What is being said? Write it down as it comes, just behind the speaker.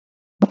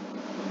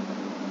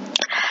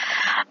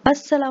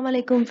Assalamu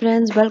alaikum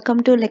friends,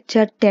 welcome to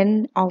lecture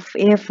 10 of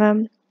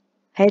AFM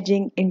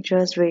Hedging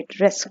Interest Rate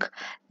Risk.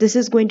 This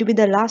is going to be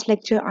the last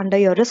lecture under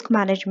your risk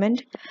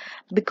management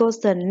because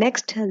the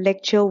next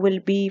lecture will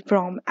be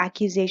from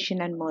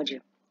accusation and merger.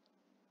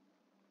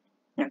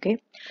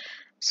 Okay,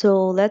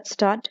 so let's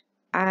start.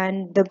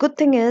 And the good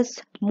thing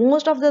is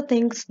most of the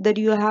things that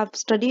you have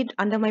studied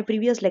under my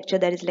previous lecture,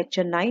 that is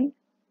lecture 9,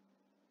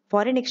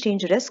 foreign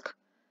exchange risk,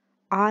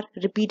 are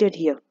repeated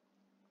here.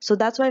 So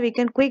that's why we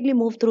can quickly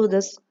move through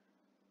this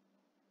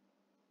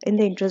in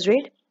the interest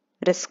rate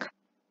risk.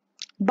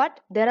 But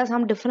there are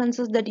some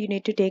differences that you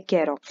need to take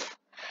care of.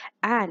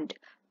 And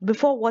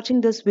before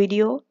watching this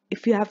video,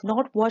 if you have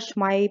not watched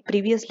my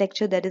previous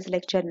lecture, that is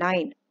lecture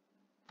 9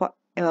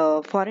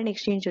 for foreign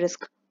exchange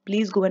risk,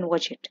 please go and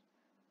watch it.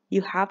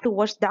 You have to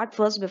watch that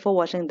first before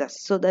watching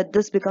this so that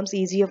this becomes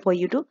easier for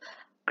you to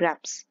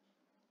grasp.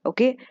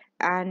 Okay,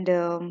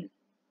 and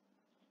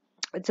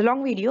it's a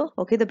long video.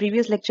 Okay, the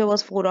previous lecture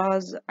was 4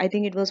 hours. I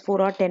think it was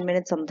 4 or 10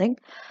 minutes something.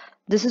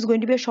 This is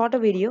going to be a shorter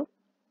video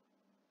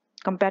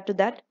compared to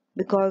that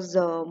because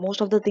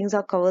most of the things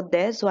are covered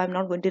there, so I'm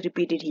not going to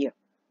repeat it here.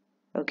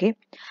 Okay,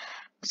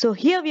 so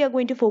here we are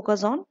going to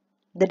focus on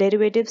the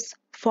derivatives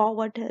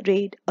forward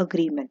rate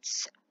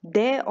agreements.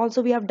 There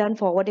also we have done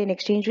forward and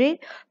exchange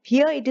rate.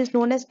 Here it is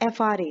known as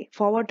FRA,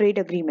 forward rate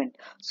agreement.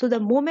 So the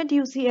moment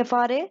you see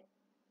FRA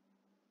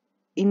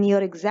in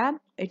your exam,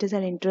 it is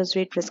an interest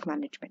rate risk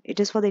management. It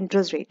is for the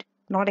interest rate,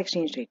 not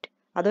exchange rate.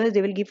 Otherwise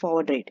they will give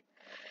forward rate.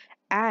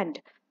 And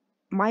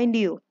mind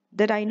you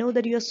that I know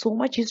that you are so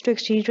much used to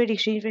exchange rate,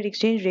 exchange rate,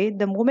 exchange rate.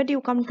 The moment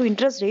you come to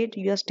interest rate,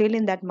 you are still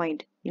in that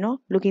mind,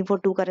 looking for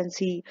two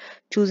currency,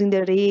 choosing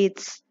the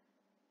rates,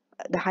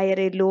 the higher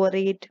rate, lower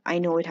rate. I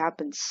know it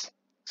happens.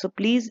 So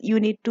please,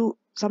 you need to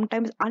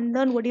sometimes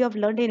unlearn what you have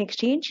learned in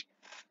exchange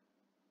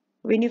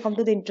when you come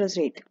to the interest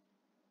rate.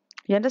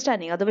 You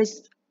understanding?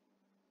 Otherwise,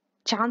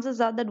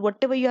 chances are that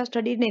whatever you have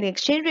studied in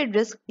exchange rate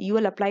risk, you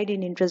will apply it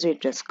in interest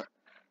rate risk.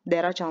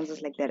 There are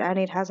chances like that, and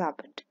it has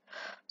happened.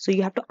 So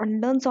you have to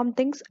unlearn some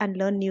things and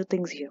learn new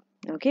things here.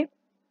 Okay,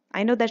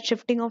 I know that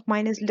shifting of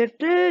mind is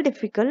little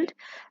difficult,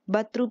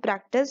 but through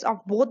practice of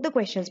both the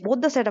questions,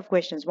 both the set of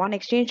questions, one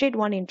exchange rate,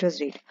 one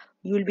interest rate,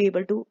 you will be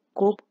able to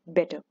cope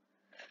better.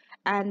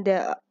 And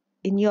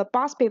in your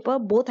past paper,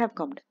 both have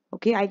come.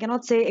 Okay, I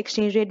cannot say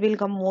exchange rate will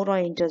come more or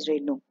interest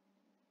rate. No,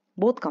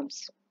 both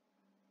comes.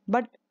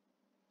 But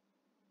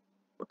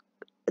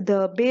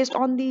the based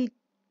on the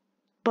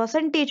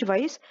percentage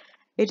wise,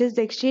 it is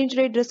the exchange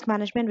rate risk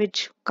management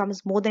which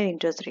comes more than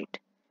interest rate.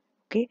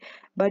 Okay,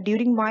 but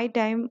during my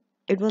time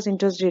it was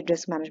interest rate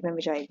risk management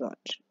which I got.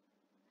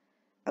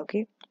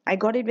 Okay, I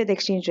got it with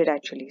exchange rate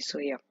actually. So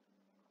yeah,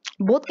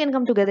 both can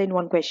come together in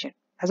one question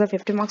as a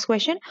 50 marks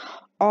question,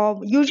 or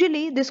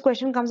usually this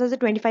question comes as a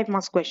 25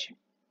 marks question,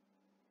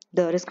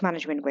 the risk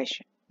management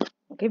question.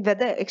 Okay,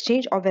 whether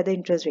exchange or whether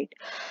interest rate.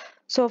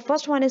 So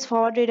first one is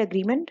forward rate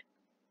agreement.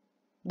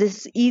 This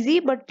is easy,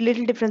 but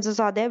little differences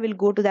are there. We'll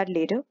go to that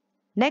later.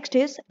 Next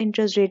is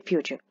interest rate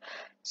future.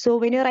 So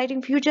when you're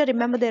writing future,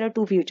 remember there are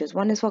two futures.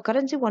 One is for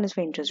currency, one is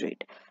for interest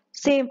rate.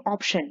 Same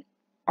option.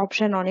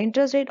 Option on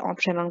interest rate,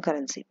 option on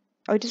currency.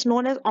 Or it is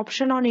known as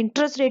option on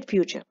interest rate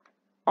future.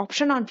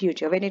 Option on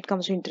future when it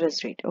comes to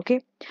interest rate.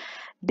 Okay.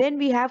 Then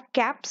we have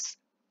caps,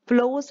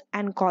 floors,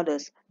 and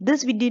collars.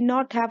 This we did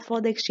not have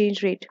for the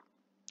exchange rate.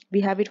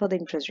 We have it for the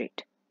interest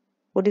rate.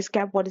 What is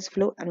cap, what is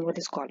floor, and what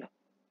is collar.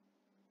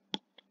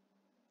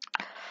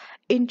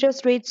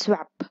 Interest rate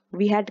swap,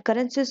 we had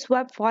currency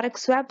swap, forex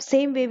swap.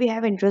 Same way we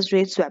have interest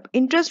rate swap.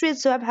 Interest rate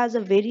swap has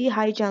a very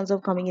high chance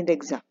of coming in the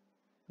exam.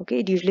 Okay,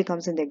 it usually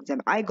comes in the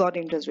exam. I got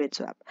interest rate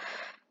swap,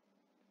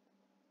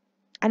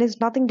 and it's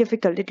nothing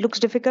difficult. It looks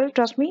difficult,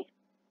 trust me,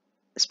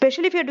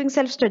 especially if you're doing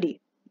self-study.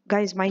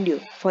 Guys, mind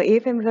you, for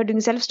AFM, if you're doing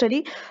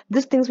self-study,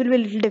 these things will be a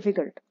little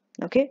difficult.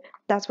 Okay,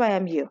 that's why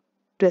I'm here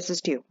to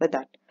assist you with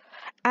that.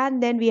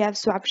 And then we have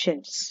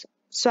swaptions.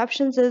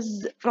 Swaptions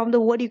is from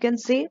the word you can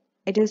say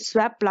it is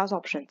swap plus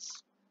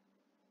options.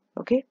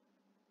 Okay,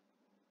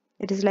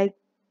 it is like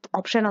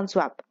option on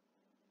swap.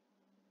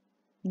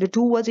 The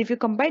two words, if you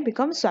combine,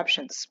 become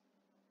swaptions.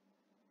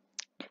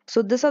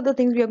 So these are the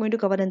things we are going to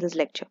cover in this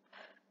lecture.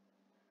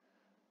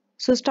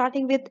 So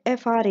starting with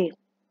FRA.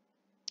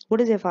 What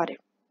is FRA?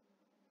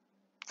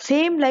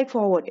 Same like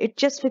forward, it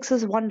just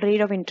fixes one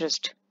rate of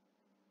interest.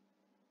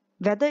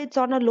 Whether it's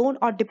on a loan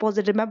or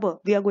deposit, remember,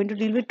 we are going to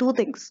deal with two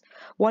things.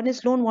 One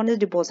is loan, one is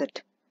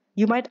deposit.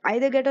 You might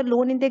either get a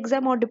loan in the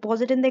exam or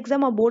deposit in the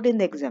exam or both in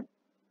the exam.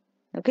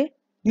 Okay,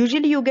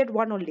 usually you get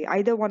one only,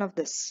 either one of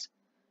this.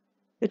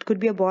 It could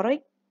be a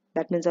borrowing,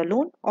 that means a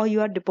loan, or you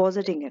are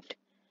depositing it.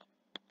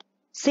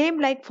 Same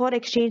like for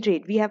exchange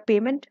rate, we have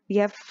payment, we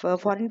have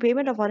foreign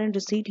payment or foreign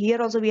receipt. Here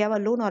also we have a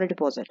loan or a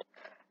deposit.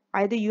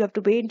 Either you have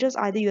to pay interest,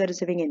 either you are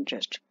receiving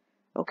interest.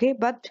 Okay,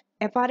 but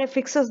FRA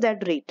fixes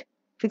that rate,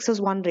 fixes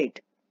one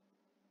rate.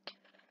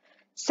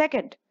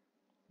 Second,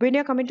 when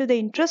you're coming to the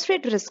interest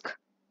rate risk,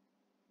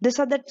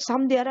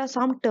 there are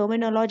some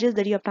terminologies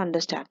that you have to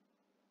understand.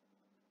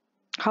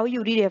 How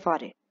you read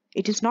FRA.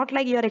 It is not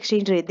like your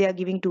exchange rate, they are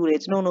giving two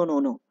rates.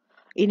 No.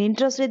 In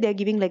interest rate, they're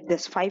giving like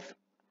this 5-8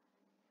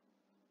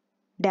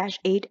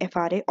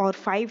 FRA or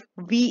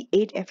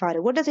 5V8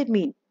 FRA. What does it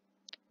mean?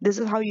 This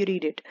is how you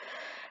read it.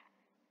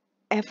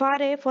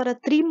 FRA for a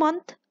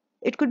 3-month,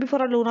 it could be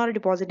for a loan or a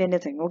deposit,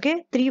 anything.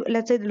 Okay,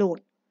 let's say loan.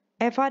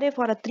 FRA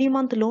for a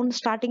 3-month loan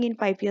starting in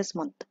 5 years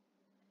month.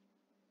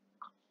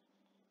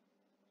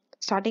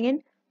 Starting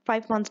in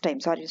 5 months time.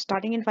 Sorry,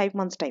 starting in 5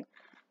 months time.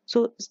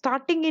 So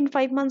starting in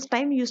 5 months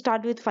time, you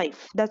start with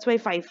 5. That's why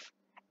 5.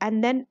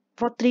 And then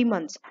for 3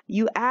 months,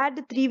 you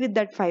add 3 with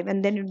that 5,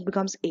 and then it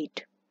becomes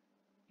 8.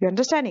 You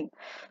understanding?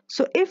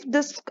 So if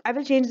this, I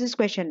will change this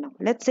question now.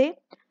 Let's say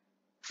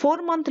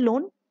 4-month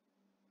loan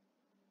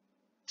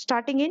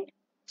starting in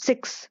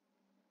 6.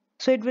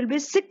 So it will be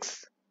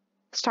 6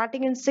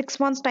 starting in 6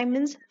 months time,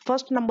 means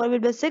first number will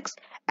be 6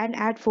 and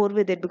add 4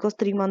 with it, because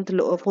 4-month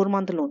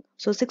loan.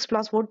 So 6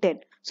 plus 4, 10.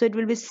 So it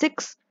will be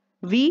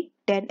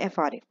 6V10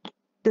 FRA.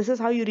 This is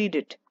how you read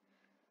it.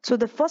 So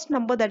the first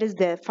number that is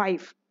there,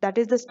 5, that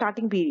is the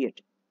starting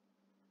period.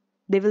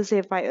 They will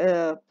say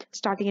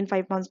starting in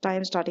 5 months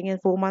time, starting in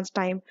 4 months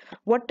time.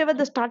 Whatever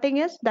the starting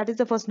is, that is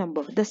the first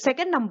number. The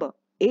second number,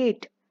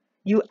 8,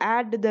 you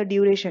add the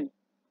duration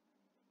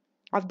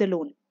of the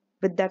loan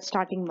with that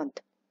starting month.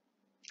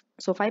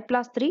 So 5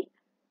 plus 3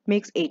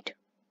 makes 8.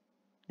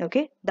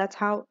 Okay, that's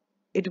how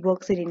it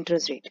works in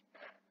interest rate.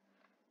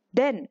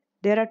 Then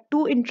there are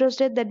 2 interest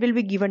rates that will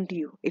be given to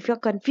you. If you're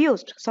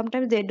confused,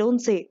 sometimes they don't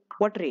say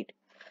what rate.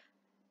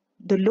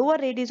 The lower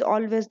rate is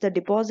always the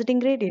depositing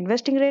rate,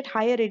 investing rate,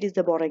 higher rate is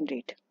the borrowing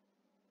rate.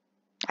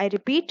 I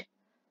repeat,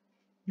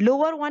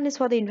 lower one is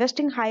for the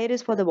investing, higher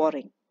is for the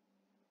borrowing,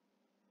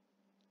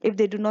 if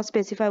they do not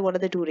specify what are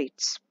the 2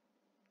 rates.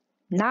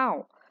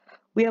 Now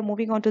we are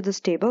moving on to this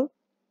table.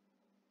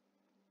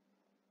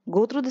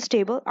 Go through this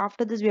table.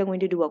 After this, we are going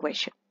to do a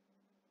question.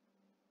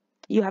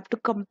 You have to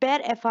compare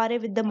FRA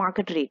with the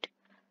market rate.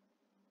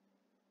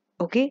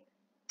 Okay,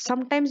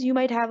 sometimes you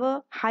might have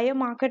a higher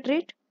market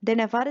rate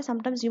than FRA,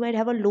 sometimes you might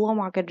have a lower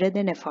market rate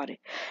than FRA.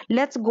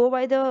 Let's go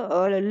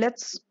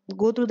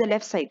through the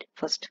left side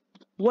first.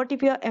 What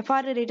if your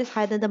FRA rate is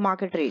higher than the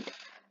market rate?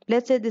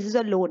 Let's say this is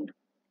a loan.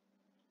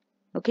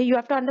 Okay, you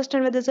have to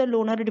understand whether it's a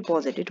loan or a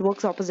deposit. It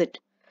works opposite.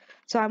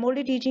 So I'm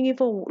only teaching you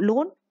for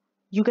loan.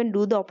 You can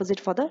do the opposite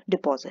for the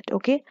deposit.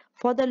 Okay,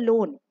 for the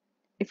loan,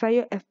 if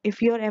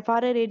your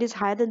FRA rate is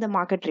higher than the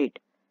market rate,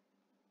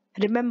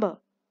 remember,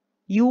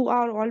 you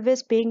are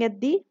always paying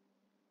at the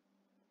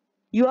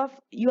you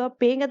are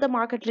paying at the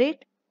market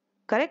rate,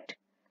 correct?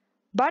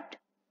 But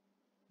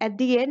at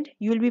the end,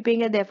 you will be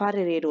paying at the FRA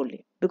rate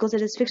only, because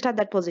it is fixed at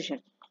that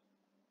position.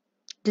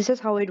 This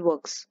is how it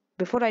works.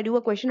 Before I do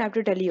a question, I have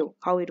to tell you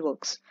how it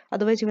works.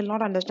 Otherwise, you will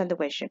not understand the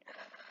question.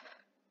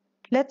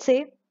 Let's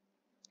say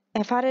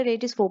FRA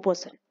rate is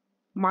 4%,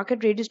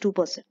 market rate is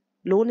 2%,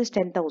 loan is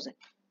 10,000.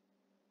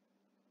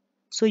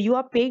 So you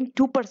are paying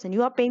 2%.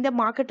 You are paying the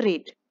market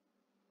rate,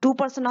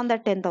 2% on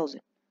that 10,000,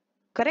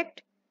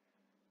 correct?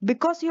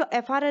 Because your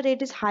FRA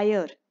rate is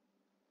higher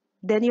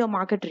than your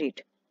market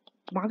rate.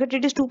 Market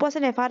rate is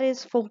 2%, FRA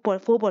is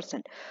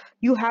 4%.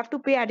 You have to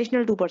pay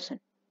additional 2%,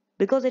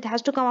 because it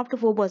has to come up to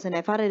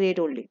 4% FRA rate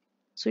only.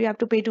 So you have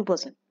to pay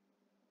 2%.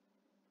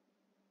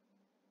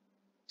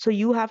 So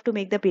you have to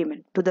make the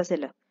payment to the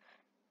seller.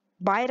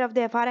 Buyer of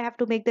the FRA have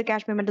to make the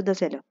cash payment to the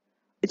seller.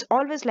 It's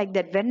always like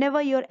that.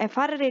 Whenever your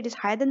FRA rate is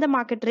higher than the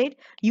market rate,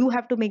 you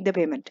have to make the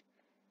payment.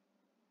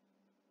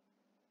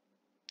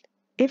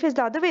 If it's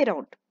the other way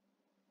around,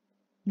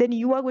 then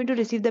you are going to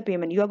receive the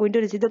payment. You are going to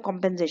receive the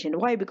compensation.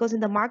 Why? Because in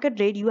the market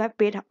rate, you have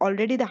paid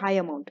already the high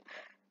amount.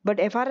 But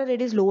FRA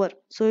rate is lower.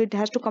 So it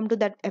has to come to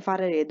that FRA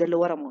rate, the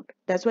lower amount.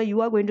 That's why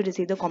you are going to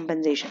receive the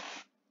compensation.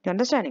 You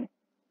understanding?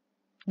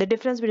 The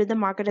difference between the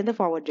market and the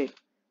forward rate.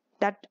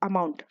 That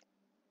amount.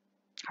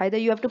 Either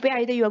you have to pay,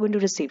 either you are going to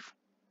receive.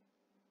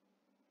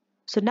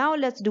 So now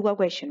let's do a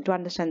question to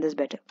understand this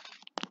better.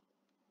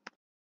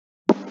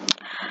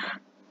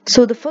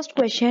 So the first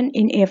question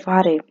in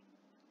FRA,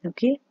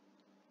 okay.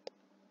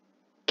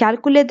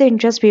 Calculate the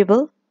interest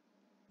payable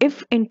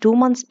if in 2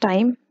 months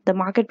time the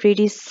market rate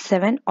is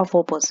 7 or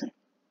 4%.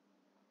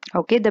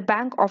 Okay, the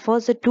bank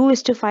offers a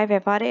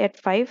 2:5 FRA at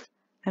 5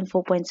 and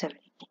 4.7.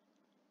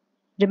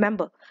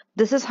 Remember,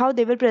 this is how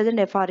they will present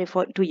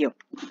FRA to you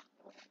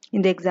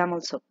in the exam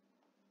also.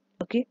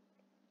 Okay.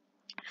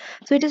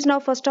 So it is now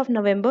 1st of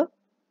November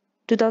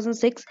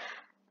 2006,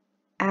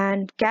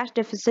 and cash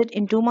deficit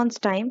in 2 months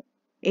time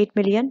 8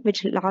 million,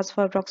 which lasts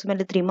for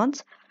approximately 3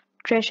 months.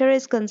 Treasurer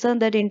is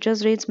concerned that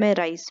interest rates may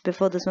rise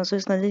before this one, so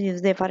is concerned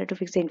use the FRA to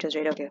fix the interest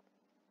rate. Okay.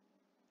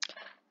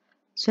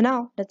 So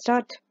now let's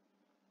start.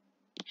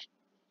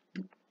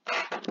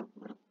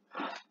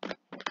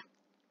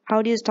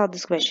 How do you start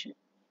this question?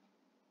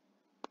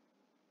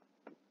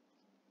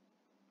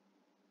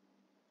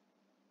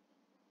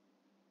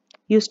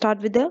 You start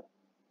with the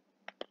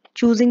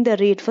choosing the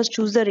rate. First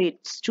choose the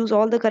rates. Choose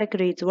all the correct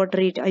rates. What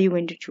rate are you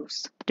going to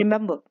choose?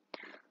 Remember,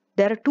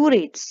 there are 2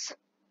 rates,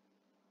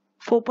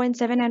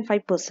 4.7 and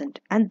 5%.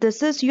 And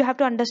this is, you have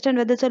to understand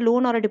whether it's a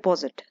loan or a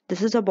deposit.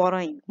 This is a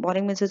borrowing.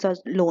 Borrowing means it's a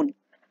loan.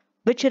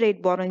 Which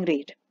rate? Borrowing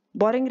rate.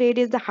 Borrowing rate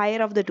is the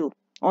higher of the two,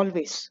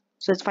 always.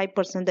 So it's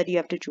 5% that you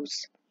have to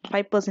choose.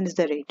 5% is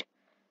the rate.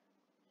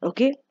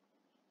 Okay.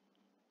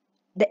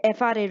 The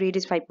FRA rate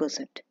is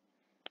 5%.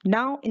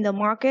 Now in the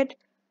market,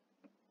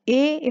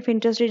 if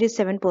interest rate is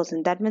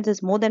 7%, that means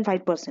it's more than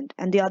 5%.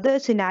 And the other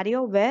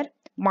scenario where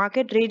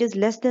market rate is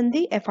less than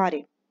the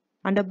FRA.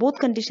 Under both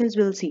conditions,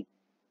 we'll see.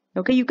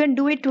 Okay, you can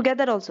do it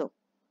together also.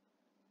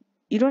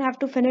 You don't have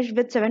to finish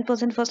with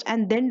 7% first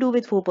and then do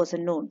with 4%.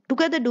 No,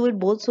 together do it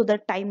both so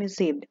that time is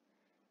saved.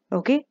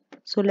 Okay,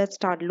 so let's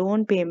start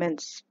loan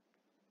payments.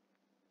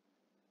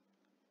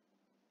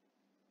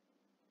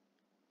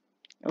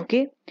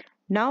 Okay,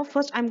 now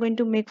first I'm going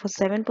to make for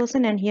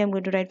 7% and here I'm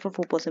going to write for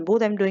 4%.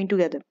 Both I'm doing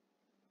together.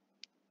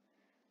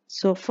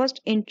 So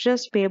first,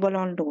 interest payable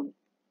on loan.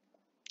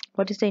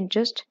 What is the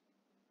interest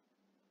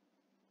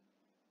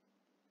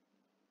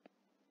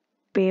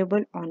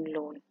payable on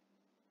loan?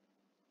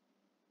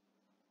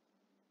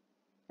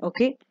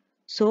 Okay,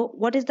 so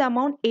what is the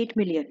amount? 8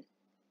 million.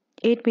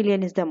 8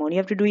 million is the amount. You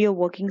have to do your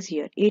workings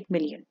here. 8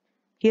 million.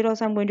 Here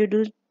also I'm going to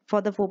do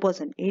for the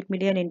 4%. 8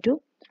 million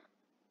into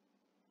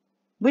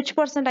which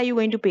percent are you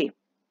going to pay?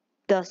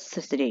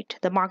 The rate,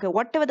 the market,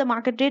 whatever the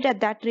market rate,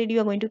 at that rate you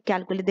are going to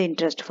calculate the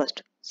interest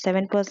first.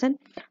 7%,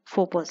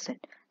 4%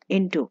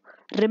 into.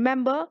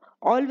 Remember,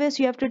 always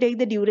you have to take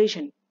the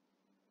duration.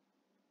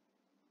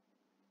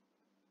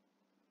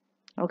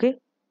 Okay?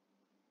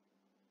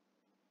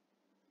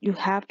 You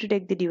have to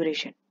take the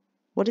duration.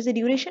 What is the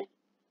duration?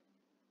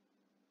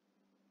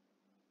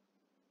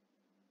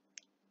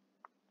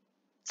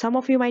 Some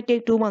of you might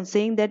take 2 months,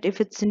 saying that if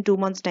it's in 2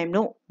 months time.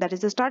 No, that is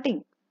the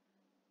starting.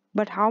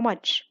 But how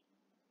much?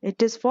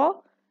 It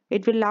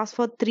will last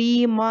for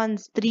 3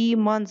 months. 3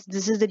 months.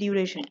 This is the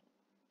duration.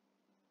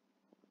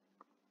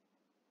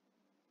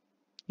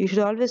 You should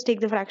always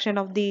take the fraction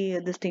of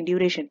this thing,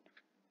 duration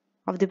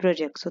of the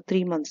project. So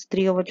 3 months.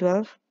 3 over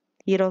 12.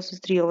 Here also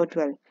 3 over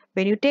 12.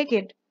 When you take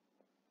it,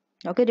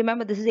 okay,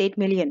 remember this is 8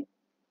 million.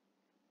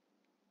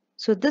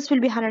 So this will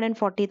be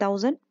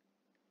 140,000.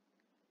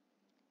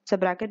 It's a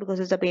bracket because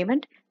it's a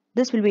payment.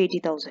 This will be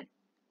 80,000.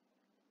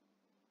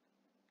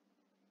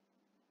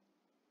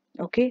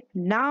 Okay,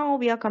 now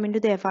we are coming to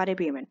the FRA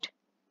payment.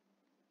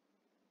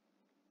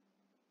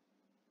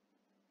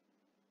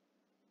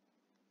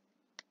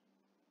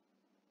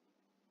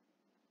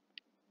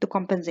 The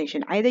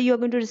compensation. Either you are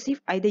going to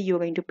receive, either you are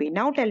going to pay.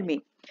 Now tell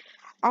me,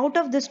 out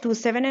of this two,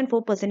 7 and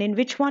 4%, in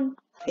which one?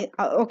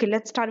 Okay,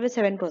 let's start with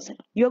 7%.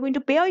 You are going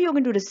to pay or you are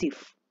going to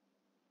receive?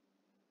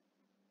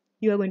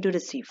 You are going to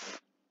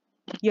receive.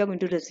 You are going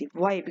to receive.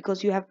 Why?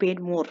 Because you have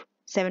paid more,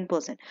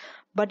 7%.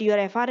 But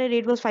your FRA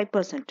rate was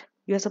 5%.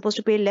 You are supposed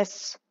to pay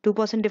less.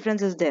 2%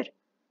 difference is there.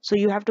 So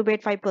you have to pay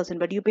 5%,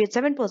 but you paid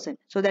 7%.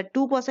 So that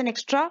 2%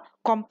 extra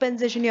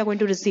compensation you are going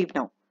to receive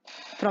now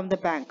from the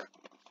bank.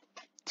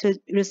 So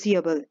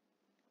receivable.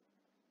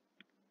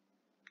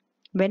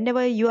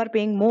 Whenever you are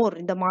paying more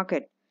in the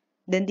market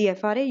than the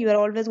FRA, you are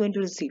always going to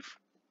receive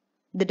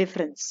the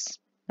difference.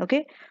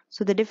 Okay,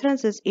 so the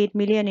difference is 8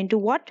 million into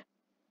what?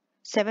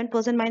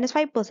 7% minus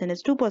 5%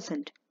 is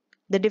 2%.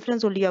 The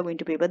difference only you are going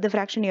to pay, but the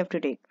fraction you have to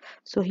take.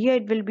 So here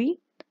it will be,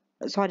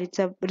 sorry, it's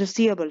a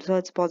receivable, so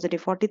it's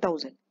positive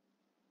 40,000.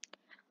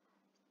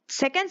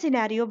 Second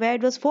scenario where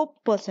it was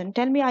 4%,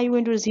 tell me, are you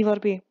going to receive or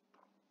pay?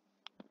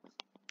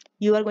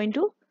 You are going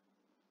to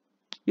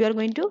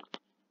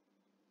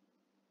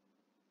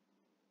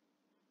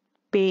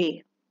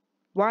pay.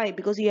 Why?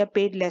 Because you have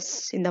paid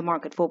less in the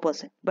market,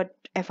 4%, but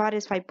FR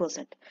is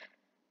 5%.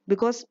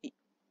 Because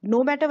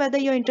no matter whether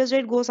your interest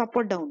rate goes up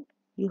or down,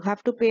 you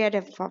have to pay at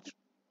FR.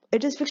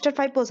 It is fixed at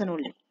 5%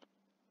 only.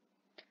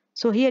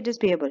 So here it is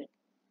payable.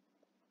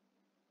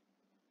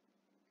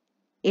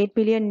 8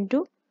 million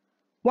into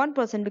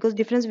 1%, because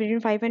difference between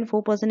 5 and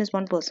 4% is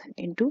 1%,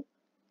 into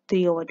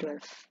 3 over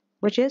 12,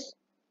 which is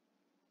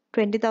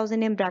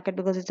 20,000 in bracket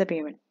because it's a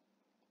payment.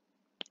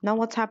 Now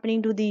what's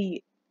happening to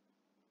the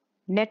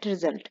net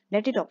result?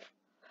 Net it off.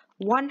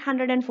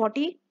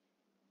 140.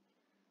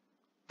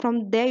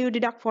 From there you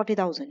deduct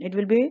 40,000. It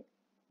will be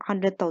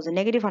 100,000,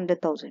 negative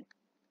 100,000.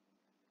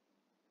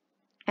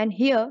 And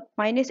here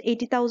minus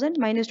 80,000,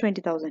 minus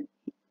 20,000,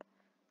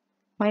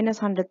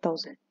 minus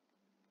 100,000.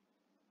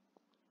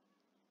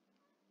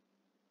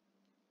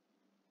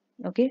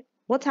 Okay,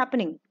 what's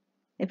happening?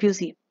 If you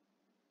see,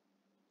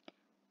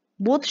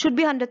 both should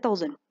be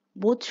 100,000.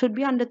 Both should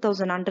be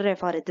 100,000 under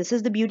FRA. This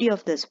is the beauty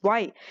of this.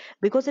 Why?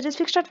 Because it is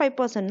fixed at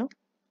 5%. No.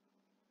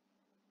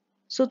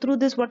 So through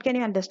this, what can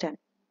you understand?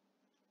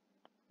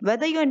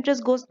 Whether your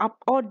interest goes up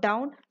or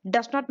down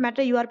does not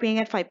matter. You are paying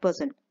at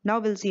 5%. Now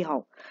we'll see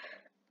how.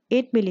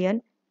 8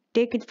 million,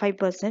 take it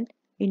 5%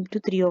 into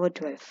 3 over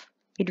 12.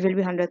 It will be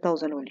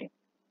 100,000 only.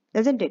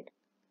 Isn't it?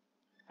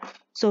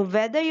 So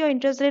whether your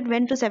interest rate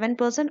went to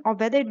 7% or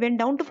whether it went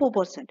down to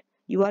 4%,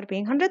 you are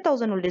paying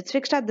 100,000 only. It's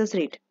fixed at this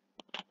rate.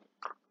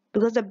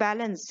 Because the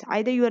balance,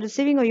 either you are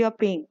receiving or you are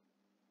paying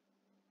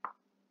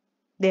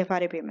the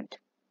FRA payment.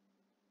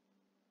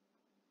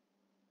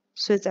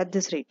 So it's at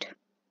this rate.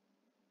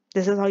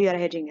 This is how you are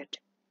hedging it.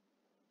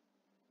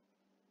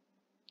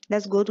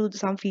 Let's go through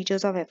some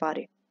features of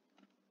FRA.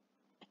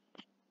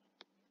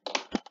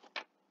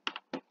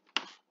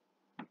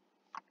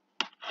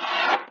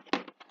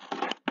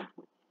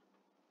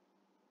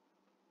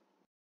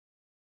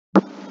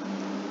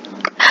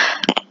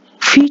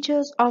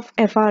 Features of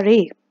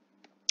FRA.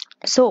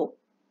 So,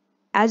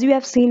 as you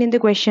have seen in the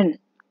question,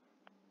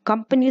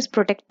 company is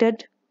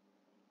protected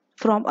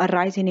from a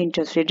rise in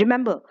interest rate.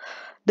 Remember,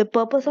 the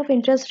purpose of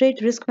interest rate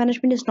risk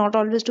management is not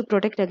always to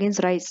protect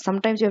against rise.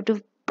 Sometimes you have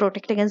to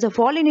protect against the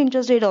fall in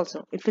interest rate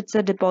also, if it's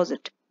a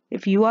deposit.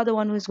 If you are the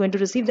one who is going to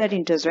receive that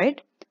interest, right?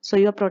 So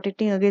you are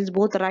protecting against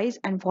both rise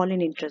and fall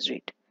in interest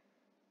rate.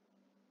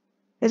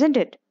 Isn't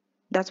it?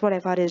 That's what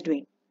FRA is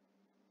doing.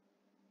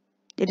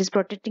 It is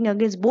protecting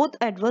against both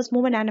adverse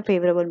movement and a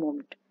favorable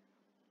movement.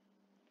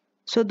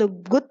 So the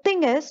good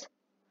thing is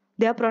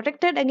they are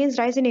protected against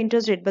rise in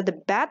interest rate, but the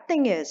bad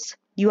thing is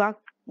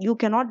you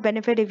cannot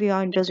benefit if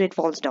your interest rate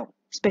falls down,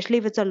 especially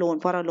if it's a loan,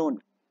 for a loan.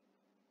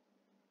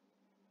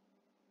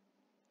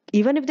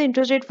 Even if the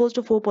interest rate falls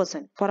to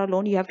 4% for a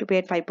loan, you have to pay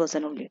at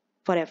 5% only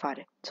for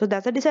FRA. So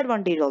that's a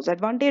disadvantage also.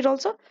 Advantage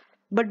also,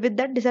 but with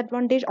that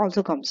disadvantage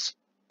also comes.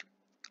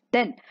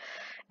 Then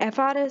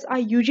FRAs are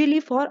usually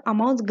for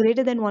amounts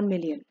greater than 1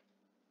 million.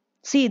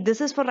 See, this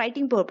is for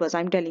writing purpose,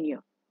 I'm telling you.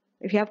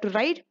 If you have to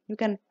write, you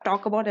can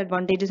talk about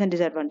advantages and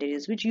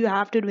disadvantages, which you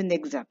have to do in the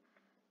exam.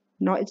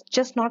 No, it's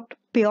just not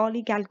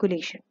purely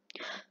calculation.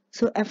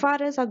 So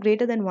FRAs are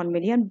greater than 1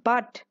 million,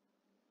 but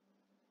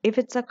if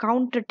it's a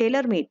counter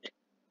tailor-made,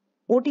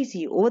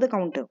 OTC, over the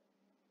counter,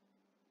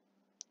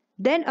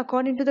 then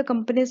according to the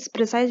company's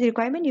precise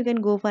requirement, you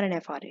can go for an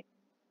FRA.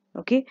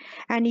 Okay,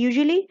 and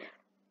usually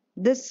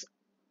this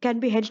can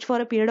be hedged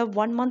for a period of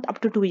 1 month up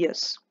to 2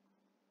 years.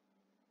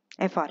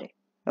 FRA.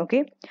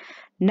 Okay,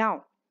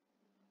 now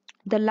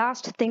the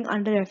last thing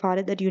under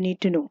FRA that you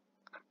need to know,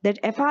 that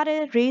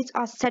FRA rates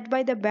are set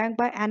by the bank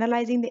by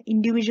analyzing the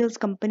individual's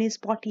company's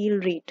spot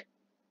yield rate.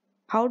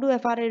 How do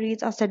FRA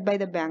rates are set by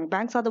the bank?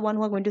 Banks are the one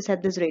who are going to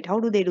set this rate. How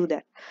do they do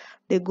that?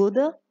 They go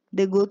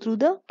through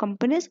the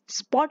company's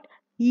spot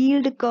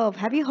yield curve.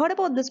 Have you heard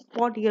about this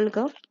spot yield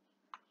curve?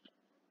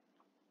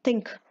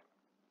 Think.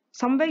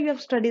 Somewhere you have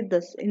studied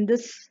this in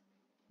this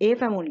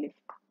AFM only.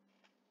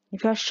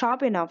 If you are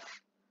sharp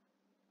enough,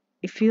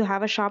 if you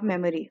have a sharp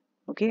memory,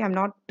 okay, I'm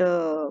not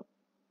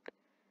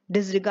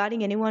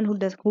disregarding anyone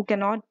who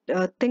cannot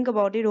think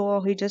about it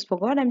or he just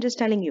forgot. I'm just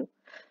telling you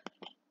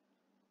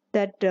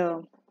that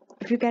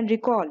if you can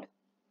recall,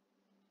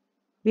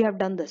 we have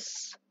done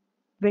this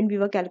when we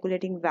were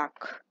calculating WACC,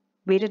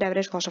 weighted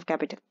average cost of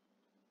capital.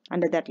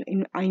 Under that,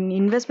 in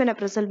investment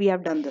appraisal, we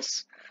have done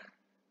this.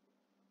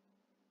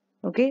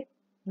 Okay,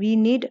 we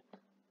need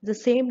the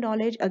same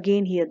knowledge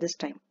again here this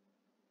time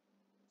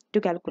to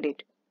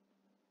calculate.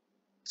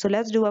 So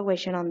let's do a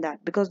question on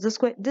that, because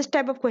this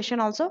type of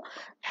question also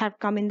have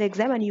come in the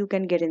exam and you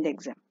can get in the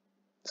exam.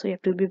 So you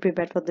have to be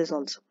prepared for this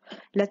also.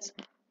 Let's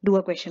do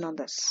a question on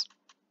this.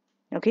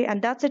 Okay,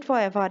 and that's it for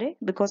FRA,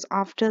 because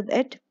after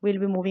that we'll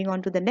be moving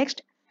on to the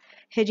next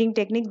hedging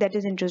technique, that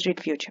is interest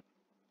rate future.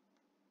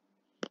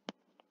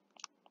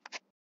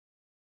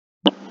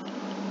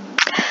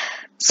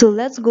 So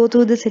let's go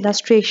through this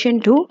illustration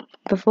too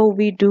before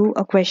we do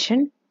a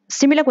question,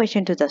 similar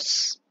question to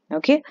this.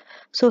 Okay,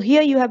 so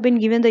here you have been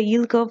given the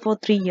yield curve for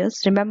 3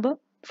 years. Remember,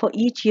 for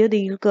each year the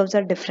yield curves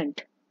are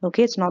different.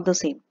 Okay, it's not the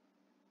same.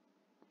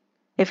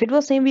 If it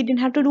was same, we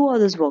didn't have to do all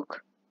this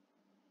work.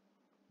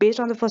 Based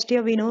on the first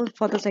year, we know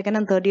for the second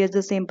and third year is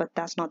the same, but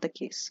that's not the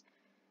case,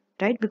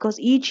 right? Because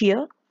each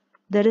year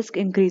the risk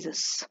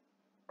increases.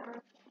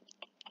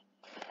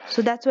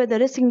 So that's why the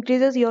risk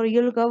increases, your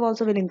yield curve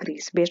also will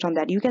increase based on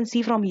that. You can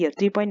see from here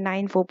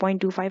 3.9,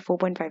 4.25,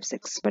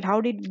 4.56. But how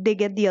did they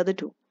get the other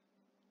two?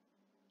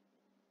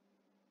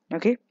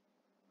 Okay.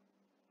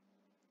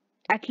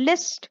 At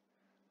least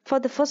for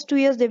the first 2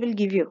 years they will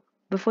give you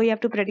before you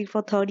have to predict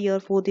for third year,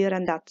 fourth year,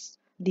 and that's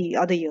the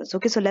other years.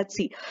 Okay, so let's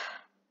see.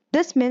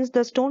 This means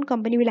the stone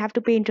company will have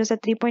to pay interest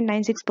at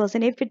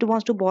 3.96% if it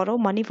wants to borrow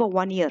money for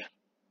 1 year,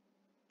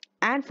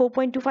 and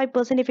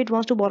 4.25% if it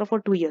wants to borrow for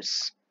 2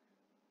 years.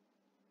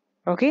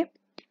 Okay,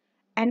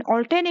 an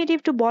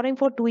alternative to borrowing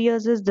for 2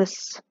 years is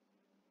this.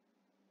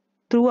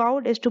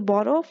 Throughout is to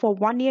borrow for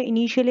 1 year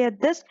initially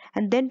at this,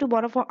 and then to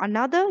borrow for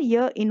another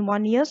year in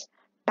 1 year's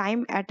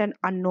time at an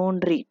unknown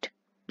rate.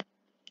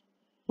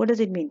 What does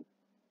it mean?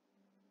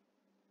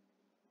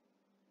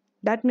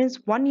 That means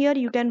 1 year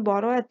you can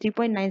borrow at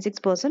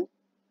 3.96%,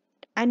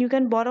 and you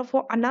can borrow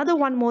for another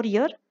 1 more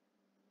year,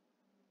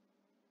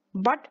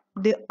 but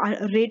the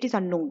rate is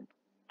unknown.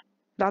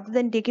 Rather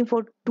than taking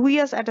for 2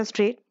 years at a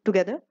straight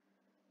together,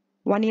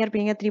 1 year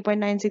paying at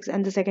 3.96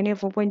 and the second year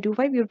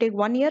 4.25, you take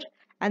 1 year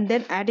and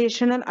then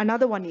additional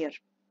another 1 year,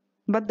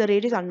 but the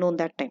rate is unknown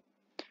that time.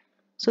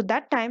 So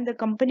that time the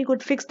company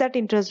could fix that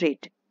interest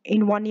rate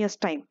in 1 year's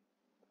time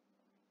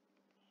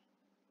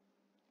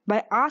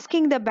by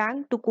asking the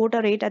bank to quote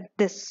a rate at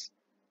this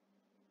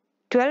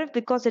 12,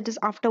 because it is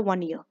after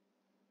 1 year.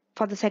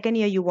 For the second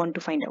year you want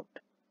to find out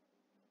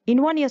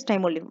in 1 year's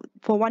time only,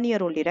 for 1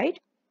 year only, right?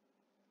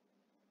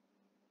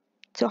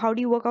 So how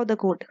do you work out the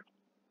quote?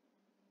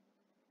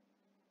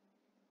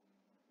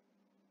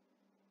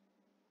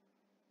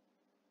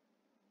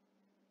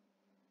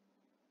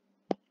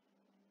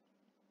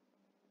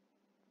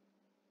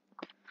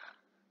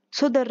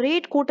 So the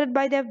rate quoted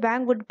by their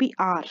bank would be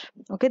R.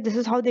 Okay, this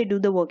is how they do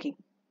the working.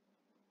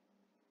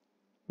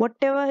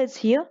 Whatever is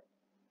here,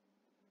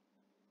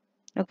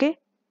 okay,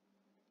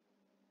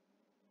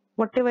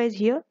 whatever is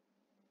here,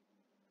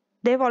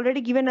 they have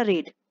already given a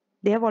rate.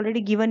 They have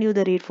already given you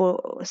the rate for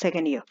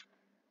second year.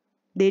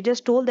 They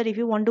just told that if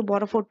you want to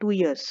borrow for 2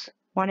 years,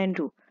 1 and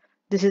 2,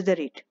 this is the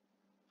rate.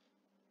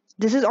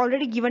 This is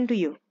already given to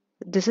you.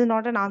 This is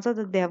not an answer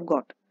that they have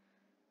got.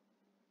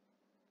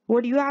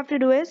 What you have to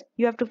do is,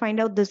 you have to find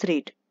out this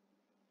rate.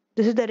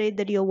 This is the rate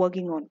that you're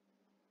working on.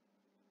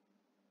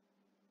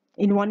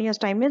 In 1 year's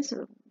time means,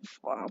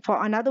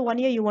 for another 1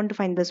 year, you want to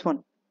find this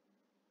one,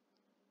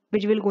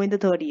 which will go in the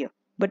third year.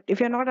 But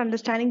if you're not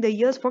understanding the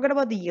years, forget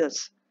about the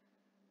years.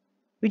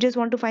 We just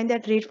want to find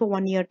that rate for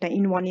 1 year time,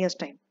 in 1 year's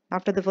time,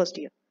 after the first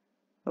year.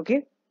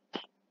 Okay.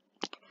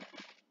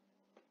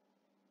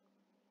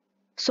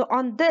 So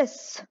on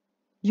this,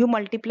 you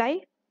multiply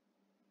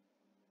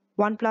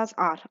 1 plus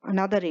R,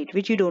 another rate,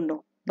 which you don't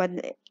know. But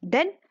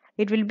then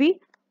it will be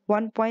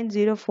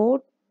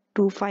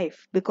 1.0425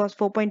 because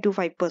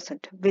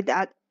 4.25%. With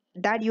that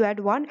you add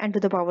 1 and to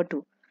the power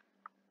 2.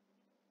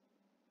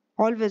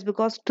 Always,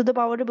 because to the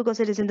power 2, because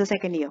it is in the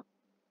second year.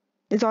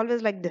 It's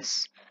always like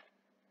this.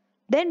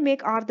 Then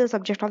make R the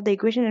subject of the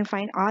equation and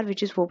find R,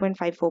 which is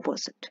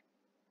 4.54%.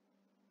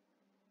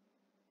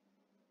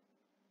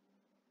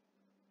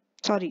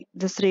 Sorry,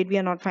 this rate we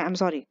are not finding. I'm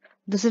sorry.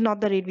 This is not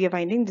the rate we are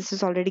finding. This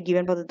is already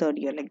given for the third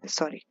year like this.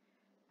 Sorry.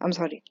 I'm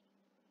sorry.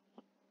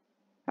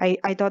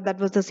 I thought that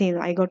was the same.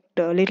 I got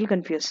a little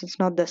confused. It's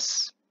not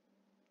this.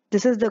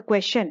 This is the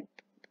question.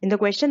 In the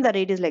question, the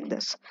rate is like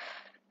this.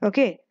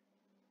 Okay.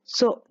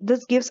 So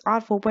this gives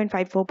R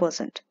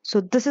 4.54%.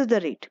 So this is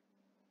the rate.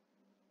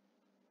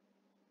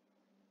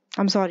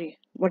 I'm sorry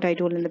what I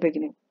told in the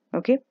beginning.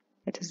 Okay.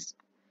 It is.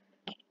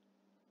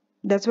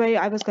 That's why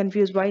I was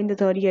confused. Why in the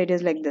third year it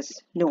is like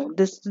this? No,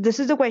 this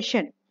is the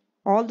question.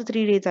 All the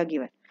three rates are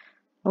given.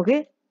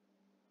 Okay.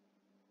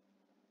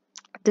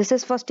 This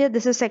is first year,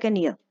 this is second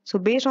year. So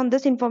based on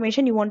this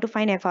information, you want to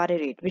find FRA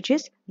rate, which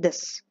is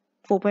this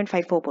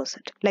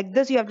 4.54%. Like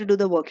this, you have to do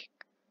the working.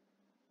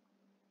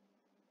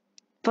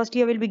 First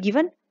year will be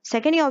given,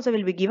 second year also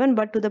will be given,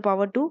 but to the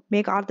power 2,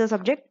 make R the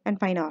subject and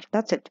find R.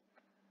 That's it.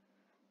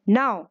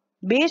 Now,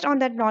 based on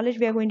that knowledge,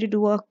 we are going to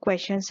do a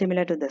question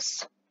similar to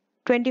this.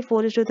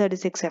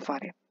 24:36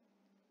 FRA.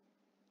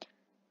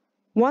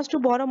 Wants to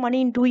borrow money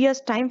in 2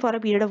 years' time for a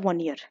period of 1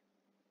 year.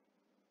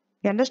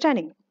 You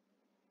understanding?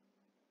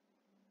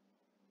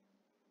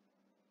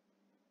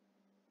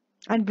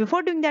 And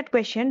before doing that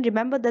question,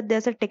 remember that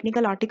there's a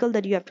technical article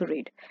that you have to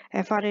read.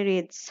 FRA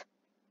rates.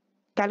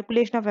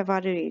 Calculation of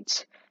FRA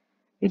rates.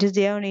 It is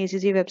there on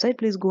ACCA website.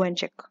 Please go and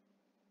check.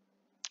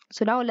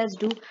 So now let's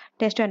do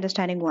test your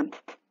understanding 1.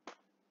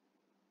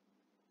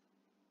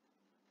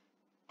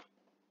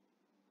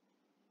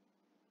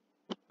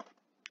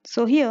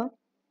 So here,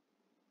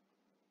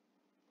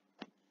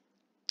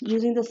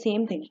 using the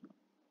same thing.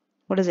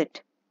 What is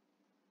it?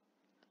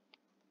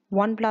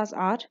 1 plus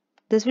R.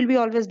 This will be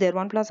always there.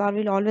 1 plus R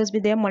will always be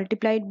there,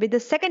 multiplied with the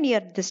second year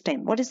this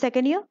time. What is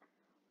second year?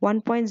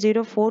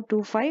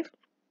 1.0425.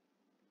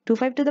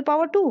 25 to the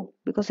power 2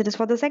 because it is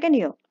for the second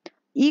year.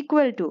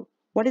 Equal to,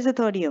 what is the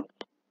third year?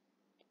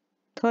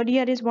 Third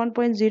year is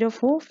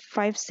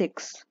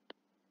 1.0456.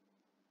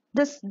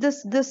 This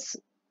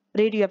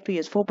rate you have to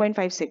use,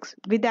 4.56.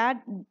 With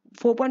that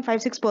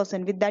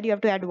 4.56%, with that you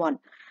have to add 1.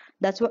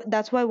 That's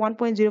why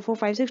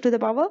 1.0456 to the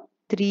power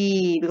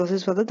 3 because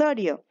it's for the third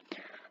year.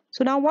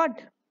 So now what?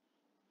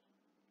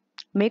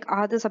 Make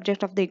R the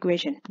subject of the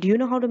equation. Do you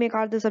know how to make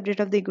R the subject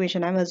of the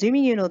equation? I'm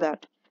assuming you know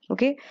that.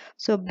 Okay,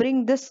 so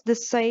bring this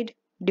side,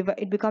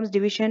 it becomes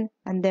division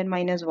and then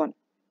minus 1.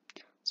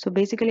 So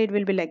basically it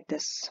will be like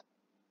this,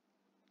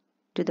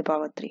 to the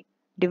power 3.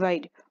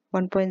 Divide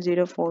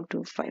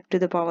 1.0425 to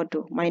the power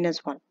 2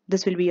 minus 1.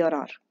 This will be your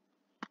R.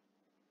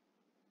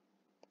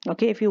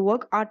 Okay, if you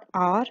work at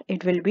R,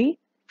 it will be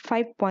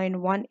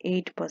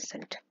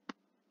 5.18%.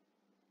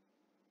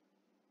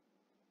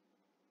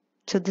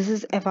 So this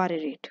is FRA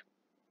rate,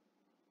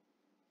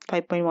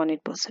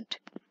 5.18%.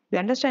 You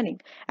understanding?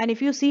 And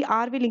if you see,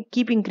 R will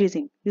keep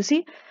increasing. You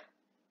see,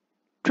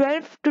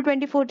 12 to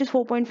 24 is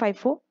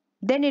 4.54.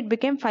 Then it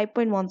became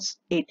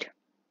 5.18.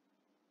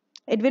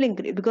 It will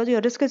increase because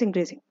your risk is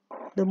increasing.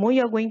 The more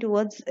you are going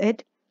towards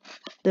it,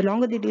 the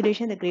longer the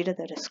duration, the greater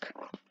the risk.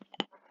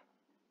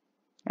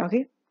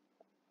 Okay.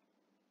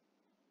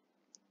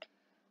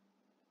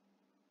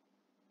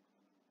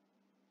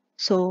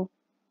 So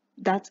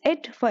that's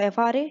it for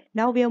FRA.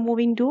 Now we are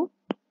moving to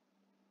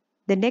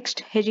the next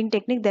hedging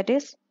technique, that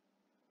is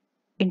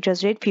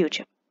interest rate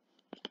future.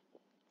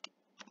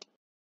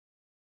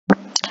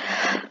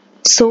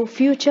 So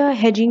future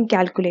hedging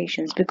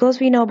calculations, because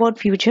we know about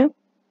future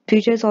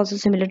is also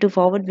similar to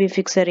forward. We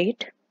fix a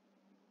rate.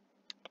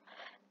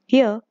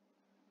 Here,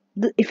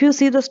 if you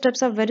see, the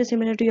steps are very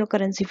similar to your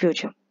currency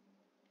future.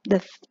 The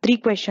 3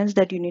 questions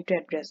that you need to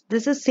address.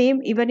 This is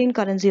same even in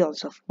currency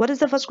also. What is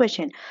the first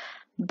question?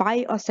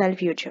 Buy or sell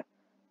future.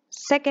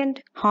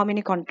 Second, how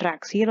many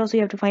contracts. Here also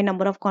you have to find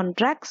number of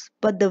contracts,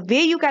 but the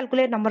way you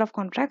calculate number of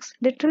contracts,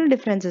 little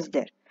difference is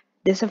there.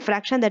 There's a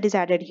fraction that is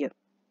added here.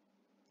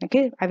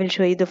 Okay, I will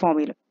show you the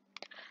formula.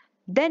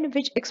 Then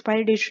which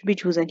expiry date should be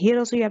chosen. Here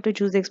also you have to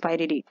choose the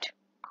expiry date.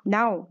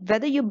 Now,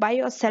 whether you buy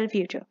or sell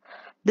future,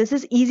 this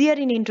is easier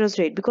in interest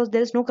rate because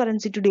there is no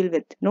currency to deal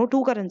with, no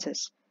two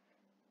currencies.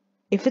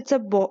 If it's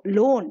a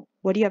loan,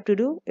 what do you have to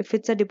do? If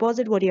it's a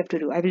deposit, what do you have to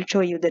do? I will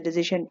show you the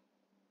decision.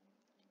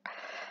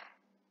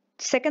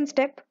 Second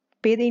step,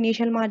 pay the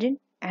initial margin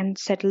and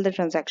settle the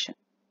transaction.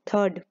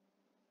 Third,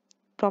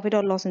 profit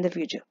or loss in the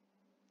future.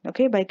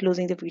 Okay, by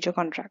closing the future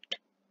contract.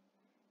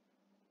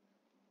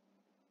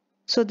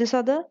 So these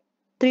are the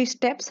 3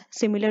 steps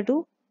similar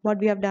to what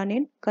we have done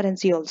in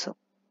currency also.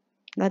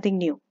 Nothing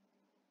new.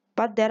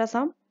 But there are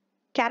some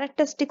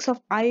characteristics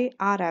of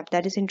IRF,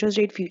 that is interest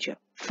rate future.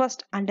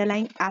 First,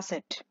 underlying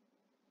asset.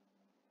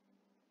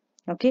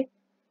 Okay.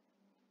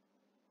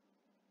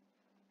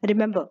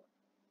 Remember,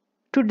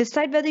 to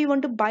decide whether you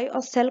want to buy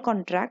or sell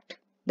contract,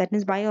 that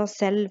means buy or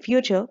sell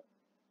future,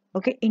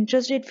 okay,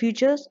 interest rate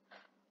futures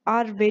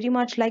are very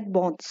much like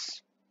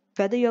bonds,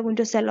 whether you are going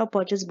to sell or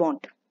purchase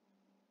bond.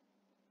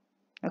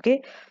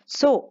 Okay,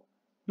 so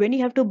when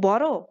you have to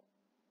borrow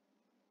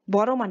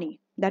money,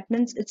 that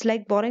means it's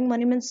like borrowing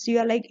money means you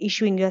are like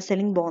issuing, you are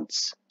selling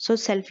bonds, so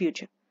sell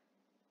future.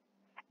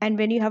 And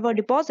when you have a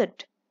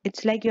deposit,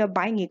 it's like you are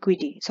buying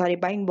equity, sorry,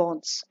 buying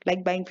bonds,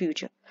 like buying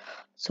future.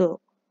 So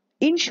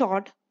in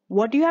short,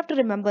 what you have to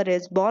remember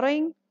is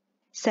borrowing,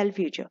 sell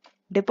future,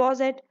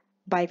 deposit,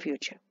 buy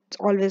future. It's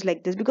always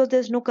like this because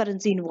there's no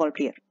currency involved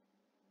here.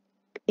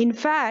 In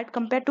fact,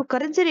 compared to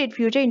currency rate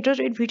future, interest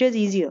rate future is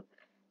easier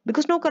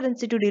because no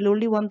currency to deal,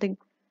 only one thing.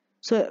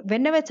 So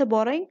whenever it's a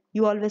borrowing,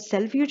 you always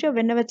sell future.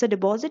 Whenever it's a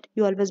deposit,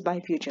 you always buy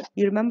future.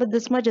 You remember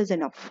this much is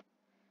enough.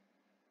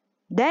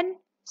 Then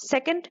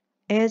second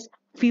is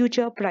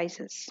future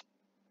prices.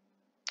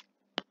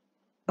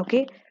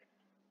 Okay.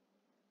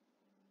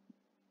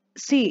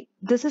 See,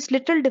 this is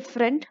little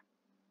different.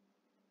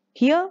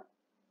 Here,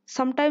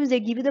 sometimes they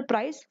give you the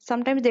price,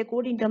 sometimes they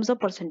quote in terms of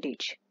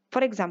percentage.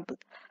 For example,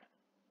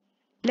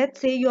 let's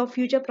say your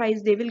future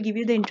price, they will give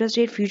you the interest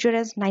rate future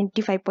as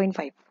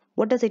 95.5.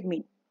 What does it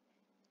mean?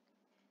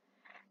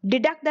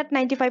 Deduct that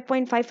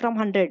 95.5 from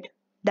 100.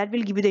 That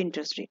will give you the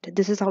interest rate.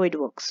 This is how it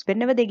works.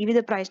 Whenever they give you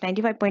the price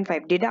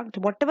 95.5, deduct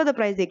whatever the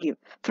price they give.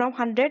 From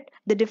 100,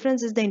 the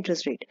difference is the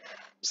interest rate.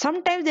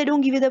 Sometimes they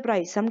don't give you the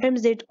price.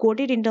 Sometimes they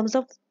quote it in terms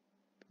of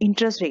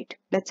interest rate.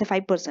 Let's say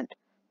 5%.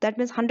 That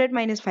means 100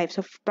 minus 5.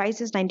 So price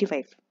is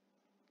 95.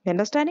 You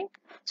understanding?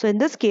 So in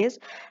this case,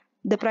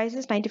 the price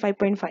is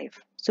 95.5.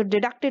 So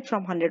deduct it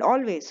from 100.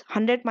 Always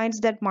 100 minus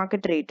that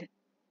market rate.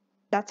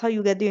 That's how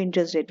you get the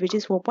interest rate, which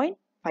is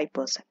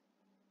 4.5%.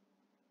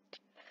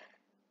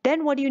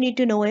 Then what you need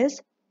to know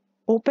is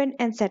open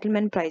and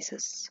settlement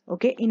prices.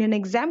 Okay, in an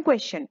exam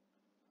question,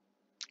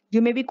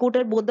 you may be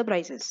quoted both the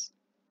prices.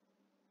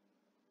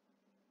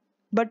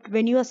 But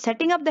when you are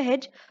setting up the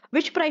hedge,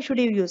 which price should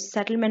you use?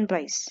 Settlement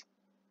price.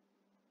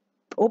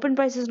 Open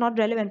price is not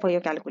relevant for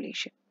your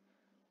calculation.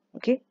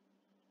 Okay.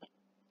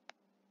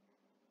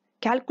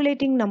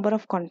 Calculating number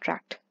of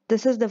contract.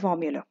 This is the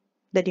formula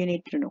that you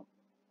need to know.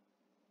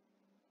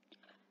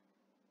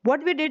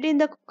 What we did in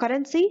the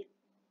currency,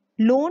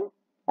 loan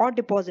or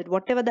deposit,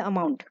 whatever the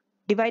amount,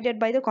 divided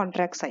by the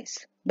contract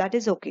size. That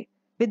is okay.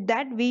 With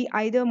that, we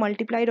either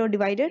multiplied or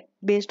divided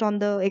based on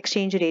the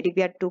exchange rate if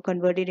we had to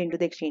convert it into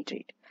the exchange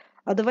rate.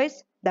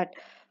 Otherwise, that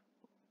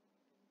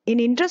in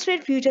interest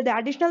rate future, the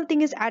additional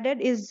thing is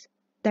added is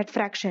that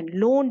fraction,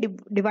 loan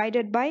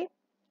divided by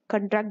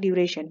contract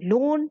duration.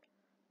 Loan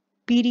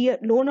period,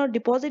 loan or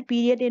deposit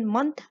period in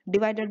month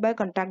divided by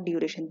contract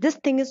duration. This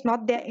thing is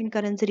not there in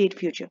currency rate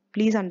future.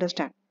 Please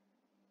understand.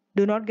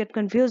 Do not get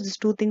confused. These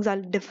two things are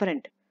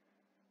different.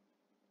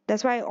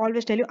 That's why I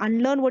always tell you,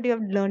 unlearn what you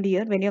have learned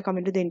here when you're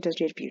coming to the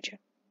interest rate future.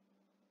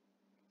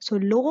 So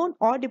loan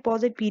or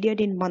deposit period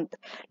in month.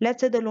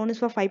 Let's say the loan is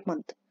for 5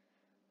 months.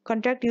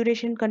 Contract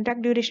duration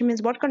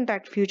means what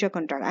contract? Future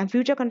contract. And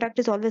future contract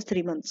is always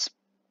 3 months.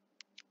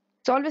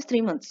 It's always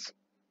 3 months.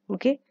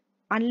 Okay.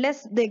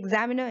 Unless the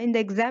examiner in the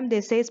exam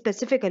they say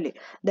specifically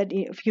that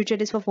future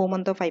is for 4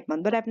 months or 5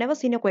 months. But I've never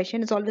seen a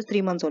question. It's always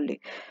 3 months only.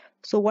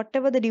 So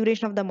whatever the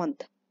duration of the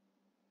month,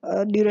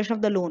 duration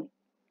of the loan,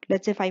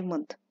 let's say 5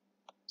 months.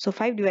 So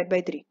 5 divided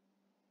by 3.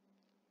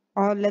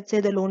 Or let's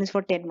say the loan is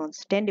for 10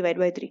 months. 10 divided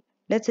by 3.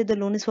 Let's say the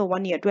loan is for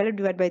 1 year. 12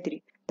 divided by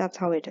 3. That's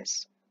how it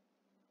is.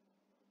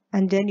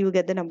 And then you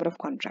get the number of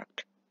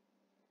contract.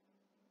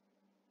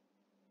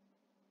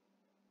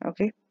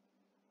 Okay.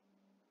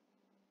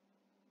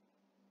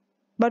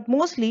 But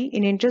mostly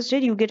in interest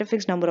rate, you get a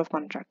fixed number of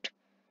contract.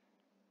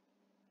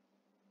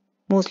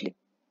 Mostly.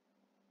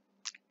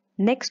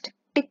 Next,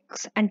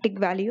 ticks and tick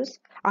values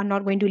are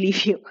not going to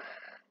leave you.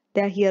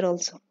 They are here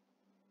also.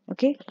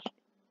 Okay.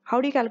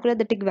 How do you calculate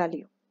the tick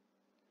value?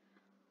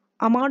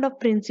 Amount of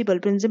principal.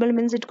 Principal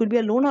means it could be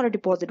a loan or a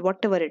deposit,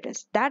 whatever it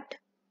is. That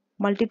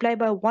multiply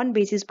by 1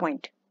 basis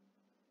point.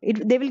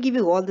 They will give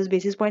you all this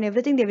basis point,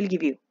 everything they will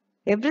give you.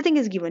 Everything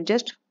is given.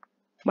 Just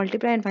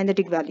multiply and find the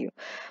tick value.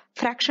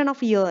 Fraction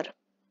of year.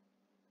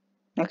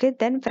 Okay,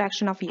 then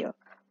fraction of year.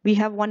 We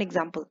have one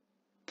example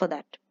for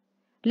that.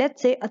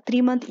 Let's say a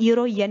 3-month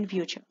euro yen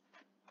future.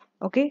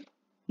 Okay,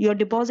 your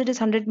deposit is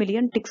 100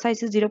 million, tick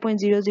size is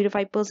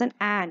 0.005%,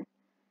 and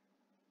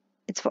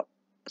it's for,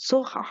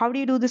 so how do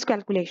you do this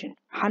calculation?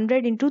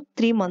 100 into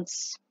 3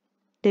 months.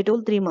 They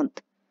told 3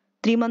 month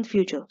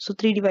future, so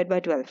 3 divided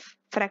by 12.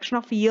 Fraction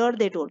of year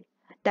they told.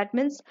 That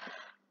means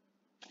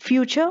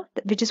future,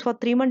 which is for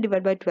 3 months,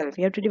 divided by 12.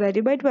 You have to divide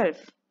it by 12.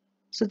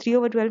 So 3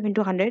 over 12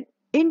 into 100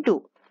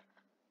 into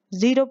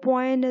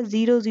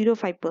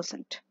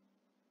 0.005%,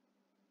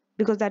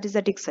 because that is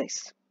the tick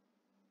size.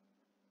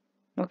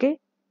 Okay,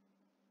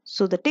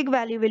 so the tick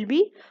value will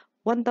be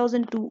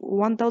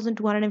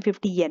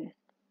 1250 yen.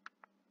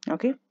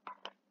 Okay,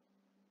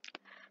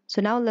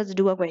 so now let's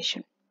do a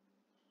question.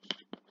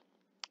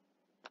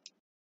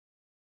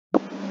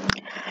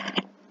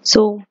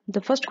 So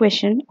the first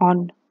question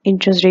on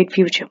interest rate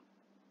future.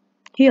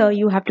 Here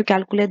you have to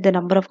calculate the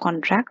number of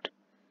contract.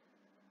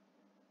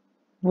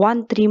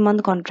 One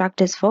 3-month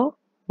contract is for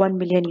 1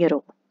 million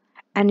euro.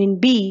 And in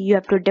B, you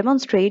have to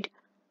demonstrate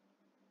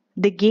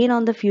the gain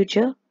on the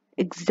future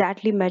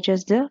exactly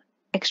matches the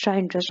extra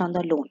interest on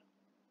the loan.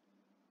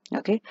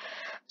 Okay,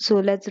 so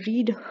let's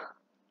read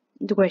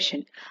the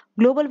question.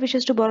 Global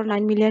wishes to borrow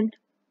 9 million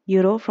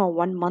euro from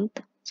 1 month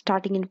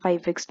starting in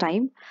 5 weeks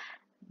time.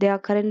 They are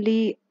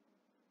currently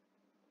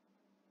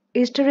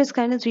Easter is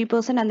kind of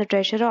 3%, and the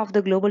treasurer of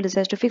the global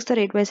decides to fix the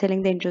rate by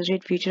selling the interest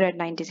rate future at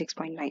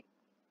 96.9.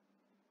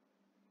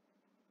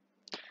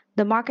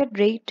 The market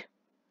rate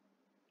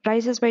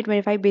rises by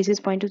 25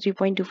 basis point to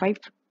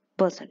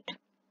 3.25%.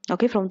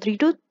 Okay, from 3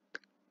 to,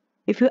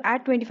 if you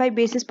add 25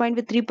 basis point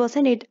with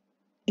 3%, it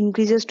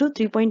increases to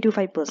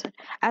 3.25%.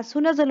 As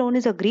soon as the loan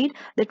is agreed,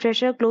 the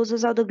treasurer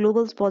closes out the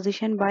global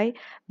position by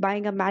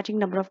buying a matching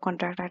number of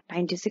contract at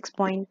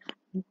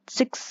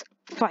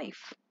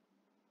 96.65.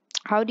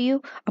 How do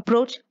you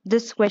approach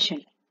this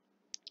question?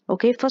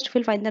 Okay, first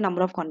we'll find the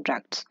number of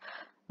contracts.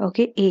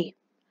 Okay, A.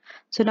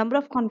 So number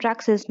of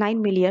contracts is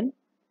 9 million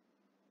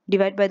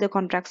divided by the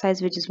contract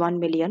size, which is 1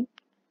 million,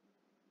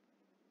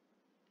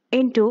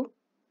 into,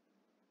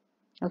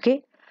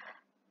 okay,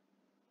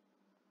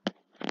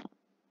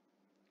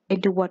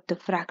 into what? The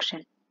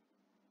fraction.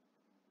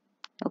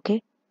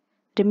 Okay,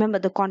 remember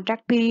the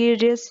contract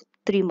period is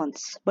 3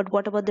 months, but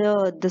what about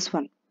this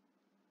one,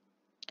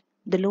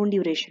 the loan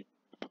duration?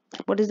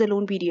 What is the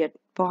loan period?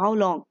 For how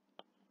long?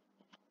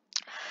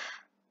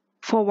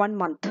 For 1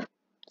 month.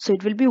 So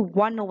it will be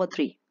 1 over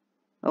 3.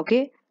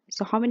 Okay,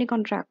 so how many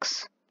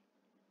contracts?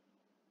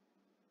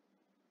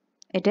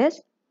 It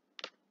is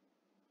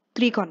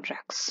 3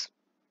 contracts,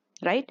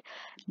 right?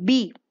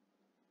 B,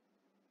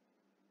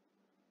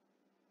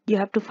 you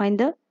have to find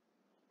the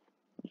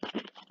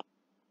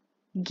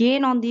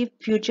gain on the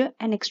future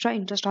and extra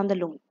interest on the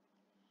loan.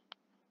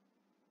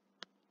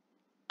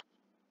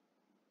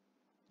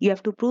 You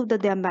have to prove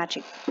that they are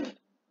matching.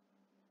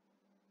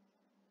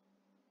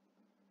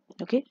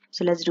 Okay,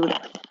 so let's do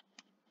that.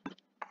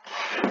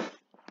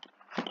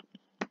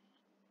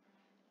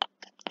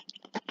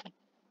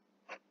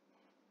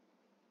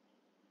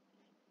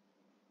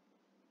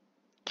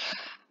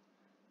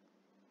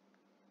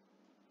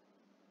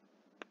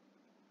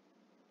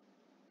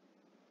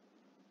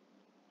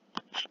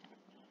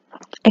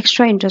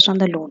 Extra interest on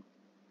the loan.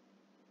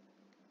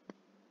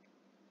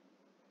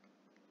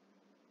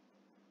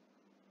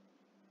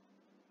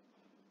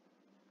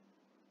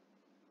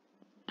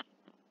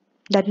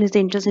 That means the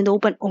interest in the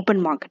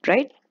open market,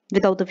 right?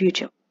 Without the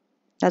future.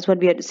 That's what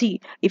we have to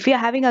see. If we are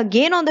having a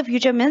gain on the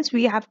future, means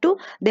we have to,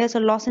 there's a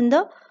loss in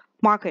the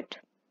market,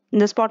 in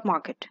the spot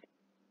market.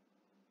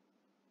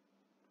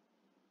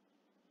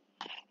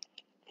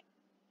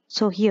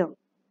 So here,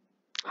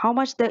 how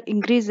much the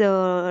increase,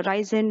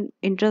 rise in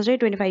interest rate?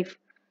 25.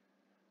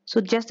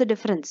 So just the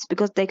difference,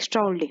 because the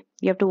extra only,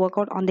 you have to work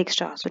out on the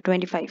extra. So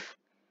 25,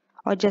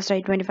 or just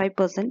write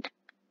 25%.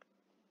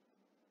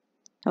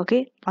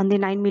 Okay, on the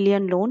 9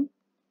 million loan,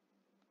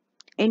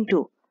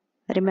 into,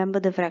 remember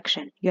the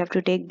fraction, you have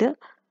to take the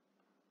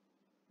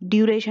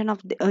duration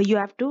of the, you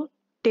have to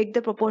take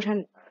the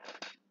proportion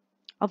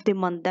of the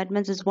month. That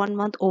means it's 1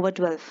 month over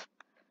 12.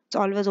 It's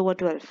always over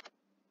 12.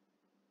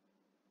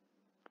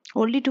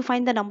 Only to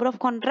find the number of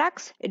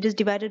contracts, it is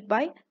divided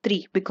by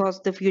 3, because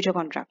the future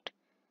contract.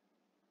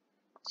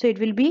 So it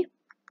will be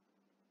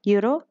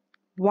euro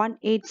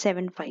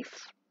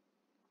 1875.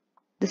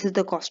 This is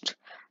the cost.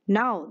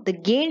 Now the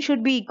gain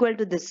should be equal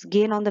to this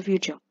gain on the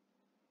future.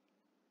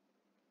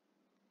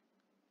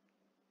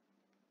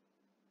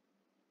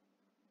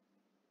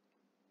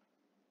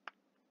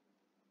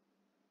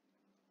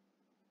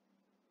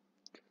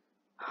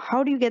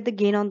 How do you get the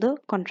gain on the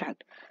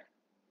contract?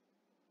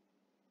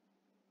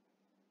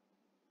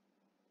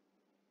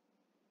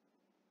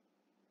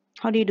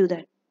 How do you do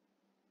that?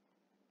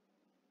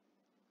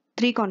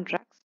 3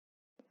 contracts,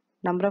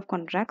 number of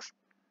contracts,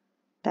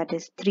 that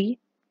is 3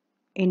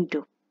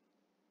 into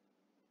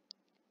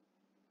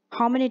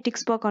how many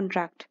ticks per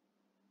contract?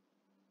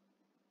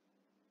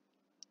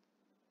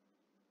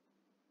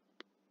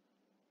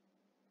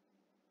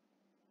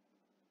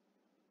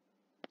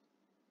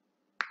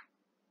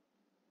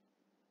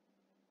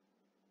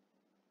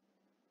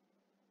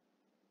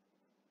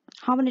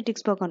 How many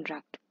ticks per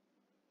contract?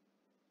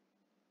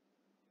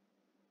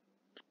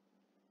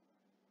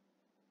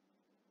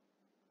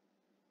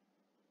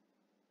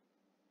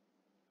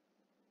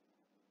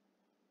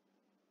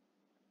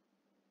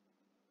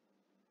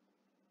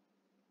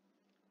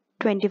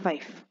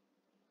 $25.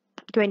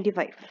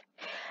 $25.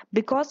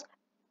 Because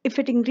if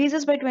it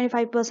increases by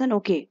 25%,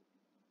 okay,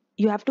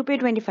 you have to pay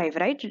 25,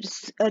 right?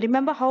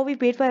 Remember how we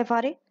paid for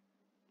FRA?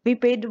 We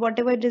paid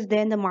whatever it is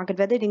there in the market,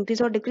 whether it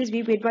increase or decrease,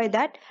 we paid by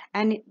that.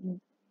 And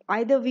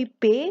either we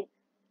pay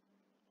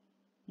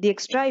the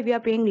extra if we are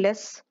paying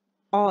less,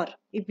 or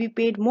if we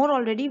paid more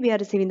already, we are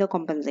receiving the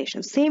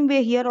compensation. Same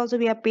way here also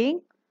we are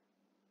paying,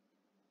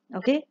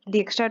 okay,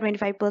 the extra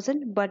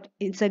 25%, but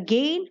it's a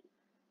gain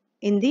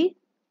in the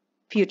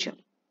future.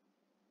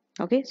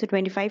 Okay, so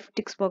 25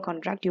 ticks per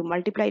contract, you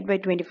multiply it by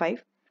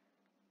 25,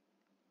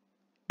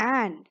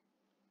 and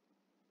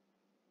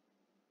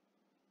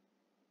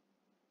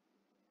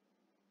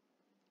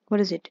what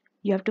is it?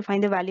 You have to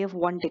find the value of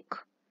one tick.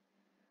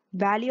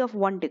 Value of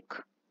one tick.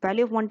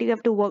 Value of one tick, you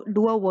have to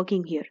do a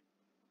working here.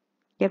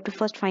 You have to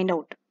first find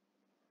out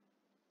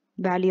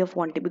value of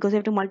one tick, because you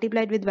have to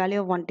multiply it with value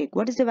of one tick.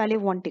 What is the value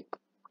of one tick?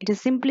 It is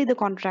simply the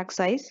contract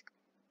size,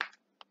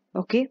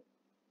 okay,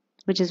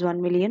 which is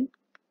 1 million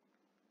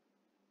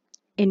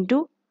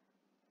into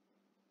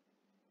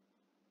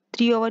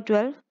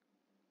 3/12,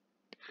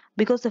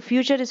 because the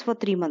future is for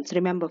 3 months.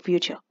 Remember,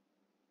 future.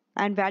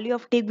 And value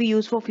of tick we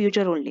use for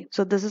future only.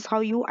 So this is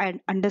how you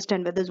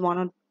understand whether it's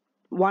one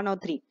or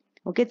three.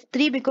 Okay, it's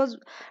 3 because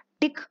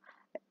tick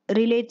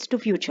relates to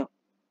future.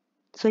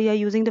 So you are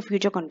using the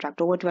future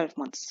contract over 12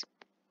 months.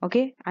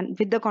 Okay, and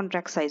with the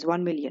contract size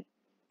 1 million,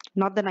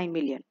 not the 9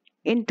 million,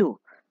 into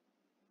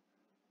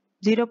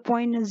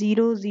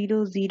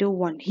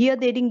 0.0001. Here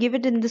they didn't give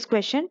it in this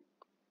question,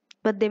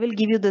 but they will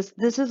give you this.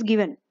 This is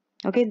given.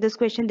 Okay, this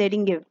question they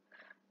didn't give.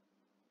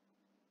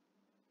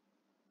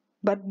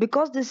 But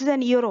because this is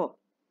an euro,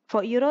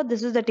 for euro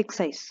this is the tick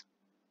size.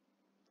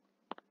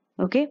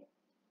 Okay,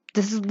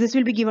 this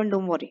will be given,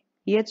 don't worry.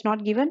 Here it's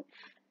not given,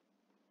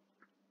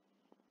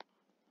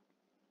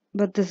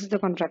 but this is the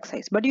contract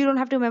size. But you don't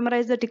have to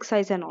memorize the tick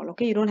size and all.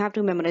 Okay, you don't have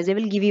to memorize. They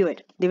will give you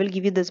it. They will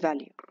give you this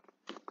value.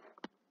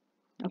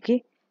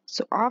 Okay,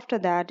 so after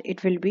that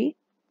it will be,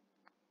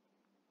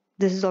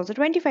 this is also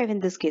 25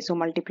 in this case, so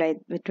multiply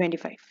with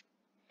 25.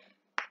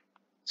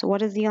 So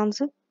what is the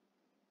answer?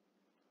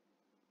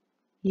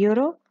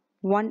 Euro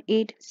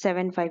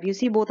 1875. You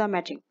see, both are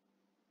matching.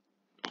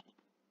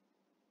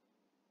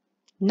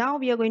 Now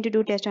we are going to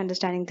do test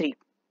understanding 3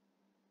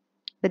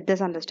 with this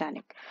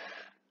understanding.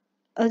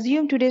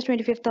 Assume today is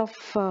 25th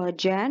of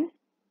Jan.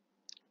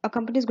 A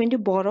company is going to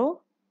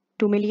borrow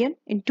 2 million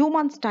in 2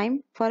 months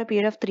time for a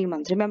period of 3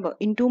 months. Remember,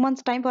 in 2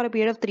 months time for a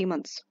period of 3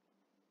 months.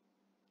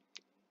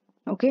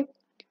 Okay,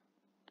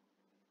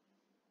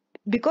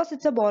 because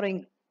it's a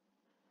borrowing,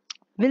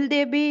 will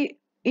they be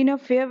in a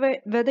fair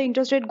where the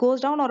interest rate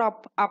goes down or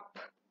up?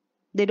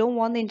 They don't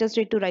want the interest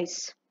rate to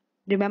rise.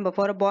 Remember,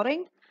 for a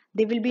borrowing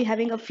they will be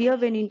having a fear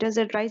when interest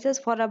rate rises.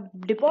 For a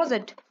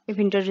deposit, if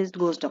interest rate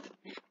goes down,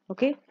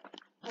 okay,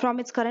 from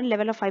its current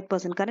level of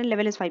 5%, current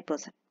level is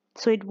 5%,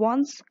 so it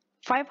wants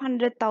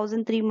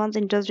 500,000 3 months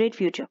interest rate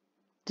future.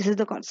 This is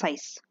the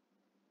size.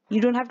 You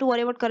don't have to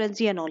worry about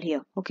currency and all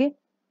here. Okay,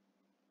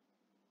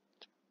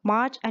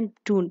 March and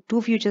June,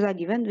 2 futures are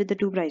given with the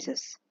 2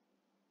 prices.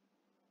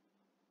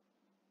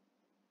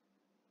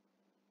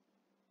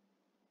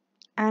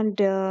 And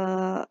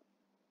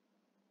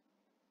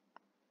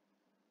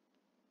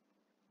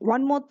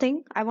one more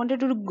thing I wanted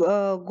to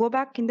go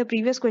back in the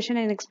previous question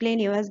and explain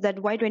you as that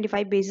why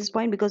 25 basis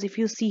point, because if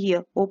you see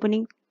here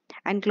opening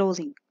and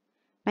closing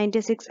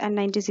 96 and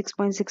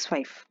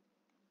 96.65,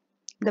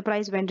 the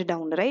price went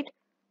down, right?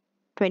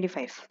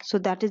 25, so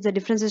that is the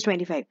difference is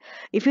 25.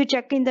 If you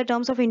check in the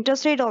terms of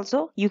interest rate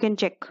also, you can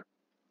check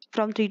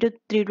from 3 to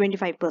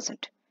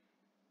 325%.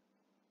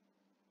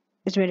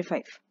 It's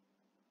 25,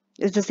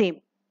 it's the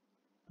same.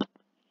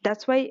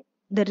 That's why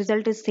the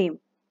result is same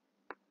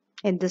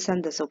in this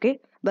and this. Okay,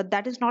 but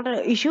that is not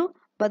an issue.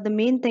 But the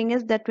main thing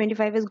is that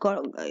 25 is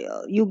got,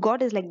 you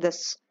got is like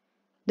this,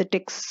 the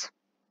ticks.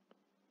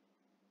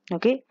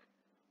 Okay,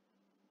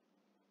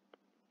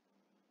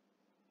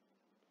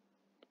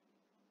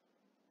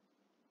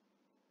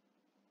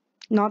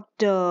 not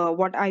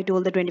what I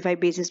told, the 25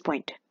 basis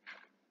point,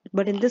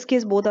 but in this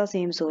case both are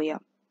same. So yeah,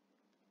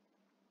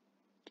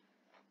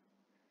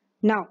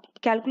 now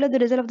calculate the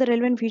result of the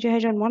relevant future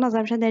hedge on one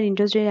assumption that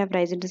interest rate have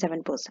risen to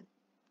 7%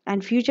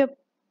 and future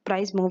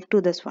price moved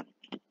to this one.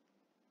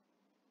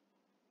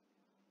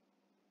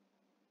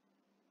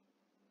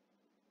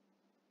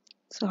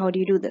 So how do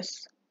you do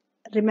this?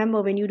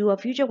 Remember, when you do a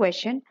future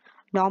question,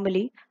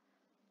 normally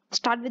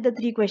start with the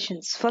 3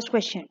 questions. First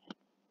question,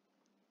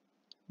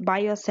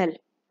 buy or sell.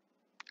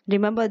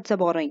 Remember, it's a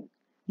borrowing.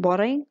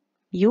 Borrowing,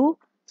 you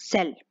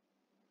sell.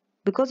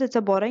 Because it's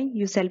a borrowing,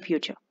 you sell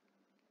future.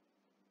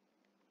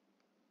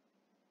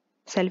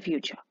 Sell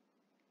future.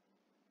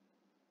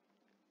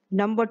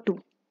 Number 2,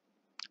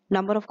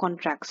 number of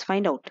contracts.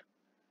 Find out.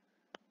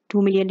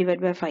 2 million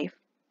divided by 5.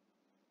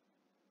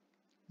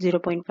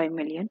 0.5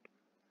 million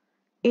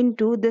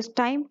into this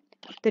time.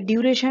 The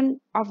duration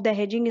of the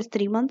hedging is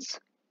 3 months.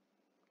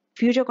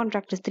 Future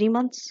contract is 3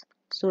 months.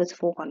 So it's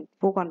four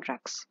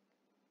contracts.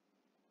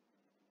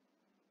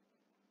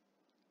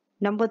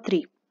 Number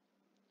 3.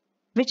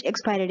 Which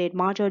expiry date?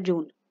 March or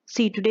June?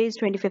 See, today is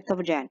 25th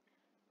of Jan.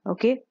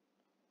 Okay.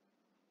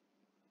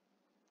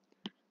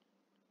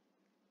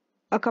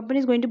 A company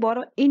is going to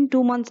borrow in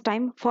 2 months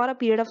time for a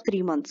period of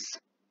 3 months.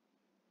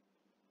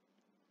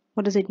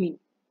 What does it mean?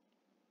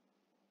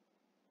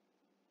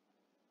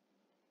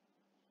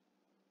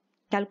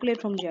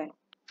 Calculate from Jan,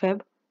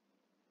 Feb,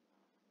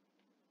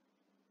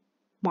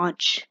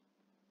 March.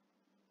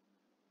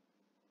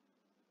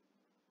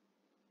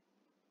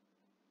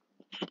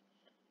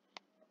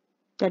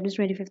 That is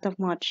 25th of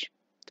March,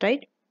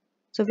 right?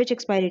 So which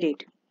expiry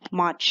date?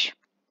 March.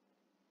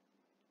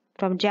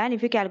 From Jan,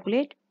 if you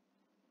calculate,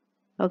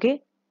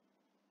 okay,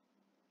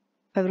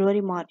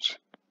 February, March.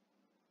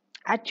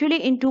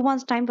 Actually, in 2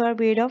 months time for a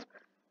period of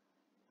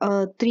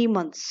 3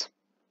 months,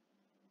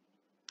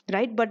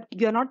 right? But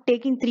you're not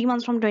taking 3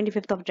 months from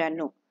 25th of Jan,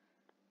 no.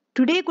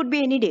 Today could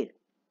be any day.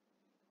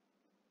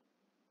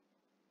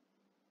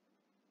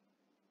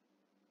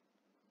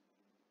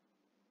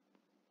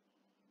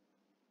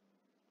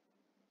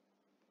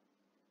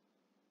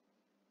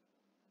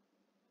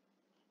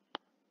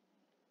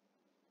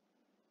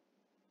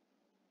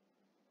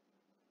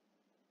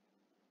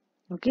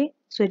 Okay,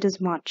 so it is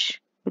March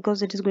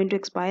because it is going to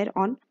expire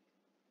on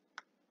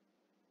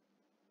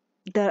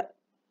the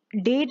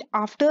date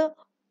after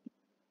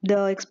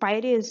the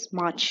expiry is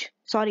March.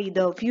 Sorry,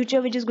 the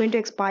future which is going to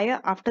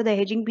expire after the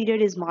hedging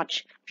period is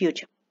March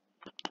future,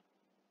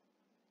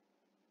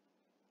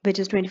 which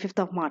is 25th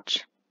of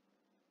March.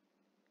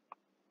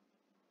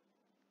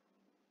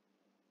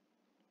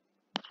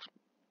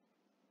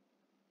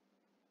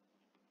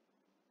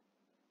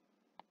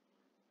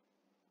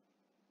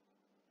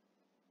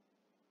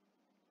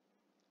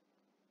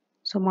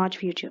 So March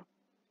future.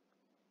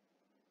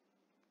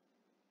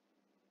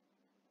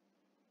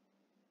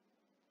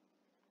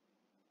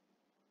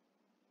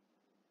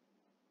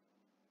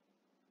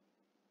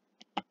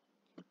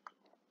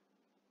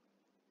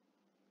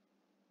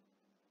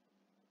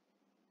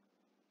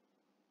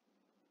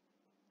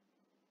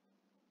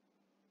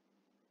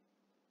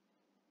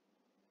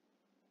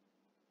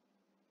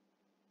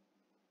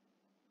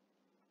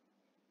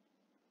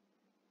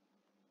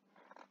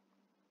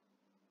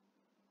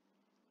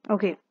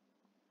 Okay,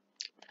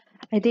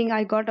 I think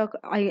I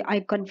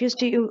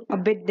confused you a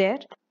bit there.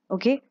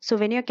 Okay, so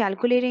when you're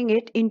calculating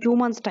it in 2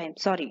 months time,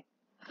 sorry,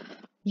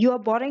 you are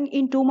borrowing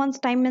in 2 months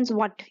time means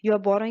what? You are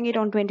borrowing it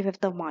on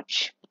 25th of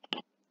March.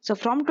 So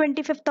from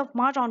 25th of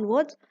March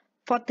onwards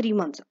for 3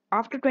 months.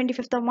 After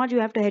 25th of March you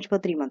have to hedge for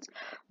 3 months.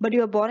 But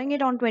you are borrowing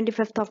it on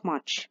 25th of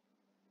March.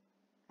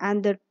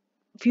 And the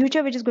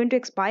future which is going to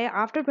expire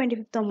after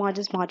 25th of March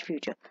is March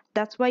future.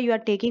 That's why you are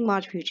taking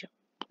March future.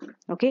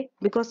 Okay,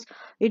 because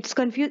it's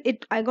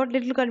confused. I got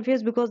little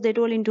confused because they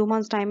told in 2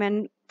 months time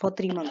and for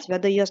 3 months,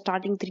 whether you're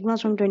starting 3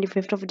 months from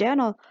 25th of Jan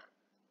or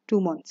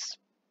 2 months.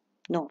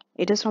 No,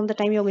 it is from the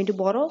time you're going to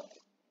borrow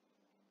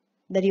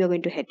that you're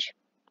going to hedge.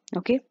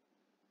 Okay,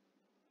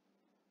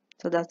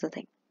 so that's the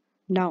thing.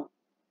 Now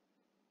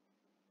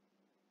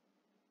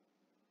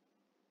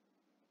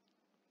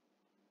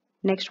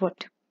next,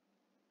 what?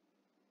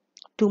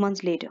 2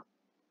 months later,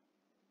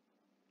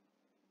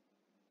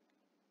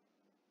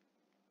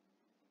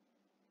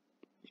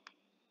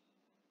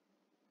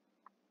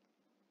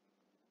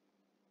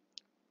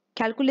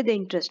 calculate the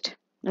interest.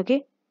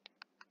 Okay,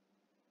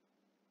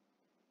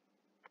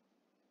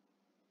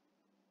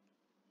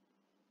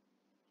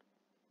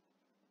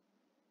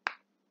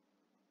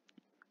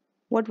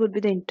 what would be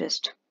the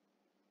interest?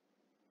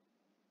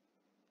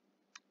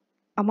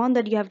 Amount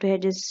that you have to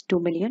hedge is 2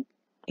 million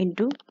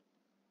into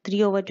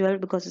 3 over 12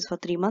 because it's for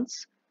 3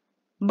 months,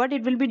 but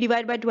it will be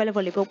divided by 12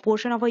 only. For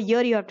portion of a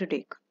year you have to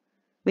take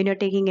when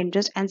you're taking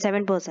interest, and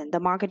 7% the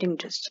market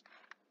interest,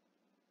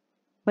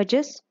 which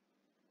is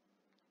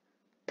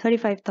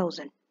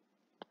 35,000.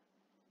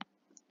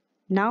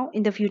 Now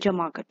in the future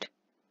market,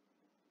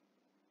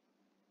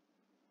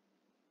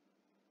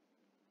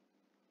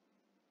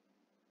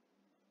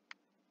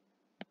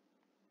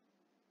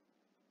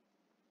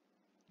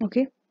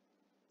 okay,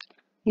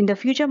 in the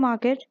future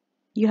market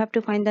you have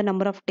to find the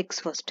number of ticks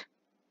first.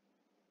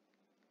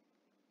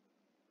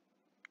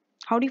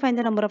 How do you find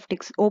the number of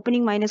ticks?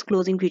 Opening minus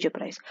closing future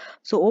price.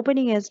 So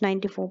opening is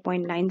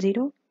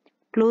 94.90,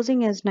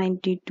 closing is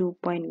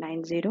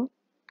 92.90.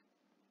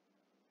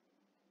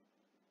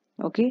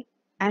 Okay,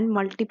 and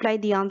multiply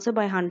the answer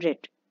by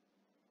 100.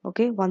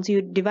 Okay, once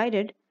you divide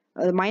it,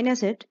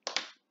 minus it,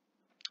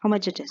 how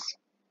much it is?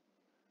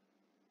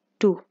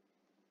 2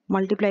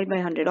 multiplied by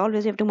 100.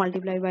 Always you have to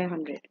multiply by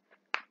 100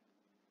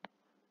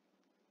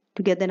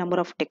 to get the number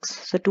of ticks.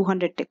 So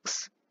 200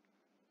 ticks.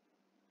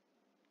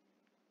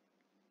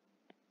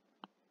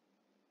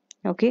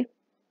 Okay,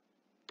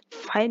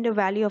 find the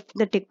value of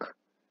the tick.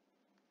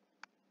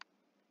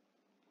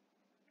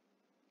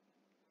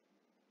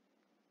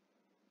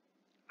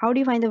 How do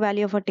you find the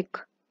value of a tick?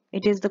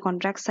 it is the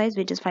contract size,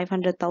 which is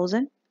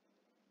 500,000,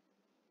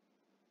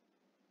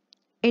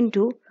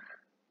 into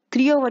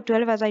 3 over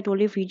 12. As I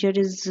told you, feature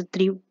is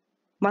 3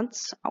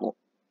 months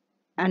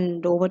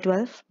and over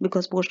 12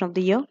 because portion of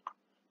the year,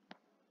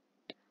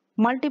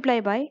 multiply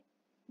by,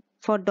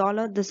 for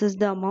dollar, this is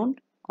the amount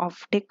of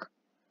tick.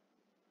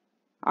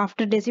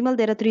 After decimal,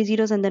 there are 3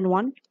 zeros and then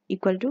 1,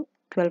 equal to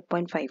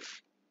 12.50.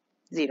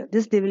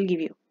 This they will give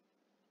you.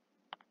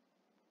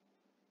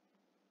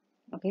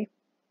 Okay.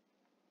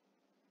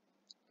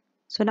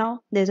 So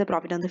now there's a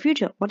profit on the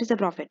future. What is the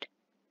profit?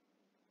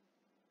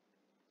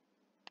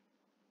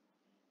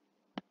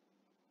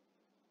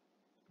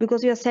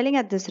 Because you are selling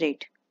at this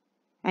rate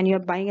and you are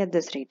buying at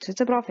this rate. So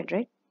it's a profit,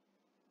 right?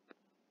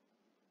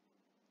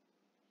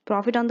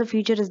 Profit on the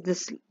future is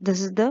this.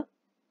 This is the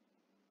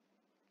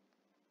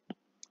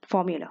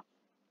formula.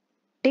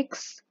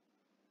 Ticks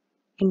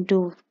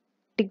into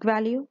tick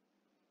value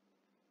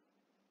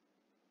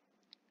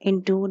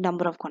into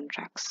number of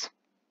contracts.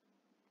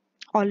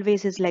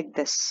 Always is like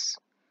this.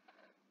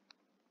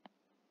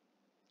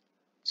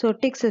 So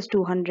ticks is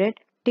 200,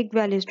 tick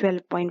value is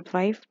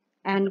 12.5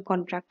 and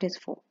contract is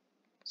 4.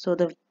 So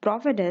the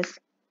profit is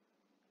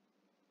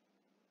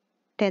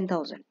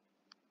 10,000.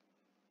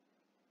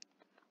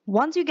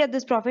 Once you get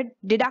this profit,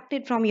 deduct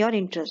it from your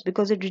interest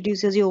because it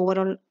reduces your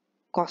overall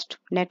cost,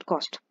 net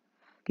cost.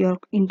 Your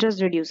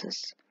interest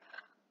reduces.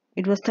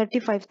 It was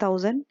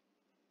 35,000.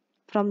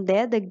 From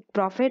there, the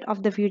profit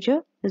of the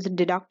future is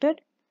deducted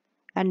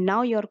and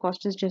now your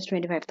cost is just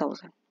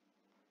 25,000.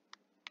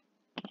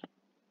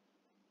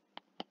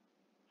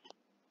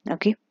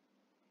 Okay.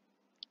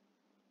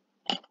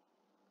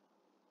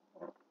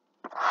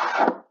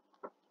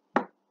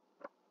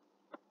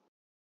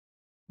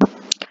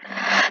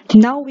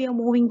 Now we are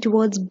moving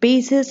towards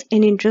basis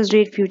in interest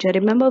rate future.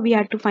 Remember, we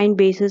had to find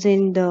basis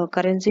in the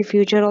currency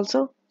future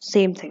also.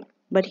 Same thing.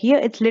 But here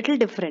it's little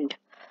different.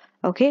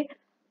 Okay.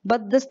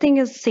 But this thing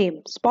is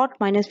same. Spot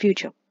minus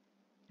future.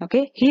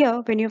 Okay.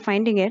 Here, when you're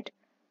finding it,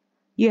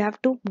 you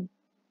have to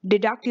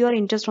deduct your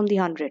interest from the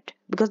 100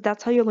 because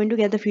that's how you're going to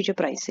get the future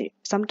price.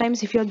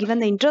 Sometimes if you're given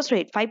the interest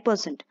rate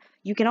 5%,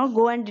 you cannot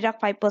go and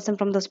deduct 5%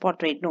 from the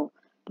spot rate. No.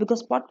 Because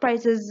spot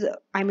prices,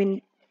 I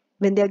mean,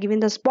 when they are given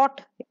the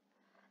spot,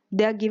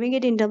 they are giving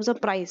it in terms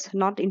of price,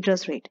 not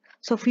interest rate.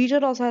 So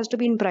future also has to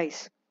be in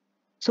price.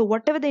 So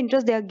whatever the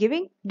interest they are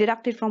giving,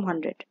 deduct it from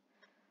 100.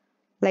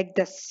 Like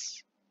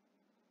this.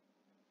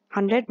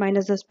 100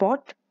 minus the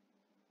spot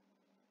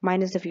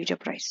minus the future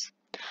price.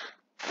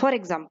 For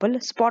example,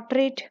 spot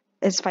rate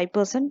is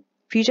 5%,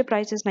 future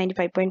price is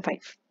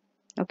 95.5.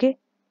 Okay.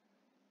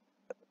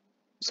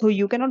 So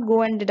you cannot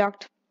go and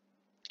deduct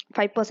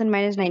 5%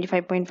 minus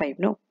 95.5.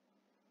 No.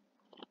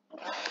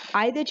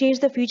 Either change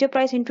the future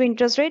price into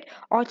interest rate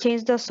or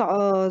change the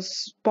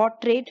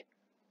spot rate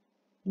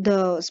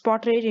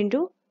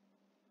into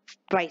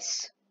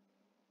price.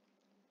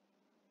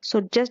 So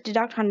just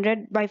deduct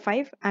 100 by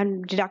 5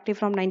 and deduct it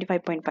from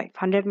 95.5.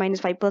 100 minus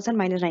 5%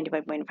 minus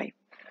 95.5,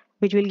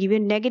 which will give you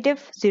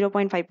negative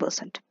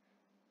 0.5%.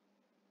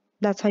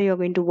 That's how you're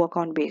going to work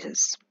on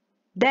basis.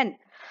 Then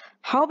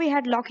how we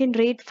had lock-in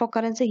rate for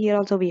currency, here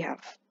also we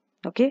have.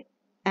 Okay.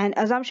 And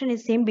assumption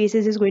is same,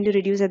 basis is going to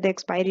reduce at the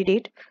expiry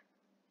date.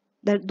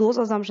 Those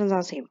assumptions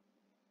are same.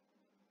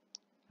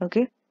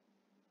 Okay.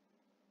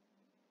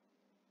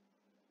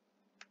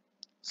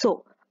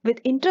 So with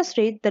interest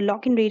rate, the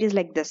lock-in rate is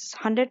like this: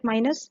 100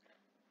 minus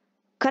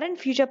current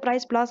future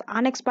price plus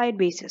unexpired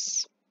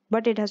basis.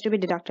 But it has to be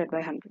deducted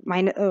by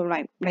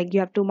 100. Like you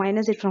have to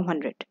minus it from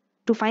 100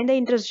 to find the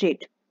interest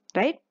rate,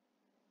 right?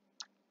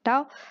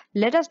 Now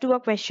let us do a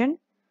question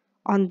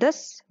on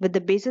this with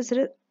the basis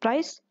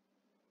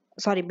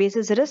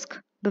risk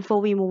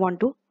before we move on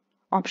to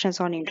options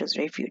on interest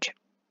rate future.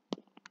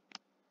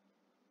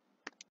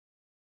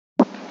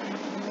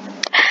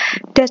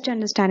 Test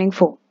understanding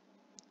 4.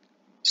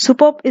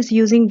 Superb is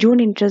using June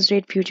interest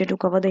rate future to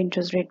cover the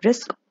interest rate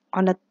risk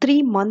on a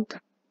 3-month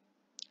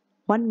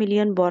 1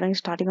 million borrowing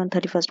starting on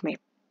 31st May.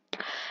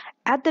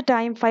 At the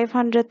time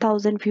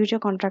 500,000 future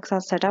contracts are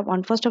set up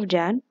on 1st of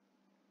Jan.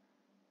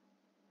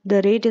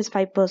 The rate is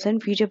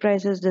 5%, future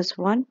price is this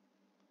one,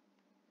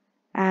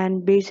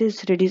 and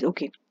basis reduce.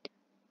 Okay,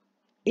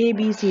 A,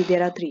 B, C,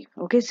 there are 3.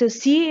 Okay, so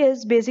C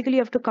is basically you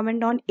have to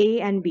comment on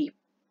A and B.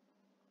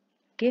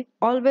 Okay,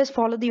 always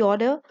follow the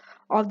order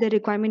of the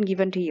requirement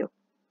given to you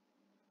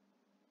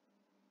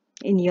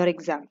in your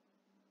exam.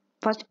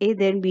 First A,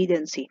 then B,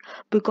 then C,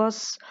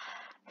 because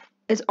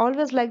it's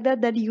always like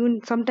that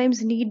you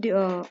sometimes need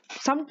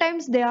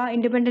sometimes there are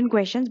independent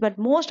questions, but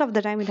most of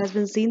the time it has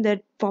been seen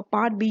that for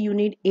part B you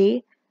need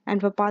A and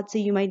for part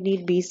C you might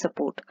need B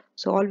support.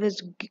 So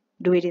always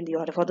do it in the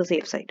order for the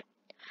safe side.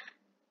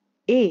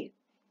 A,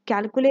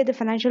 calculate the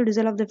financial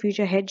result of the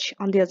future hedge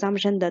on the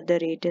assumption that the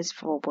rate is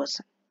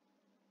 4%.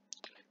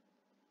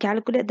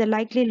 Calculate the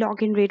likely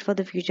lock-in rate for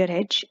the future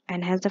hedge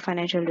and hence the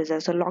financial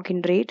result. So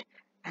lock-in rate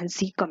and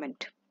C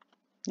comment.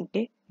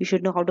 Okay, you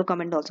should know how to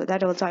comment also.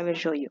 That also I will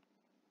show you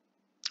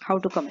how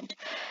to comment.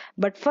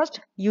 But first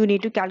you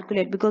need to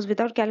calculate, because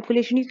without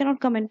calculation you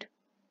cannot comment.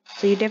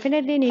 So you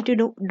definitely need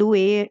to do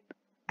A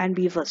and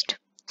B first.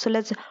 So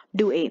let's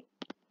do A.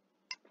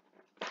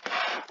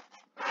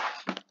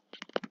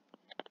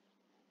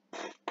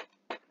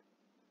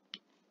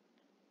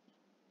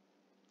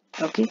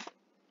 Okay.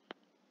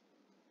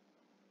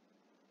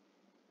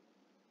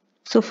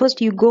 So first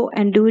you go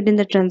and do it in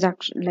the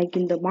transaction, like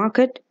in the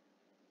market.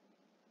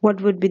 What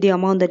would be the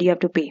amount that you have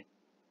to pay?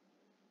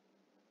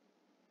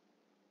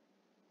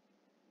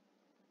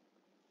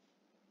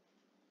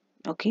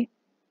 Okay.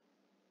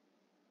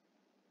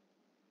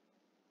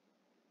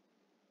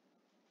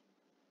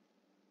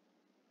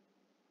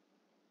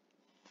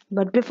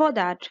 But before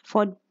that,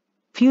 for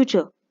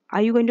future,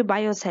 are you going to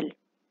buy or sell?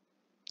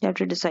 You have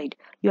to decide.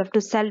 You have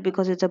to sell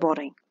because it's a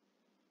borrowing.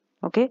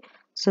 Okay.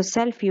 So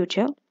sell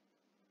future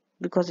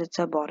because it's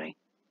a borrowing.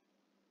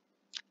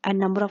 And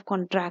number of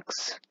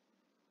contracts.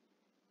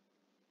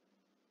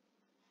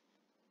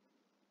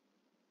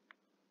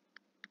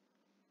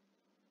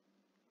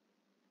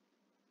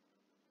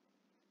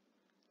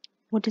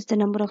 What is the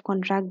number of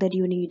contract that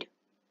you need?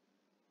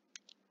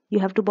 You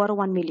have to borrow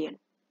 1 million.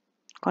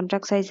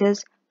 Contract size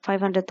is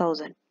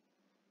 500,000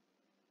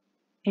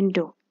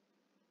 into,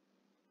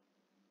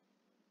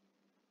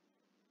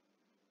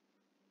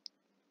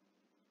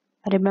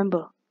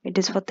 remember, it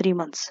is for 3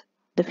 months,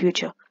 the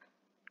future.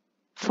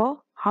 For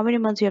how many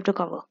months you have to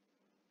cover?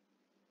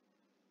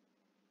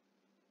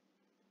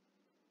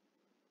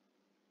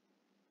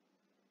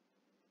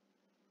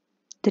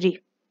 3,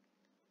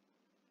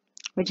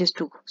 which is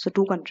 2. So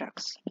 2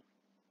 contracts.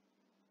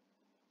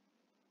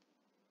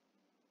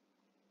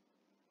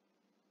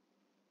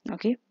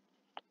 Okay.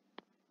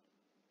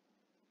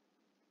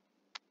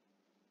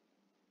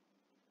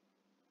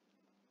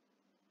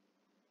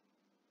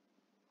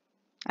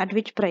 At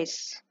which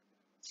price?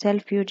 Sell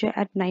future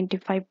at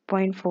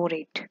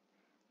 95.48.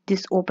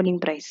 This opening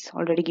price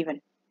already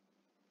given.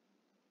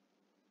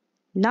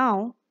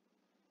 Now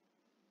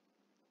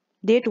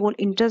they told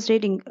interest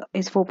rate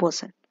is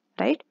 4%,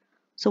 right?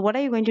 So what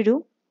are you going to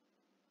do?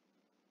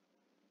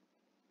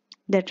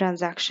 The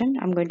transaction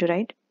I'm going to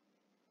write,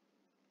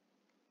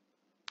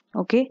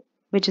 okay,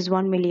 which is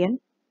 1 million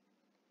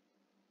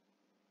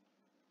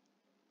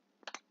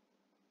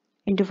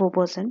into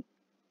 4%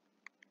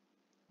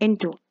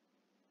 into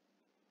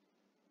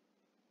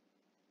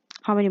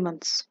how many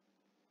months?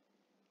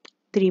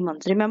 3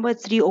 months. Remember,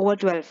 it's 3 over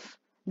 12.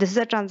 This is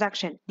a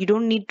transaction. You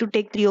don't need to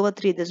take 3 over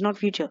 3. This is not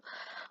future.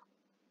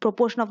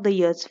 Proportion of the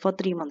years for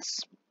 3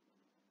 months.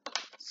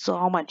 So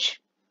how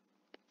much?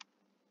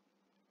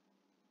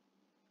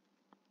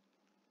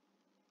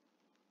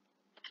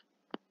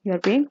 You are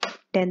paying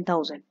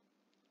 10,000.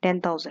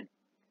 10,000.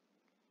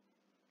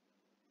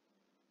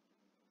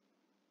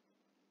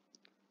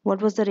 What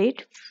was the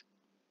rate?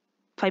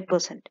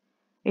 5%.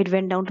 It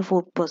went down to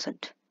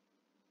 4%.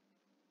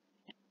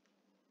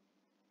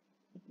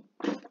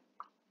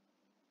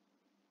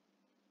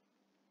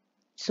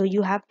 So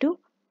you have to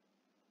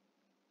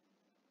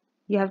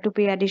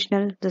pay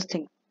additional this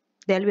thing.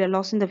 There will be a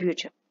loss in the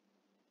future.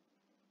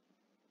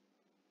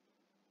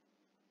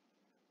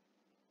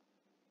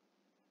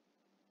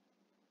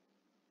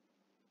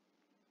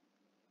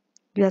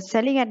 You are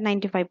selling at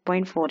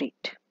 95.48.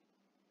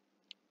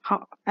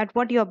 How, at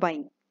what you are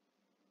buying?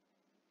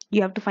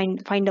 You have to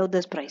find out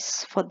this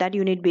price. For that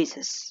you need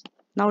basis.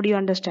 Now do you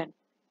understand?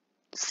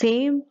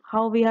 Same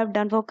how we have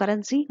done for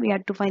currency, we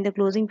had to find the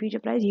closing future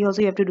price. Here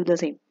also you have to do the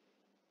same.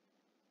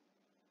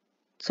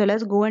 So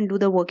let's go and do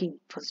the working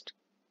first.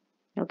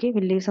 Okay,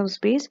 we'll leave some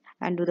space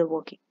and do the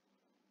working.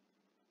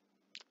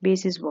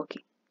 Base is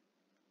working.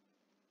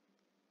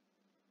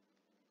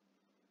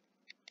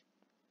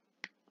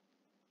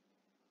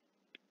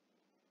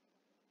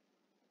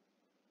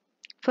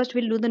 First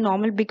we'll do the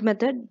normal big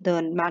method,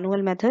 the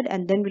manual method,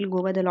 and then we'll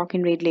go by the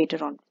lock-in rate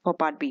later on for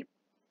part B,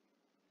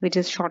 which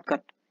is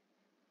shortcut.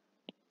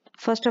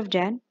 1st of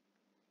Jan,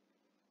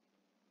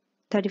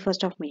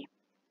 31st of May,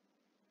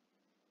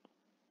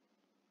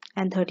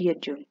 and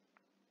 30th June.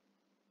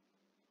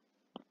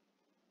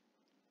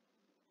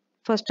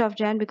 1st of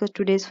Jan because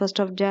today is 1st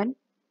of Jan.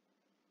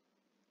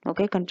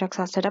 Okay, contracts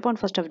are set up on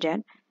 1st of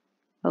Jan.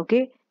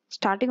 Okay,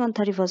 starting on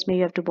 31st May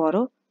you have to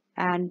borrow,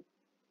 and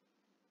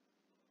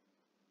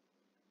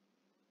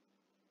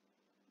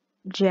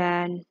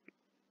Jan,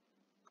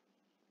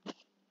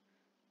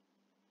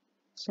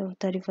 so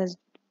 31st.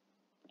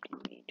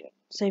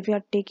 So if you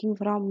are taking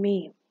from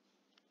May,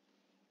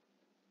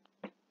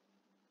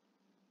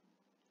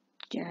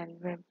 Jan,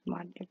 Feb,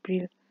 March,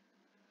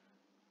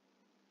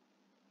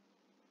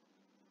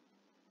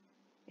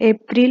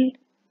 April,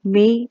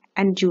 May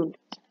and June.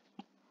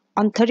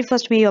 On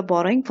 31st May you are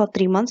borrowing for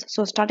 3 months.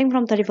 So starting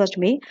from 31st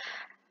May,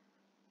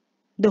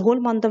 the whole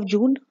month of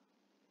June.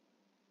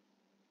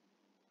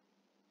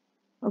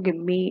 Okay,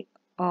 May,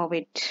 oh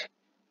wait,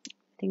 I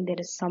think there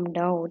is some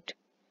doubt.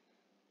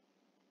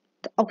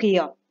 Okay,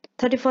 yeah,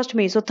 31st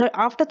May. So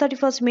after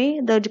 31st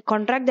May, the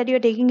contract that you are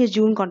taking is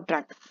June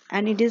contract,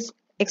 and it is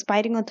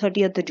expiring on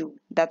 30th of June.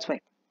 That's why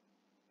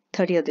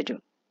 30th of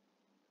June.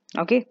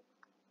 Okay,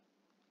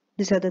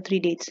 these are the 3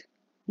 dates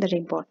that are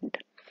important.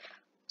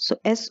 So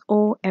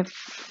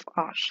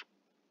SOFR,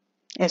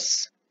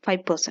 S,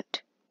 5%.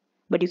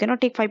 But you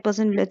cannot take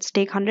 5%. Let's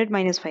take 100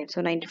 minus 5,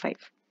 so 95.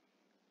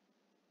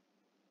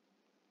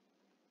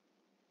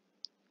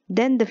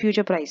 Then the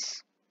future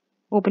price,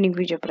 opening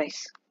future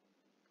price,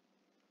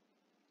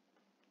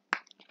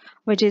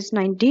 which is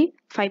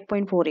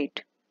 95.48.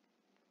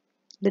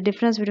 The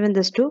difference between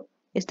these two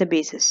is the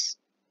basis.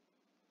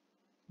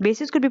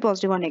 Basis could be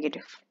positive or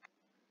negative.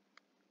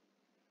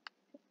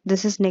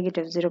 This is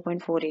negative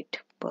 0.48%.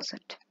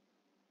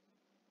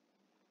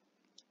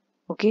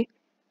 Okay.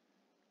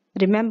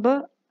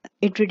 Remember,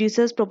 it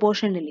reduces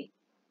proportionally,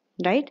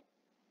 right?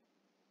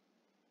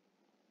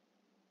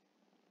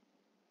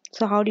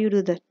 So how do you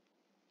do that?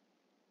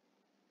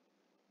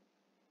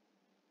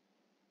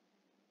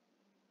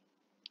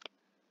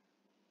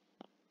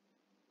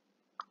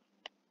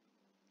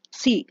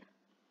 See,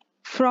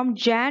 from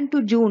Jan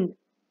to June,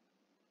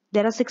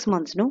 there are 6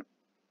 months, no?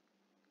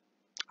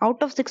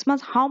 Out of 6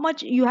 months, how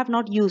much you have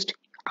not used?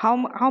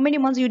 How many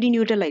months you didn't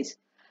utilize?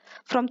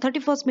 From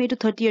 31st May to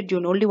 30th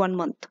June, only 1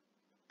 month.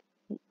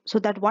 So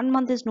that 1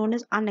 month is known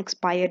as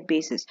unexpired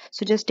basis.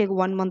 So just take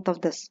 1 month of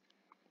this,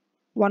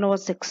 1 over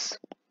 6,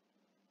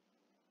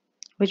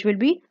 which will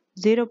be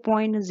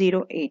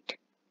 0.08.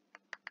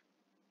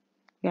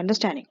 You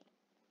understanding?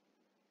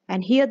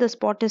 And here the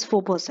spot is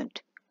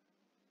 4%.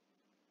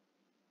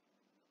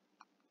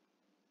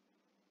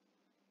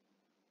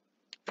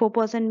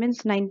 4%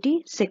 means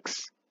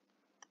 96.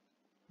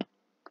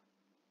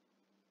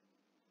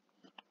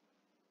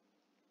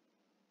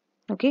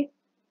 Okay.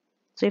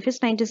 So if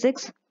it's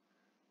 96,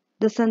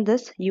 this and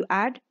this you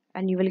add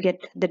and you will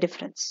get the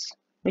difference,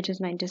 which is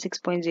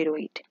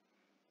 96.08.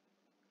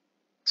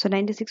 So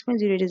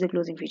 96.08 is the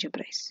closing future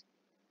price.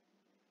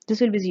 This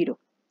will be 0.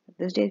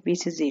 This day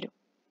base is 0,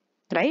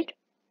 right?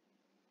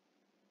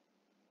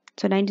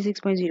 So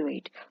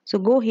 96.08. So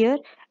go here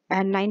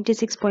and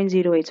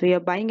 96.08. So you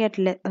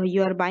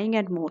are buying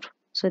at more.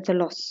 So it's a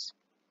loss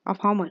of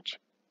how much?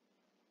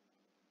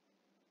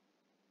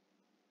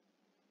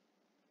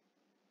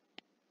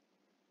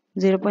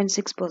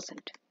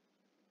 0.6%.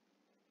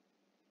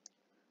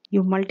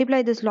 You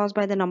multiply this loss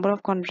by the number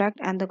of contract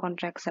and the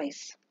contract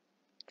size,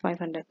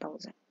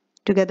 500,000.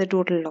 Together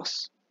total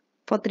loss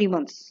for 3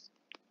 months.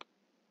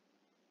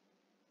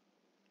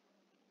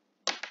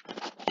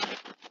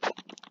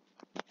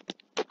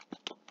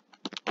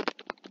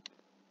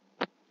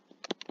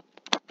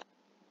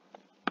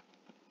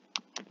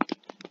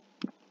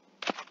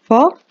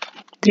 For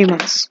 3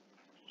 months.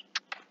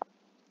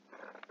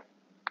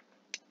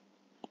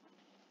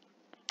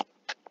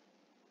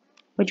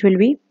 Which will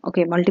be,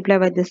 okay, multiply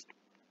by this.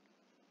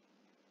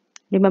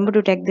 Remember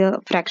to take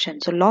the fraction.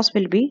 So loss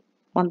will be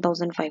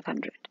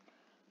 1,500.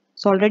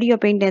 So already you're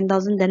paying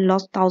 10,000, then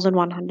lost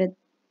 1,100,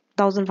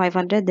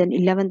 1,500, then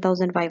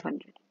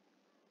 11,500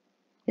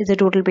 is the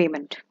total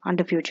payment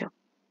under future.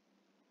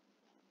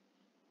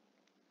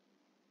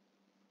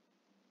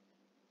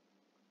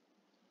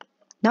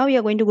 Now we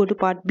are going to go to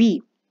part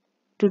B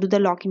to do the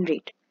lock-in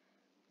rate.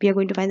 We are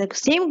going to find the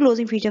same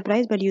closing future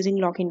price but using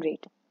lock-in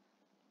rate.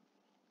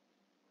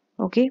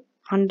 Okay,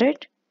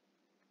 100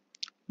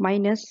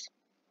 minus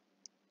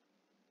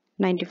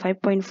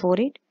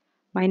 95.48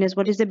 minus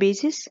what is the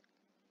basis?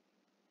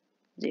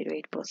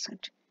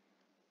 0.08%,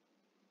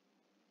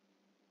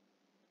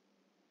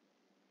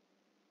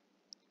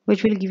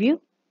 which will give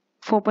you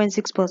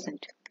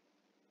 4.6%.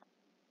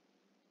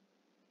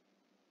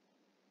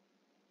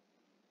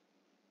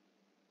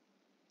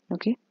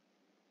 Okay,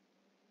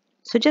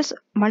 so just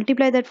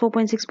multiply that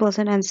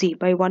 4.6% and see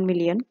by 1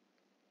 million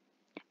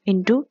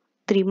into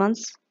 3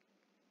 months,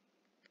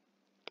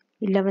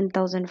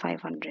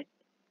 11,500.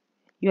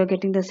 You are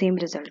getting the same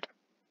result.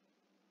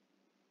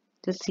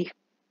 Just see.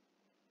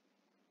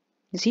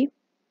 You see?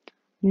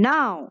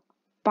 Now,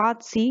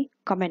 part C,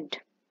 comment.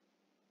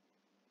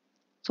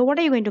 So what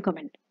are you going to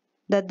comment?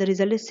 That the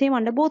result is same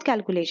under both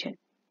calculation.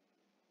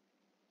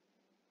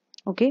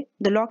 Okay,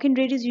 the lock-in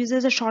rate is used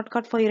as a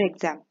shortcut for your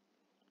exam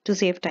to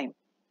save time,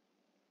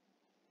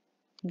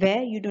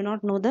 where you do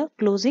not know the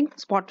closing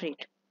spot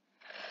rate.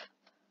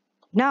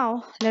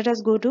 Now let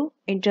us go to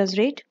interest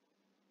rate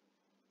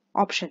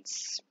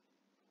options.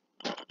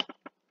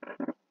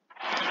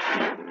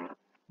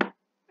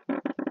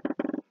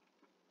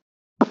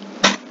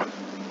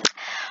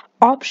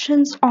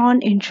 Options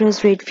on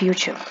interest rate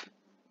future.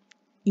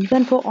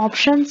 Even for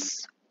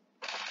options,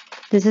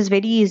 this is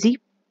very easy.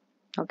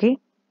 Okay,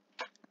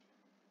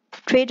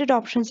 traded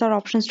options are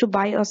options to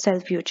buy or sell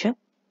future.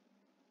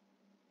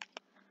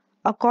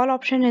 A call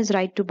option is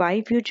right to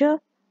buy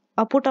future.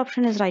 A put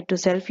option is right to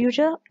sell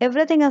future.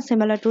 Everything is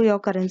similar to your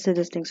currency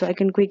this thing, so I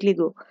can quickly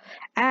go.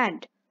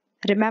 And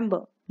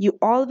remember, you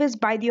always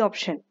buy the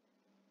option.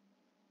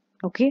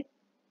 Okay,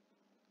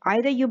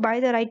 either you buy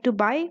the right to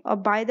buy or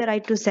buy the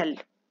right to sell,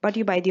 but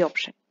you buy the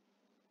option.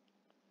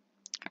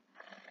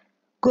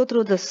 Go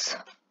through this.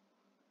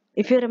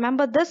 If you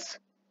remember this,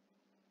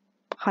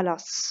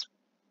 halas,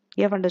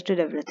 you have understood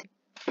everything.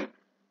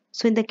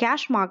 So in the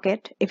cash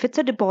market, if it's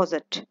a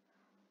deposit,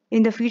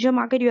 in the future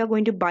market you are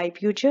going to buy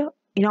future,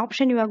 In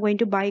option, you are going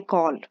to buy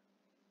call.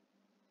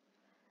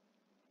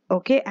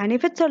 Okay, and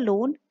if it's a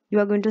loan, you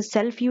are going to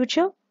sell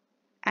future,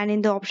 and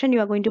in the option, you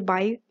are going to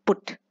buy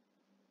put.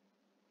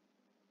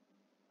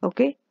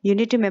 Okay, you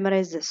need to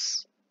memorize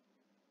this.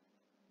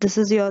 This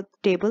is your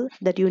table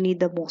that you need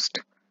the most.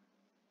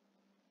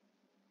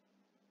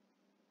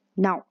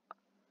 Now,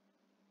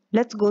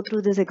 let's go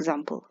through this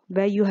example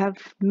where you have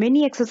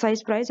many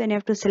exercise price and you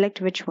have to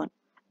select which one.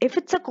 If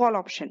it's a call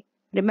option,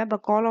 remember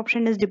call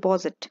option is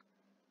deposit.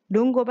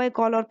 Don't go by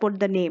call or put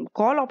the name.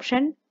 Call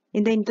option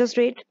in the interest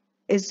rate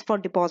is for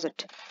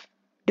deposit.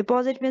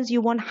 Deposit means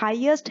you want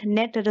highest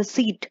net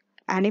receipt,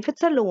 and if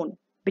it's a loan,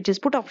 which is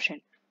put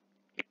option,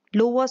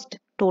 lowest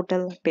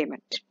total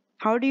payment.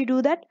 How do you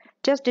do that?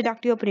 Just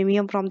deduct your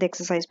premium from the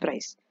exercise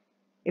price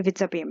if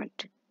it's a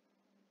payment.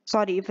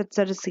 Sorry, if it's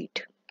a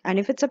receipt. And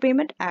if it's a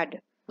payment,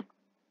 add.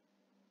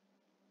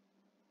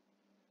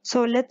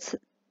 So let's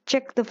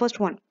check the first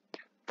one.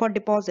 For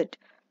deposit,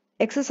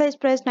 exercise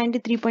price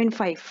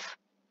 93.5.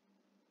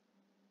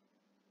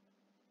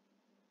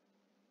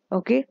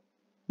 Okay,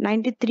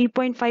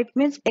 93.5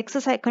 means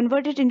exercise,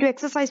 convert it into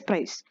exercise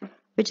price,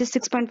 which is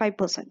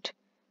 6.5%,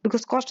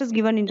 because cost is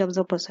given in terms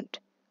of percent.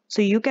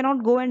 So you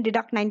cannot go and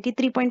deduct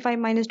 93.5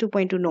 minus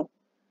 2.2. No.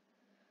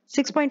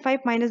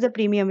 6.5 minus the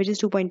premium, which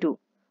is 2.2.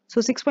 So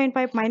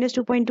 6.5 minus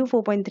 2.2,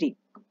 4.3.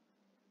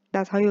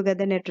 That's how you get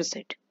the net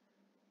receipt.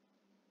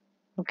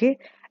 Okay.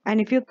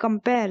 And if you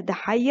compare, the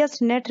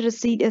highest net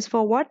receipt is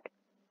for what?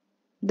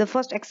 The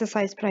first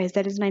exercise price,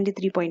 that is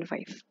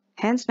 93.5.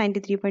 Hence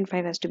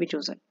 93.5 has to be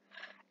chosen.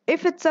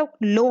 If it's a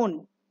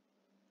loan,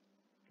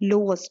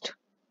 lowest.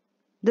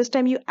 This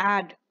time you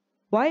add.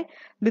 Why?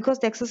 Because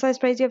the exercise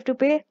price you have to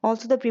pay,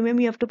 also the premium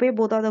you have to pay,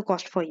 both are the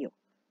cost for you.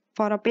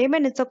 For a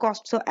payment, it's a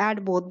cost, so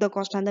add both the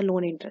cost and the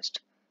loan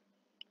interest.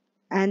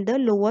 And the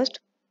lowest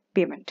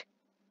payment.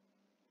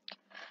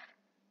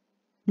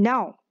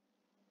 Now,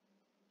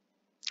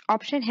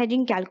 option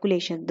hedging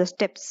calculation, the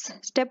steps.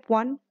 Step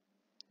 1,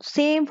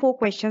 same 4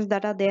 questions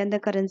that are there in the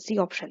currency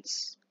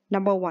options.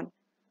 Number 1,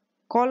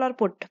 call or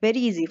put. Very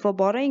easy. For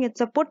borrowing,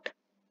 it's a put.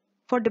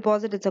 For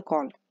deposit, it's a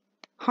call.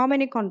 How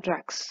many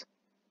contracts?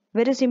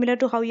 Very similar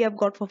to how you have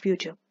got for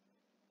future.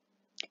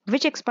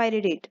 Which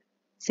expiry date?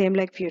 Same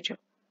like future.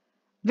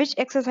 Which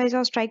exercise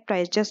or strike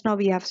price? Just now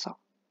we have saw.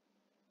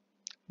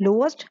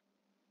 Lowest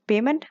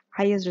payment,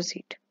 highest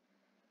receipt.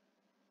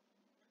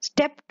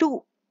 Step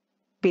 2,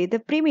 pay the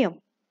premium.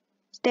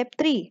 Step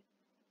 3,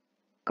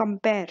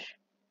 compare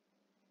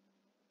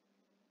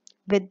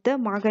with the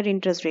market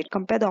interest rate.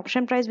 Compare the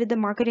option price with the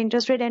market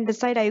interest rate and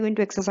decide are you going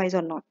to exercise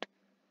or not.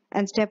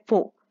 And step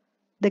 4,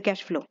 the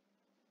cash flow,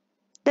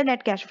 the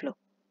net cash flow.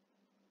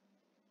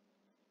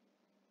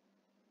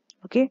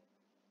 Okay.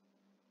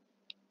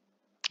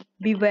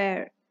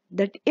 Beware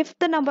that if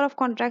the number of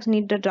contracts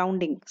need the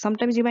rounding,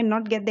 sometimes you might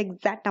not get the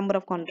exact number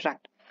of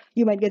contract.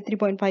 You might get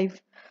 3.5,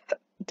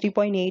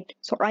 3.8.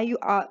 So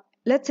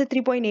let's say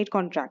 3.8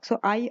 contracts. So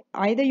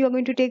either you are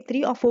going to take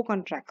 3 or 4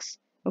 contracts.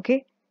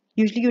 Okay.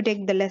 Usually you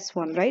take the less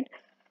one, right?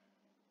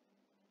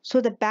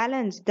 So the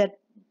balance that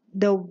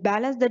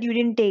you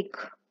didn't take,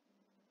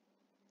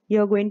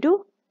 you're going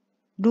to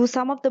do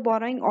some of the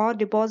borrowing or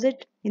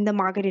deposit in the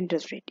market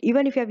interest rate,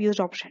 even if you have used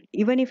option,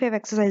 even if you have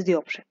exercised the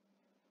option.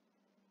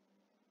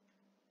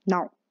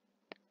 Now,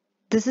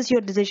 this is your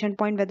decision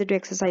point whether to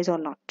exercise or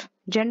not.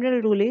 General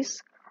rule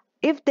is,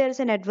 if there is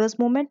an adverse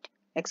movement,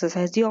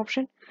 exercise the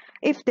option.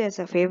 If there's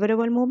a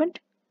favorable movement,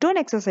 don't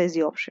exercise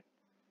the option.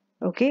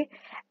 Okay,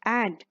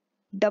 and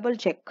double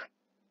check.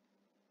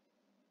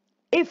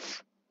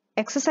 If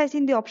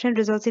exercising the option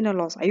results in a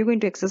loss, are you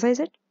going to exercise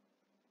it?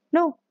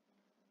 No.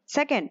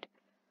 Second,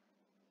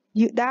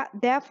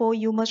 therefore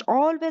you must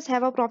always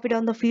have a profit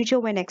on the future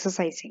when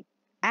exercising,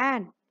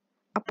 and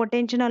a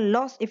potential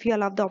loss if you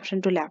allow the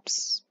option to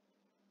lapse.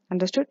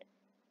 Understood?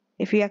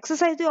 If you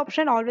exercise the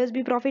option, always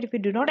be profit. If you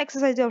do not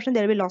exercise the option,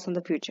 there will be loss in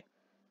the future.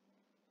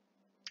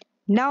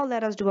 Now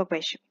let us do a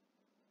question.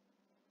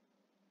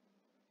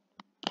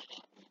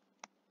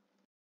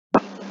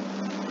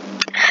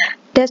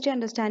 Test your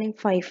understanding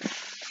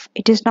 5.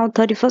 It is now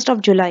 31st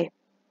of July.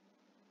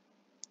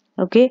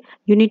 Okay,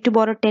 you need to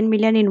borrow 10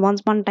 million in 1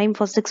 month time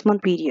for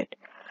 6-month period.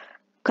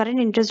 Current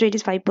interest rate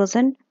is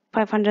 5%,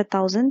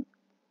 500,000.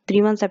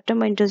 3-month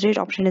September interest rate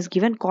option is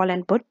given, call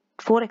and put,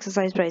 4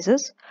 exercise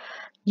prices.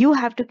 You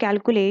have to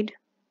calculate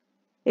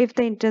if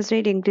the interest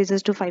rate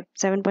increases to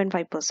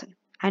 7.5%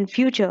 and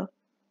future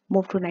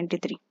move to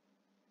 93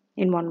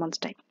 in 1 month's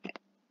time.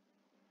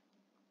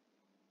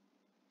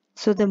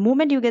 So the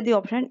moment you get the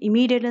option,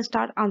 immediately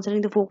start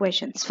answering the 4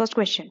 questions. First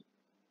question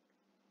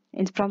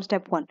is from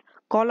step 1.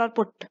 Call or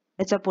put?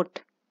 It's a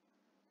put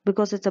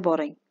because it's a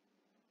borrowing.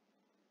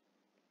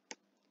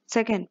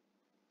 Second,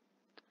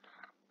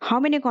 how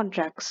many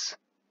contracts?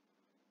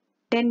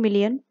 10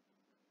 million.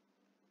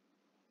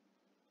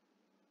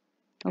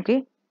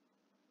 Okay.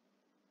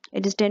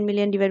 It is 10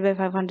 million divided by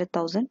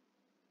 500,000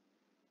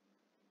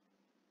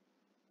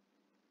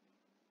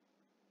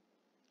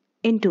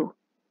 into,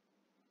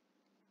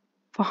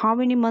 for how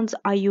many months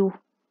are you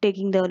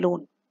taking the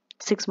loan?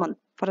 6 months.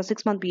 for a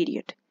 6-month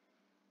period.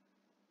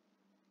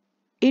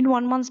 In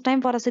 1 month's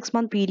time for a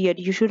 6-month period,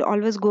 you should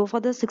always go for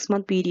the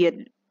 6-month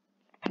period.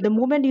 The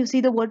moment you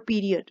see the word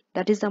period,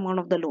 that is the amount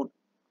of the loan.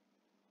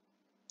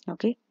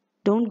 Okay,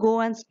 don't go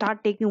and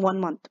start taking 1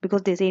 month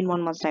because they say in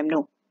 1 month's time.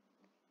 No,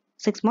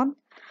 6 months,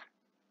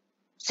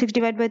 6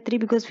 divided by 3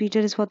 because future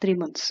is for 3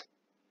 months,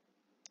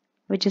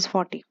 which is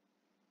 40.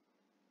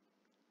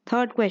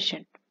 Third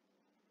question,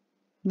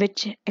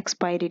 which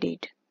expiry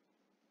date?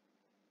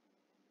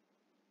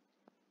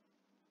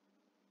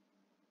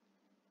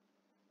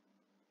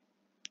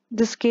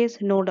 This case,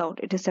 no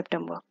doubt, it is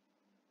September.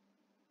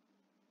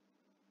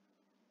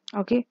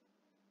 Okay.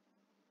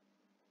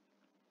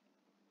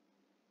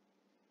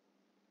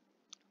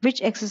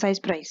 Which exercise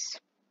price?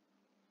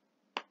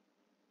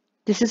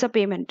 This is a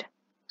payment,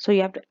 so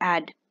you have to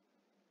add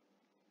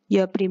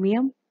your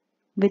premium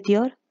with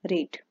your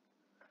rate.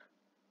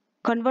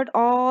 Convert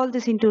all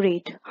this into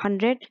rate.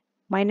 100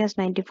 minus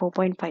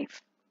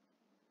 94.5.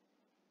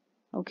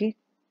 Okay.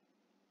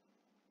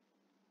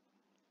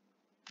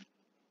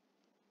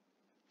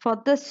 For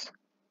this,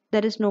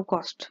 there is no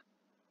cost.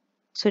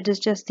 So it is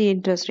just the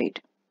interest rate.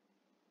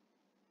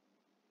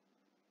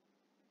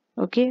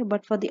 Okay,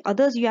 but for the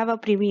others, you have a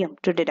premium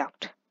to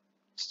deduct.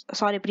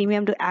 Sorry,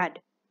 premium to add.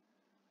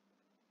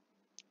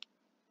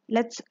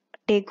 Let's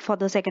take for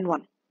the second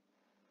one.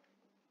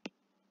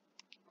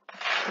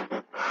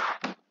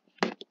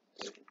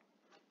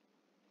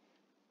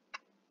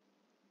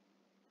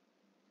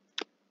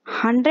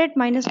 100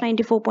 minus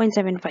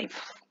 94.75.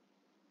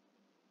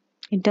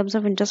 In terms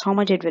of interest, how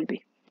much it will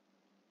be?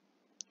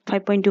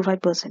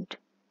 5.25%.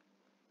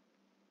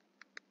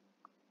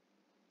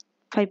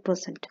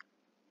 5%.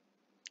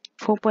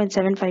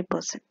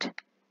 4.75%.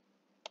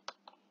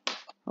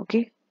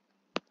 Okay.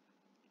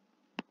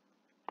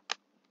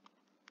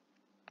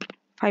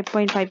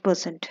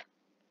 5.5%.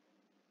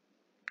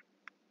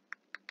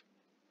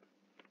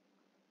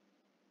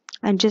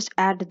 And just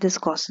add this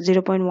cost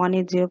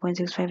 0.18,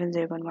 0.65 and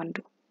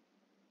 0.12.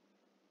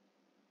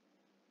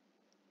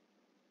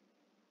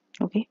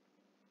 Okay,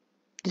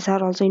 these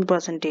are also in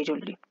percentage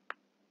only.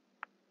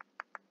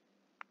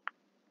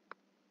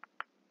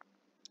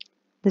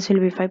 This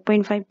will be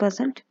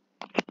 5.5%,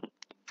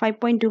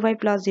 5.25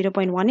 plus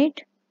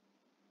 0.18,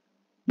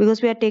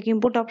 because we are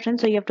taking put option,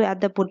 so you have to add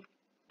the put.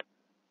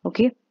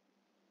 Okay,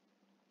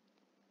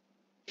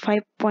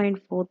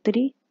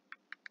 5.43,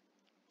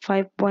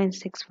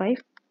 5.65,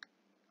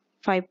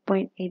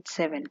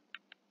 5.87.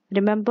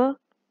 Remember,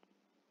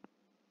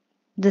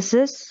 this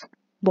is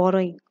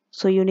borrowing,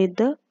 so you need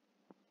the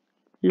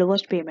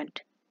lowest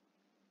payment,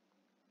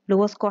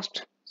 lowest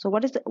cost. So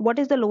what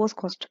is the lowest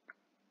cost?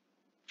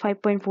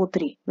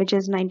 5.43, which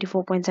is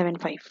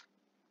 94.75.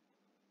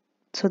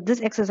 So this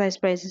exercise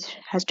price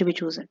has to be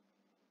chosen.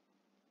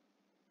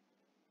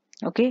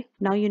 Okay,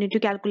 now you need to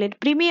calculate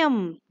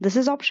premium. This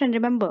is option,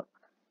 remember.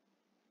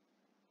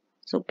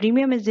 So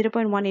premium is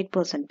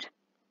 0.18%.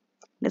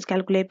 Let's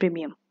calculate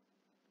premium.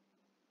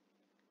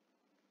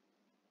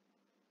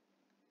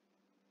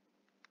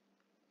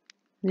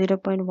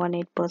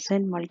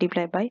 (0.18%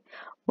 multiplied by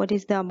what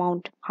is the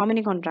amount? How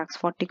many contracts?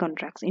 40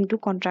 contracts into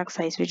contract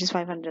size, which is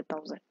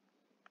 500,000,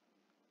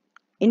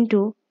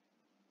 into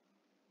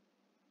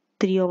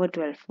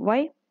 3/12.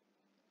 Why?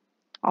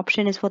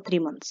 Option is for 3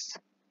 months.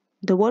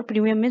 The word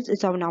premium is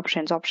it's an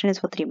option. So option is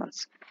for 3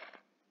 months.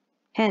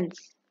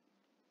 Hence,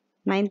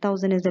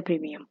 9,000 is the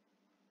premium.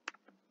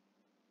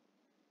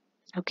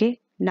 Okay,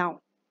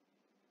 now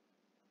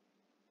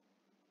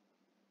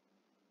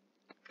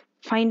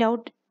find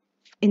out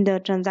in the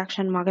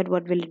transaction market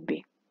what will it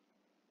be.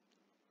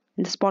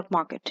 In the spot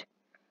market,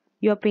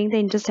 you are paying the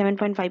interest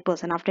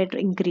 7.5% after it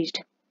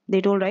increased.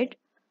 They told, right?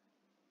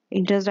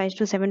 Interest rise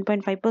to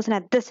 7.5%.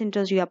 At this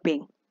interest you are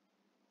paying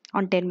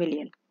on 10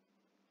 million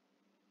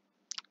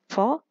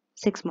for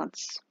 6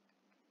 months.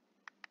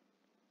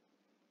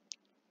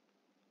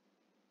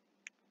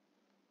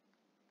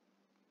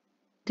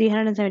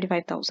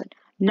 $375,000.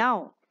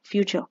 Now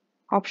future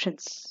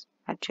options,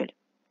 actually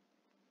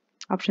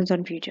options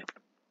on future.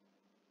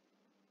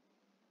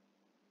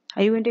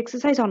 Are you going to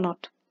exercise or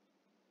not?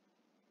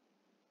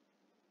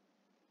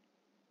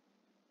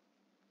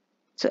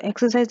 So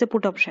exercise the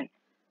put option.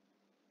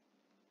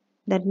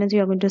 That means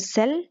you are going to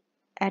sell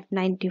at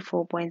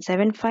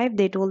 94.75.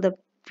 They told the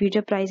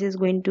future price is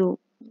going to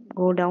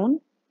go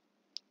down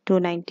to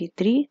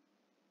 93.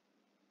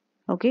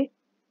 Okay.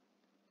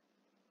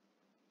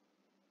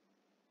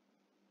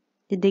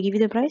 Did they give you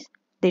the price?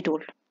 They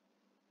told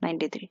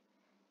 93.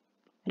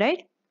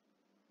 Right?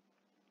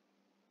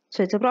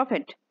 So it's a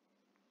profit.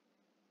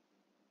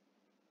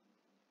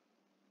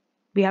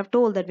 We have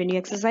told that when you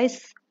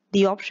exercise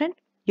the option,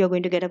 you're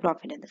going to get a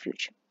profit in the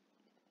future.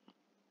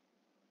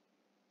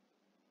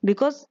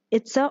 Because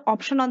it's an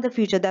option on the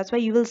future. That's why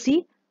you will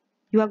see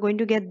you are going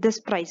to get this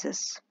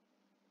prices.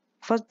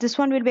 First, this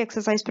one will be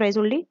exercise price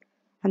only.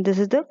 And this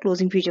is the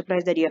closing future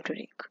price that you have to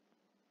take.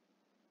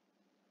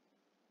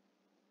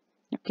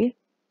 Okay.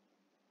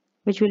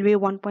 Which will be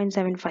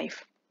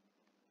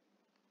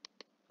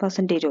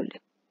 1.75% only.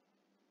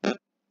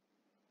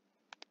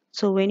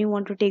 So when you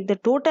want to take the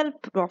total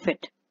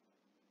profit,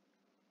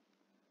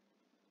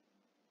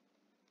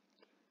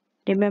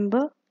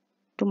 remember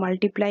to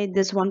multiply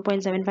this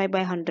 1.75 by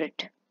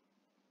 100,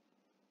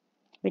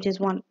 which is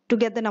 1, to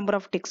get the number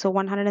of ticks. So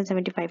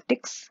 175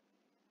 ticks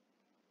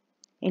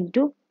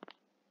into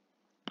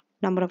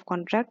number of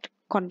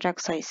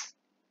contract size.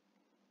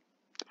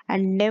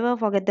 And never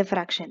forget the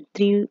fraction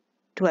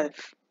 312,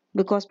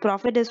 because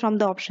profit is from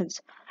the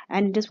options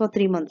and it is for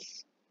 3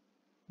 months.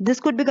 This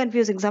could be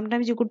confusing.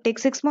 Sometimes you could take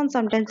 6 months,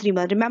 sometimes 3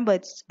 months. Remember,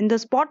 it's in the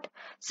spot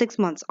 6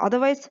 months,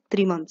 otherwise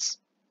 3 months.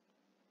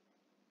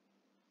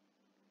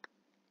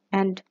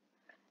 And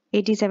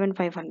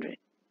 87,500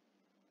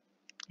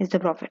 is the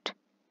profit.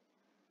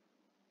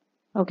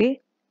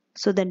 Okay,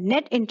 so the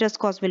net interest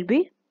cost will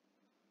be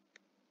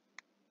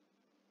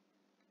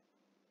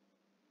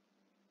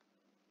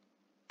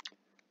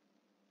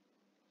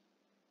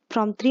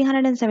from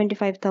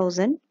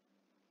 375,000,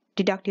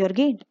 deduct your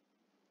gain,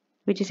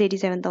 which is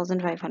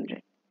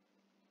 87,500.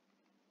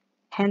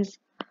 Hence,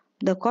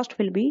 the cost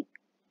will be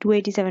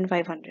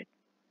 287,500.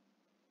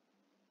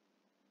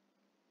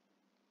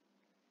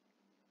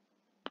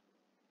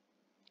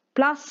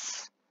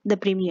 Plus the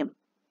premium.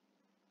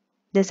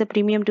 There's a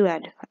premium to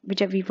add,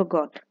 which we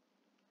forgot.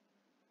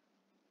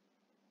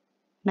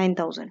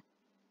 9,000.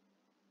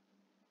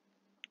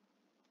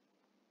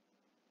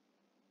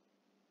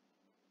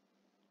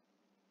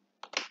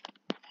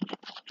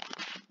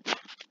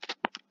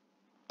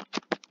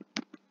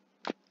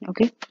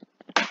 Okay.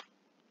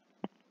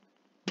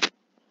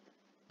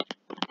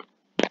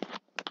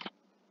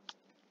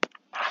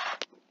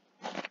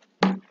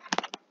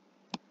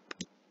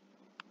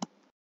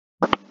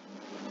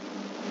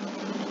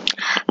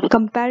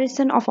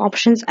 Comparison of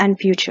options and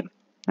future.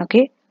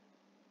 Okay.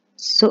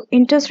 So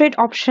interest rate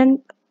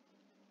option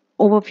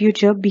over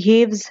future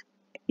behaves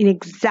in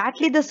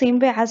exactly the same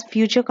way as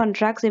future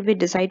contracts if we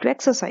decide to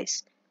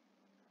exercise.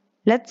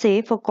 Let's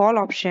say for call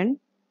option,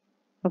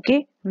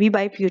 okay, we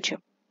buy future,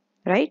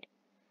 right?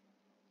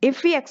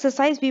 If we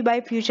exercise, we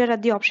buy future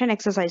at the option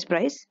exercise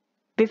price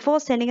before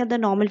selling at the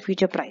normal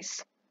future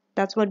price.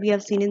 That's what we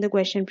have seen in the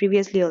question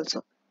previously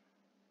also.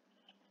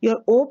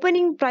 Your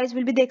opening price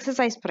will be the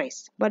exercise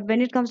price, but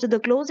when it comes to the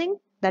closing,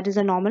 that is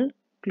a normal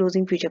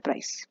closing future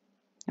price.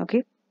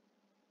 Okay.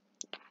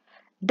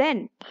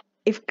 Then,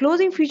 if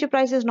closing future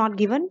price is not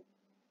given,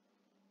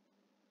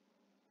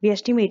 we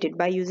estimate it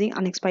by using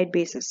unexpired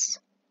basis.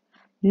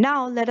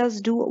 Now, let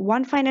us do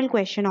one final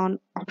question on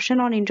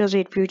option on interest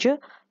rate future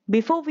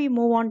before we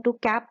move on to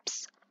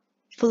caps,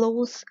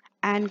 floors,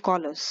 and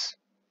collars.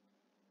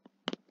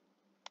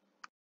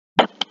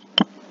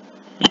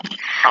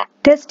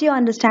 Test your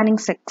understanding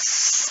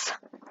 6.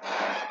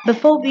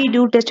 Before we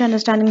do test your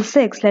understanding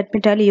 6, let me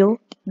tell you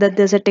that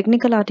there's a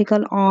technical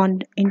article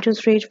on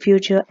interest rate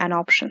future and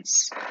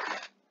options.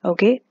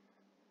 Okay,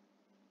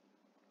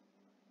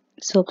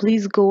 so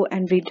please go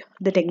and read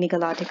the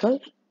technical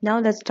article. Now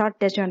let's start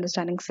test your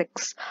understanding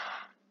 6.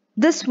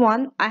 This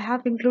one I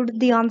have included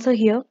the answer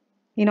here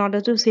in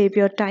order to save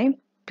your time,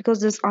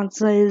 because this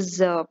answer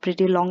is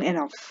pretty long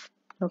enough.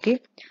 Okay,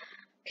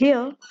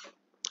 here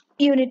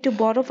you need to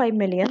borrow 5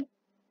 million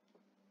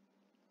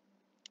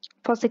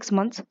for 6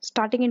 months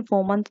starting in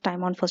 4 months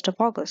time on 1st of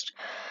August.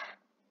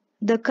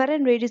 The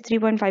current rate is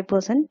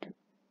 3.5%.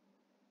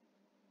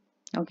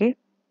 Okay,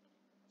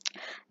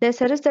 they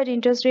suggest that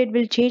interest rate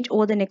will change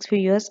over the next few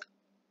years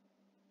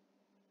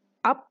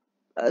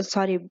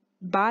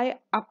by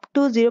up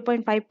to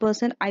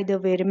 0.5% either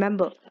way.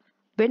 Remember,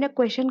 when a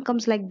question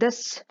comes like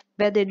this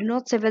where they do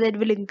not say whether it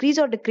will increase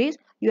or decrease,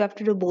 you have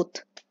to do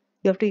both.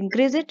 You have to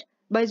increase it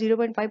by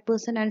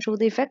 0.5% and show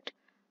the effect,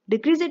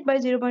 decrease it by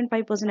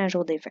 0.5% and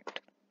show the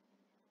effect.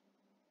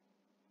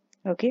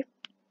 Okay,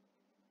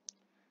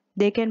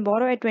 they can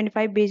borrow at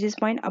 25 basis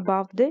point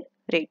above the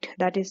rate.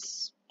 That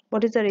is,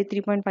 what is the rate?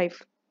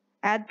 3.5.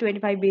 Add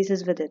 25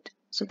 basis with it,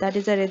 so that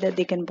is the rate that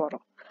they can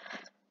borrow.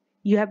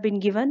 You have been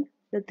given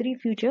the 3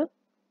 future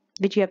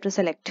which you have to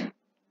select,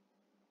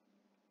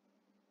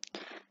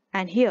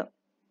 and here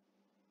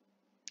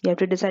you have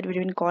to decide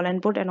between call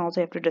and put, and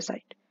also you have to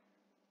decide.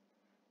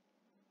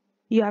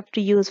 You have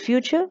to use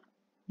future,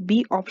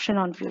 B option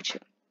on future,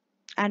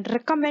 and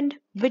recommend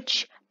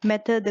which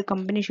method the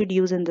company should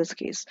use in this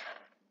case.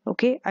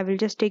 Okay, I will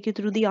just take you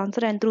through the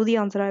answer, and through the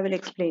answer I will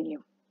explain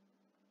you.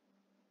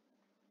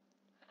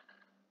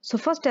 So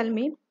first tell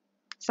me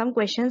some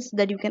questions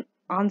that you can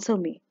answer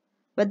me.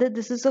 Whether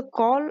this is a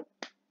call,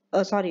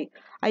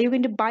 are you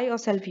going to buy or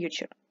sell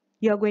future?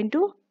 You are going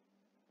to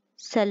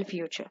sell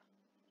future.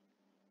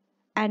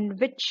 And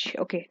which,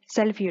 okay,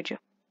 sell future,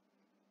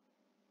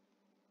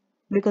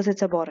 because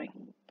it's a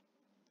borrowing.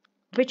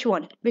 Which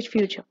one? Which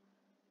future?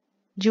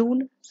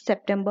 June,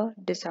 September,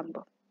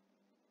 December.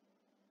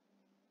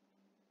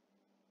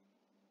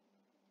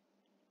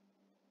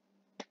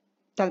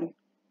 Tell me.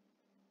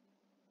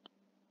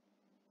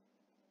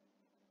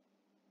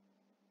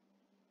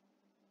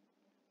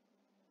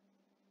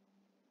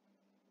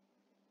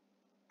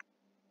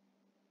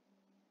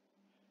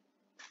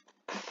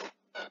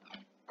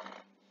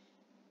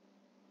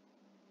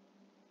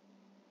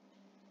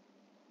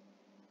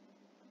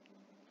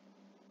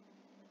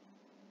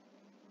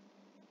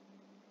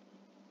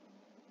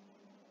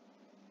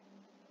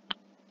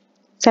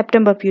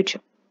 September future.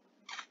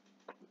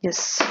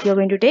 Yes, you're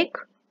going to take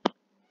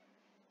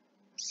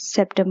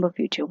September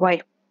future.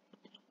 Why?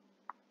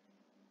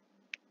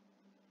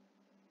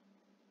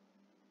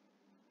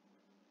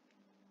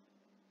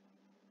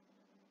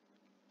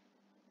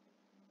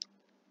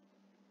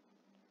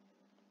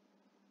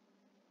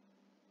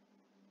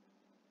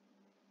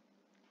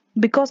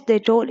 Because they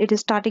told it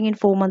is starting in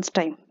 4 months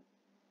time.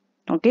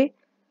 Okay,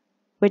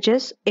 which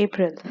is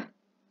April.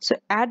 So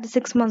add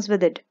 6 months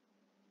with it.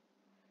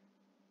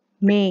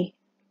 May,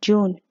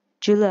 June,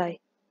 July,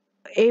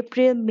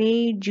 April,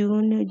 May,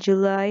 June,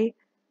 July,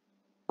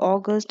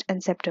 August,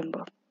 and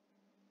September.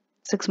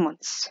 6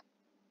 months.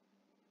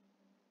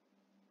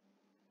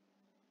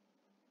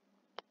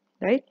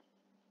 Right?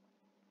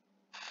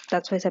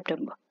 That's why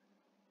September.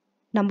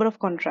 Number of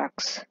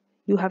contracts.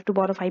 You have to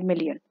borrow 5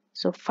 million.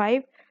 So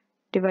 5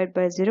 divided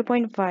by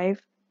 0.5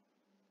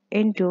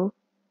 into,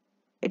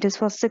 it is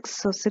for 6,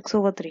 so 6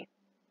 over 3.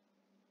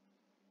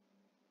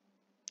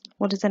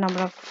 What is the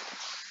number of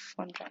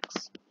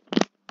contracts?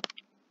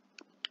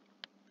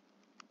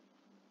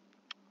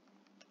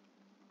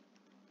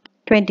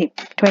 20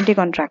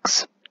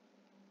 contracts.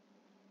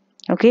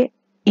 Okay,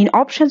 in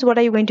options, what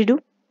are you going to do?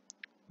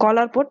 Call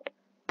or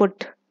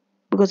put,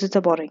 because it's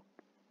a borrowing.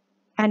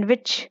 And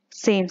which?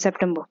 Same,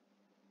 September.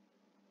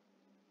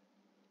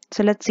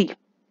 So let's see.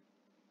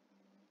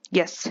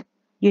 Yes,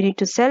 you need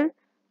to sell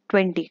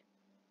 20.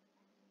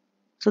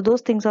 So those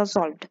things are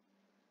solved.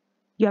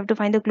 You have to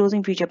find the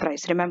closing future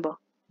price. Remember,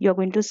 you are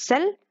going to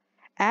sell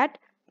at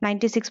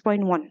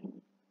 96.1,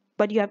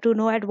 but you have to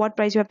know at what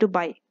price you have to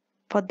buy.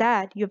 For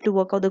that, you have to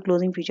work out the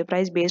closing future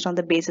price based on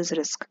the basis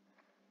risk.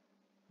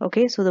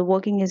 Okay, so the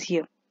working is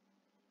here.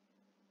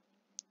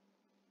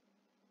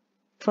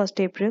 1st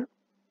April,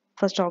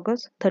 1st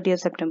August,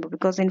 30th September,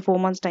 because in 4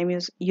 months time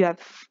you are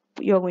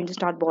going to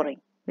start borrowing,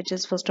 which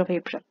is 1st of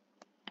April.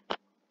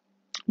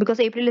 Because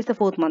April is the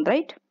 4th month,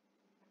 right?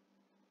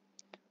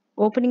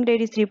 Opening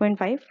rate is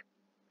 3.5.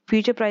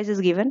 Future price is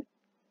given.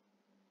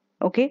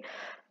 Okay,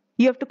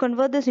 you have to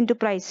convert this into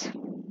price,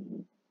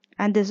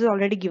 and this is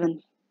already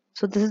given.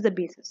 So this is the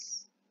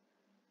basis.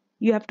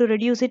 You have to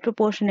reduce it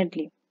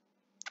proportionately.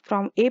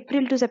 From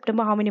April to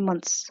September, how many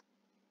months?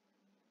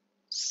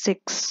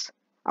 6.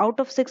 Out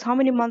of 6, how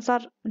many months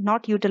are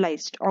not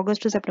utilized?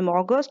 August to September.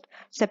 August,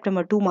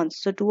 September, 2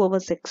 months. So 2 over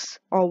 6,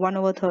 or 1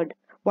 over third.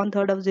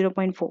 1/3 of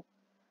 0.4,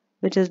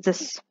 which is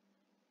this.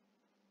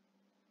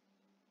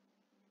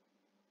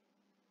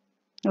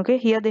 Okay,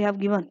 here they have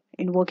given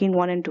in working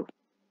 1 and 2.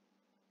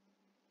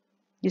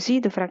 You see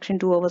the fraction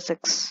 2 over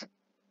 6.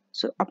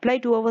 So apply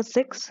 2 over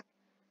 6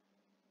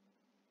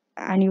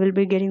 and you will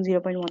be getting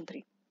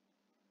 0.13.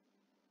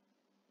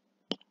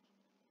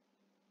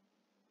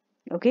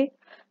 Okay,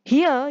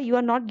 here you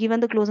are not given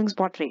the closing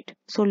spot rate.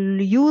 So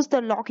use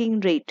the locking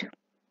rate,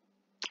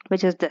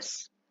 which is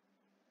this.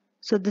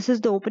 So this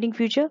is the opening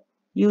future.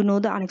 You know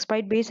the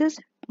unexpired basis,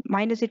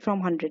 minus it from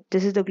 100.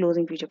 This is the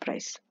closing future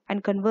price.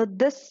 And convert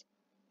this,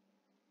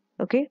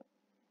 okay,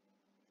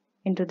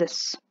 into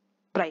this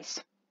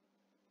price.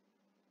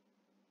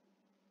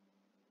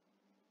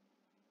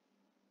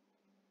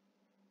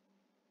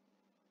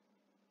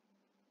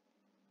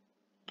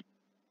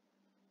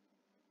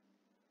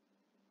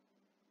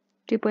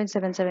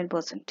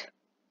 %3.77%.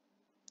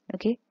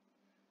 Okay,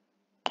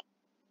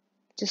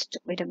 just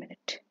wait a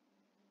minute.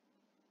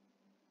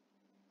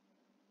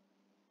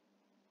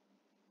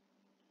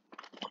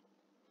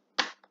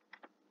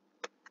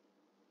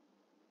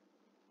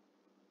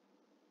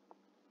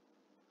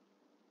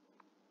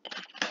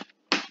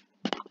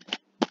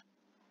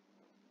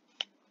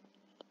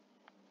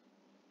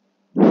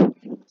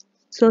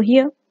 So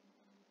here,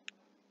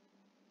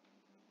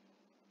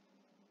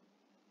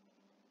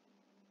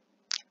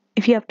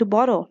 if you have to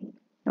borrow,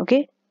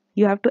 okay,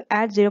 you have to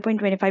add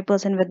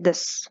 0.25% with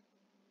this,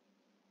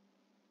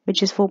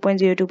 which is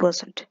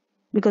 4.02%,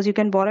 because you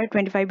can borrow at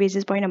 25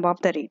 basis point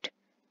above the rate.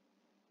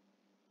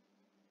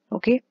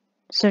 Okay,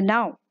 so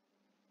now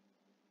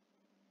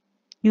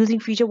using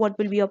feature, what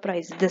will be your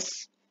price?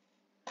 This.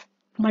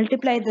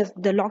 Multiply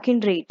the lock-in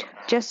rate.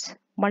 Just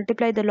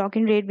multiply the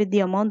lock-in rate with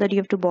the amount that you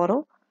have to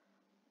borrow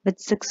with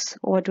 6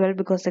 over 12,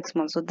 because 6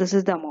 months. So this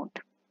is the amount.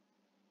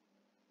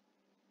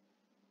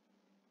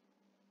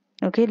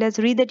 Okay, let's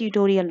read the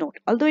tutorial note.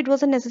 Although it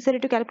wasn't necessary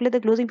to calculate the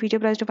closing future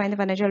price to find the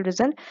financial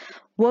result,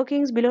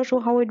 workings below show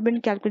how it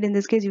been calculated in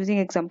this case using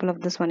example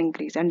of this one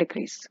increase and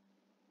decrease.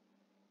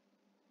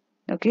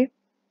 Okay.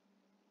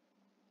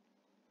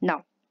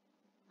 Now,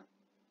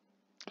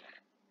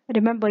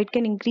 remember, it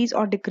can increase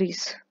or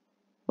decrease.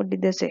 What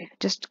did they say?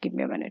 Just give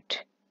me a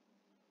minute.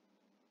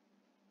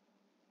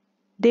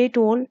 They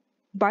told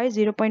by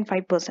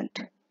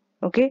 0.5%.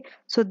 Okay,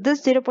 so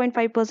this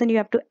 0.5% you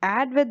have to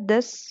add with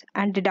this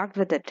and deduct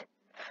with it.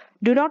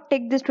 Do not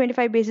take this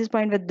 25 basis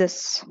point with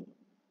this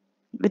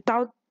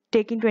without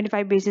taking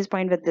 25 basis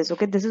point with this.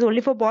 Okay, this is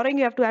only for borrowing.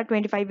 You have to add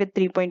 25 with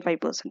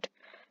 3.5%.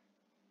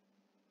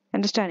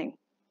 Understanding?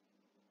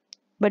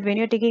 But when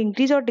you're taking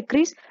increase or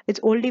decrease, it's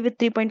only with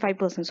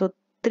 3.5%. So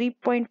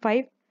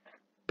 3.5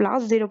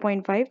 plus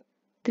 0.5,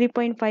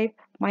 3.5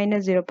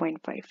 minus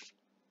 0.5.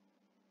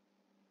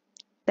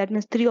 That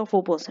means 3 or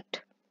 4%.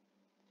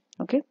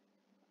 Okay,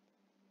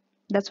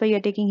 that's why you're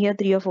taking here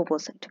 3 or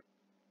 4%.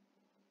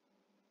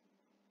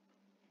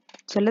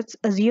 So let's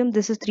assume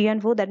this is 3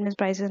 and 4. That means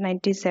price is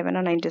 97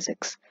 or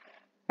 96.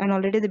 And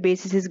already the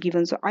basis is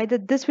given. So either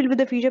this will be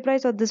the future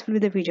price or this will be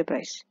the future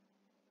price.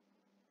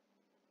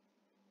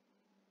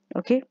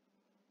 Okay.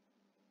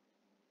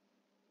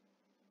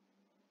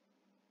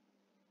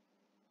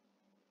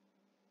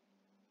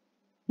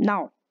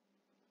 Now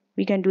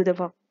we can do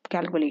the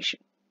calculation.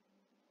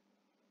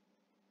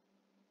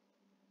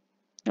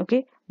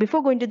 Okay.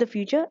 Before going to the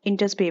future,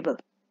 interest payable.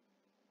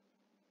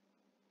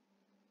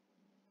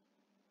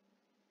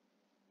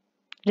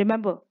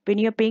 Remember, when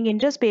you are paying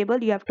interest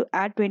payable, you have to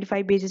add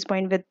 25 basis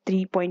point with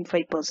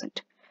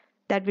 3.5%.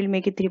 That will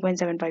make it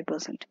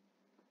 3.75%.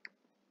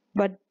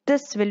 But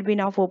this will be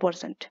now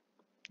 4%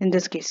 in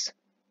this case,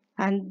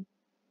 and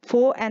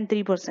 4 and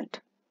 3%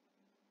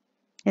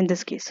 in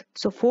this case.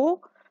 So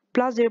 4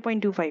 plus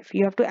 0.25.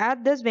 You have to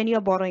add this when you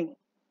are borrowing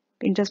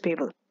interest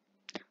payable.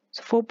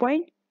 So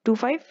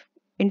 4.25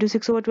 into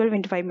 6 over 12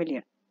 into 5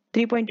 million.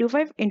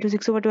 3.25 into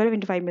 6 over 12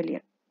 into 5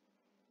 million.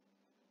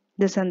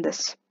 This and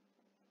this.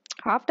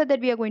 After that,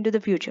 we are going to the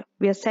future.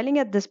 We are selling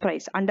at this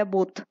price under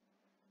both.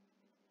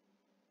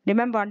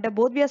 Remember, under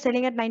both we are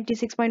selling at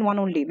 96.1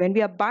 only. When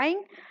we are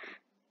buying,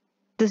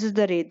 this is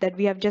the rate that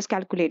we have just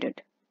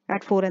calculated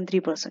at 4 and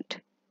 3%.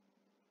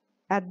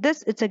 At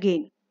this, it's a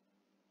gain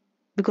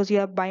because you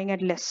are buying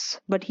at less.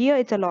 But here,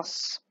 it's a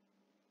loss.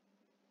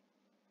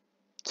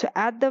 So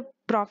add the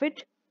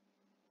profit,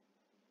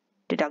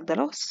 deduct the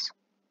loss.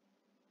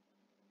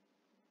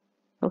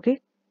 Okay.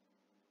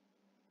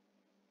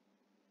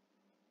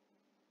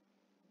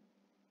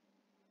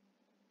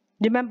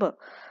 Remember,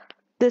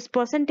 this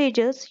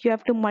percentages, you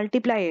have to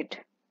multiply it.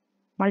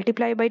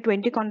 Multiply by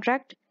 20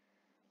 contract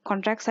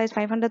size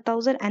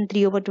 500,000 and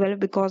 3 over 12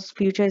 because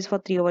future is for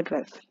 3 over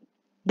 12.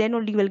 Then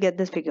only you will get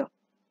this figure.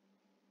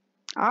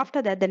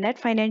 After that, the net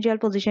financial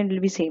position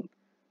will be same.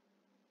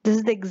 This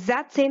is the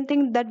exact same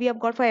thing that we have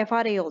got for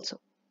FRA also.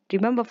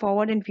 Remember,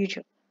 forward and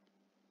future.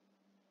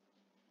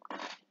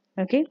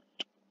 Okay.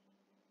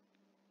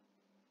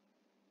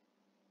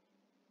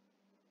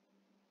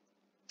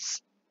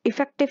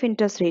 Effective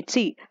interest rate.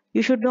 See,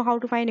 you should know how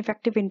to find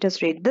effective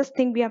interest rate. This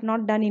thing we have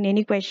not done in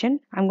any question.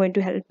 I'm going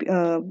to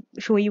help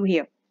show you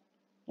here.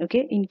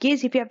 Okay. In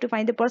case if you have to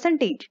find the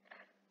percentage,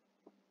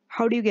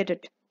 how do you get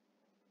it?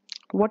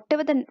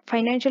 Whatever the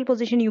financial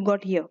position you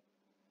got here,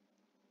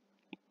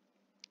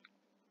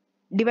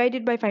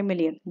 divided by 5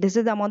 million. This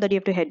is the amount that you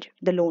have to hedge,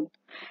 the loan,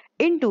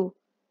 into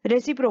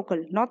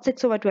reciprocal, not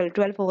 6 over 12,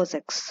 12 over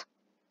 6.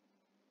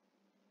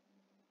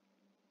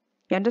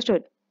 You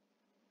understood?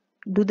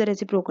 Do the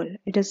reciprocal.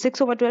 It is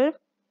 6 over 12,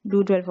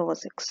 do 12 over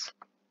 6.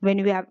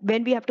 When we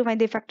have to find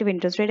the effective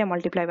interest rate, I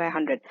multiply by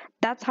 100.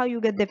 That's how you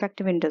get the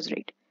effective interest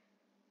rate.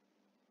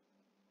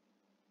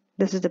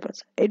 This is the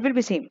person. It will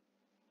be same.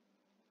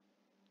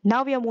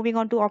 Now we are moving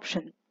on to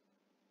option.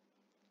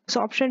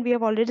 So option we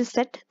have already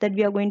set that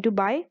we are going to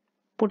buy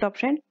put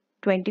option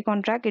 20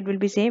 contract. It will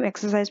be same.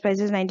 Exercise price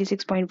is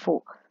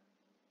 96.4.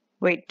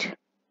 Wait.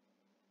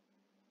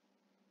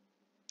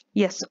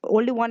 Yes,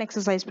 only one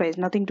exercise price,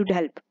 nothing to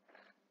help.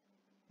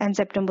 And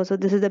September, so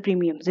this is the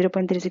premium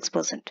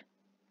 0.36%.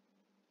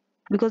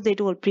 Because they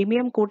told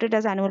premium quoted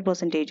as annual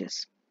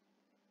percentages.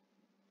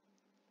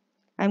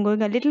 I'm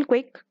going a little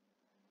quick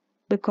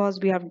because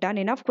we have done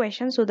enough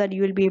questions so that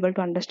you will be able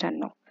to understand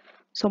now.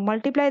 So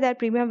multiply that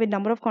premium with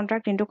number of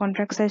contract into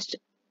contract size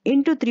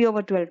into 3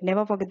 over 12.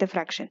 Never forget the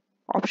fraction.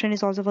 Option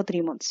is also for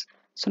 3 months.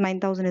 So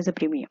 9,000 is the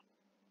premium.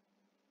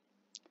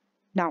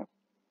 Now,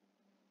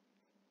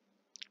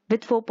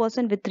 with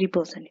 4%, with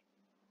 3%.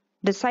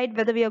 Decide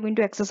whether we are going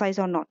to exercise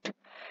or not.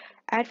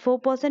 At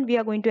 4%, we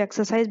are going to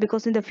exercise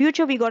because in the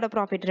future we got a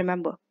profit,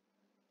 remember.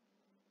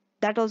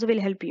 That also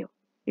will help you.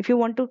 If you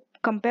want to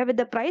compare with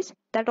the price,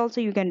 that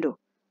also you can do.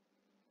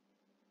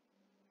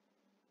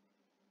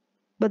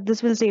 But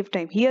this will save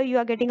time. Here you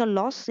are getting a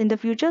loss in the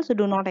future, so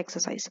do not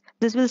exercise.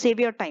 This will save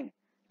your time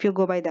if you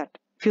go by that,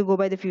 if you go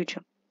by the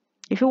future.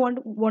 If you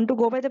want to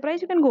go by the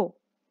price, you can go.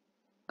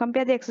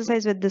 Compare the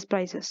exercise with these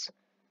prices.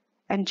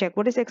 And check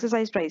what is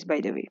exercise price, by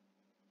the way.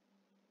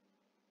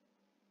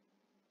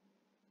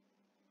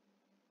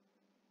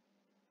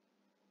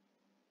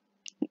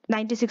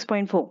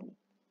 $96.4.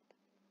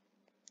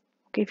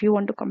 Okay, if you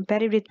want to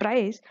compare it with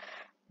price,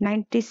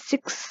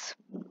 96.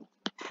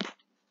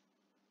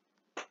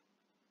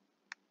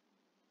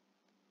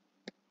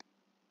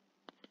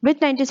 With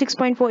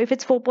 96.4, if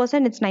it's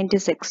 4%, it's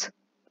 96.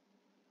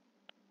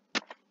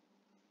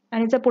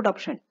 And it's a put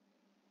option.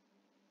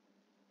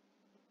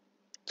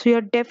 So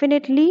you're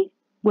definitely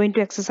going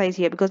to exercise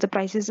here because the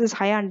prices is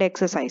higher under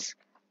exercise.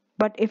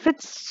 But if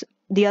it's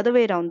the other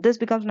way around, this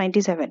becomes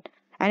 97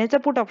 and it's a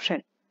put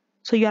option.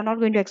 So you are not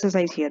going to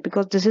exercise here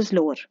because this is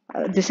lower.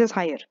 This is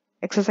higher.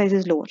 Exercise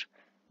is lower.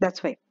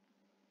 That's why.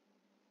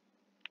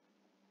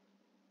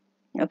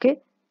 Okay.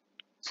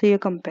 So you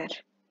compare.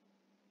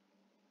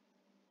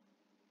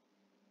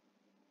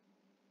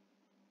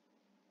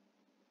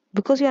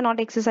 because you are not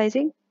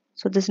exercising.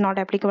 So this is not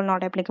applicable,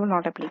 not applicable,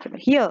 not applicable.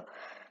 Here,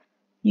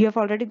 you have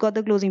already got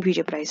the closing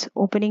future price.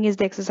 Opening is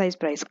the exercise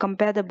price.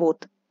 Compare the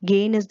both.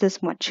 Gain is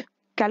this much.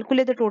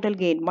 Calculate the total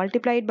gain.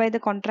 Multiply it by the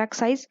contract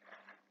size,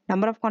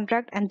 number of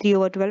contract, and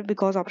 3/12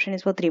 because option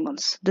is for 3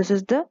 months. This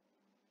is the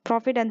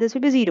profit and this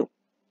will be 0.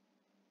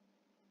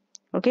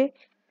 Okay.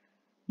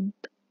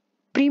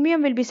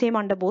 Premium will be same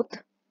under both.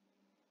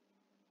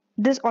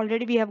 This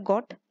already we have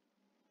got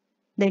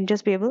the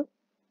interest payable.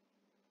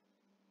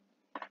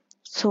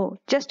 So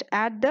just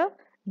add the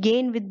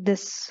gain with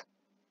this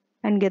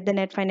and get the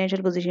net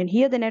financial position.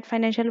 Here the net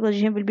financial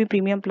position will be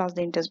premium plus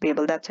the interest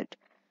payable. That's it.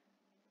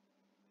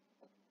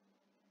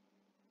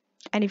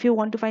 And if you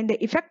want to find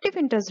the effective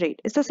interest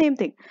rate, it's the same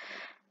thing.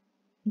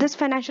 This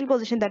financial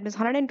position, that means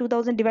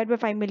 102,000 divided by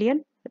 5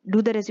 million,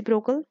 do the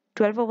reciprocal,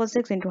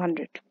 12/6 into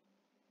 100.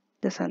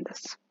 This and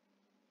this.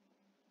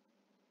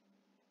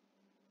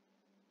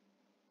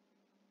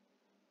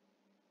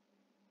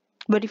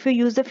 But if you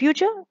use the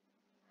future,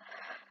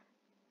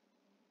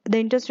 the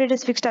interest rate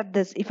is fixed at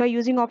this. If you're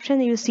using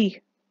option, you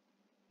see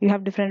you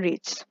have different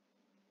rates.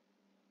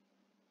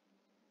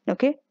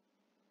 Okay.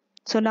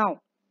 So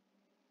now,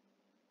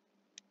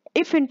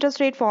 if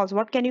interest rate falls,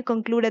 what can you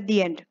conclude at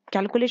the end?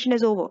 Calculation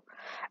is over.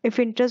 If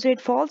interest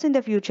rate falls in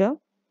the future,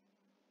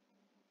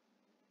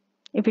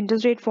 if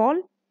interest rate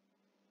fall,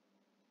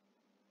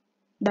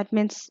 that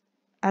means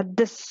at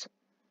this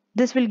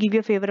will give you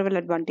a favorable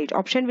advantage.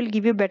 Option will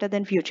give you better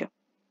than future.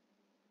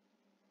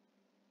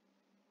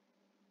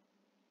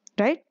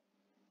 Right?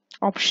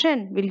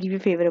 Option will give you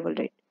favorable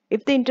rate.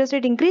 If the interest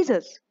rate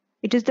increases,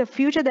 it is the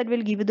future that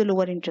will give you the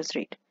lower interest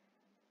rate.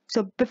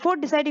 So before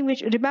deciding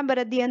which, remember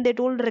at the end they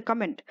told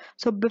recommend.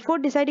 So before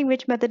deciding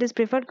which method is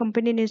preferred,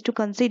 company needs to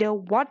consider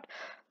what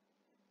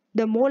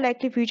the more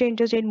likely future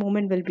interest rate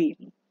movement will be.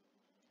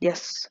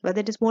 Yes, whether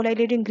it is more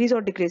likely to increase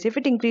or decrease. If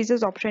it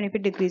increases, option. If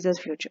it decreases,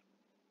 future.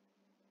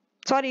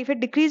 Sorry, if it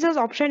decreases,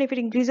 option. If it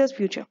increases,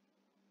 future.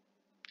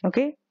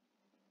 Okay.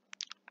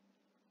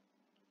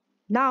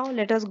 Now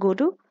let us go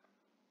to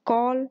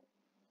collar,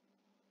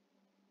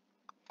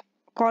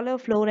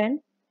 floor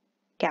and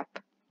cap.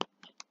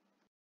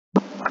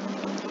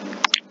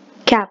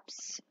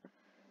 Caps.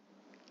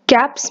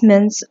 Caps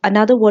means,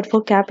 another word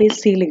for cap is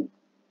ceiling.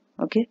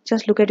 Okay,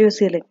 just look at your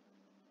ceiling.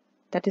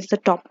 That is the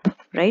top,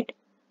 right?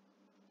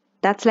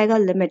 That's like a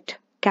limit.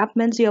 Cap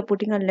means you are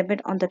putting a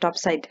limit on the top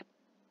side.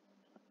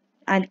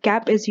 And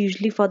cap is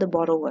usually for the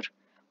borrower.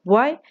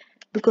 Why?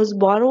 Because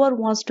borrower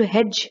wants to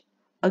hedge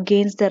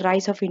against the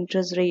rise of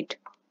interest rate.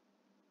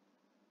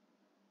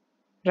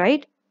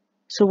 Right?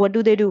 So what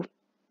do?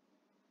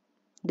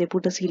 They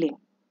put a ceiling.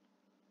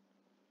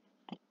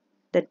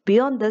 That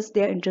beyond this,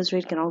 their interest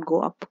rate cannot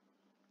go up.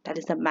 That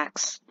is the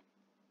max.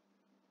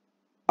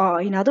 Or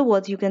in other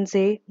words, you can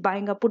say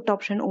buying a put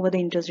option over the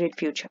interest rate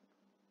future.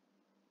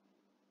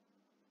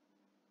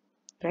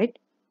 Right?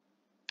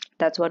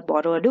 That's what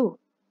borrower do.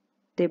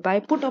 They buy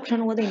put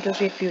option over the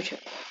interest rate future.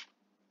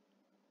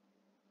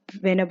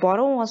 When a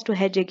borrower wants to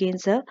hedge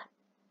against a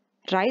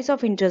rise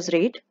of interest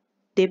rate,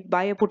 they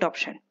buy a put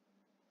option.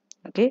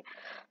 Okay.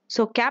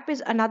 So cap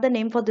is another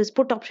name for this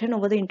put option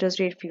over the interest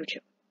rate future.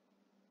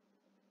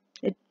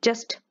 It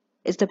just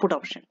is the put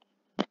option.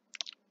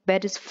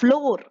 Whereas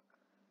floor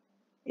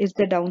is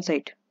the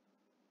downside.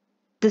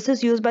 This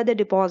is used by the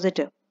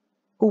depositor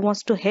who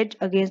wants to hedge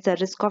against the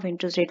risk of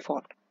interest rate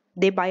fall.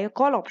 They buy a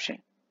call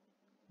option.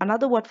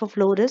 Another word for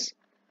floor is,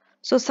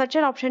 so such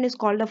an option is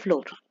called a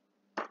floor.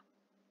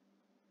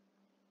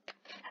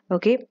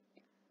 Okay.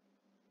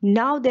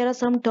 Now there are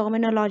some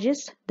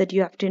terminologies that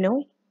you have to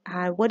know.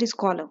 What is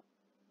collar?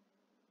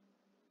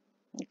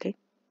 Okay.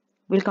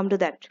 We'll come to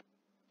that.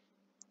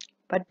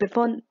 But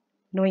before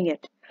knowing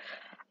it,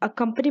 a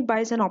company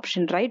buys an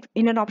option, right?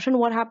 In an option,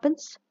 what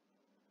happens?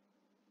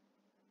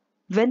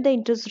 When the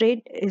interest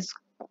rate is,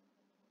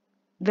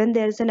 when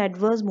there is an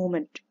adverse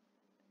movement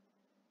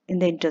in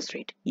the interest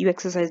rate, you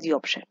exercise the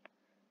option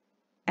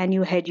and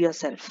you hedge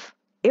yourself.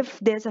 If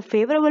there's a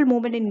favorable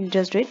movement in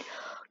interest rate,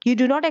 you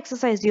do not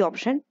exercise the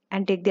option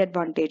and take the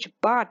advantage.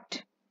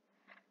 But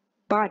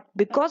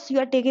because you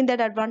are taking that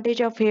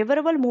advantage of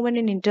favorable movement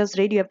in interest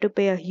rate, you have to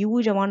pay a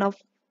huge amount of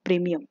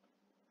premium.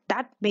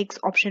 That makes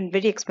option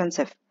very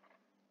expensive,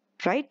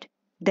 right?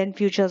 Then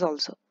futures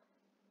also.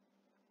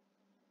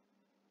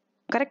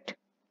 Correct?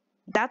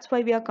 That's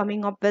why we are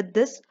coming up with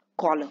this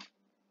collar.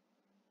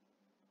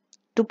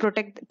 To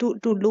protect, to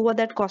lower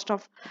that cost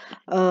of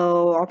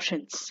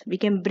options. We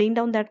can bring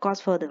down that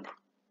cost further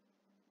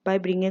by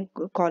bringing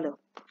collar.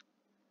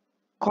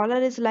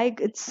 Collar is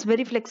like, it's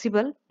very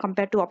flexible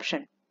compared to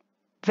option,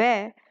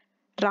 where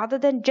rather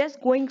than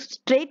just going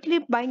straightly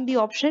buying the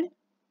option,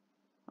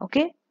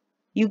 okay,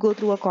 you go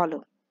through a collar.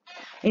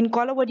 In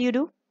collar, what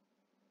do?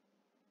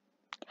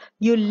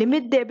 You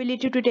limit the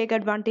ability to take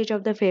advantage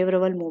of the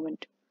favorable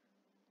movement.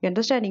 You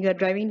understand? You are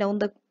driving down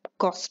the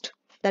cost.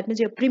 That means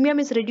your premium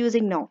is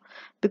reducing now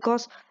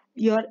because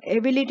your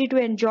ability to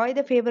enjoy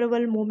the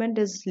favorable movement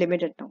is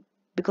limited now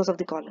because of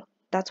the collar.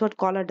 That's what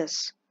collar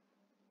does.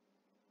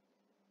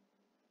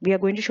 We are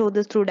going to show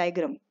this through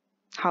diagram.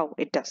 How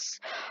it does.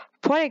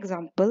 For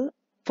example,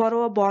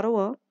 for a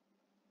borrower,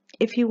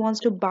 if he wants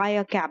to buy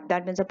a cap,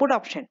 that means a put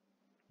option.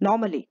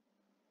 Normally,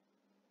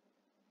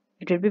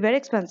 it will be very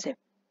expensive.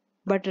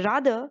 But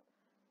rather,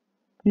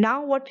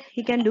 now what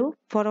he can do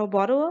for a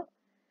borrower,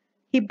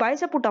 he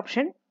buys a put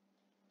option,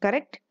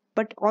 correct?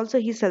 But also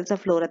he sells a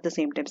floor at the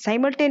same time.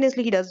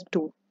 Simultaneously, he does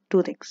two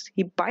things.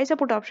 He buys a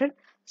put option,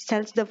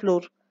 sells the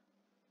floor,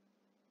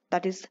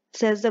 that is,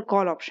 sells the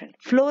call option.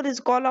 Floor is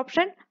call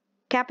option,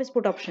 cap is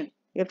put option.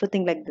 You have to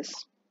think like this.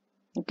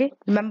 Okay,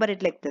 remember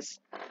it like this: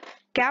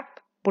 cap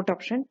put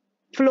option,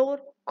 floor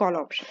call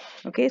option.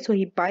 Okay, so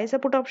he buys a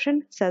put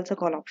option, sells a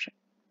call option,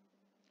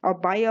 or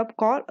buy a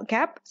call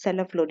cap, sell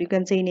a floor. You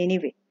can say in any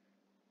way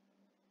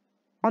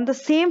on the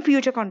same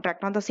future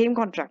contract, on the same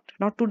contract,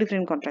 not two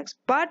different contracts,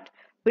 but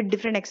with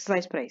different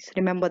exercise price.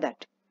 Remember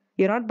that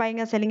you're not buying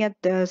and selling at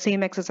the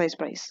same exercise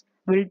price.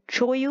 We'll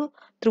show you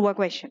through a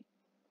question.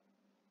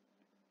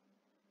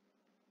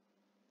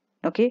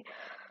 Okay,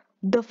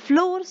 the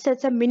floor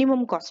sets a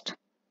minimum cost.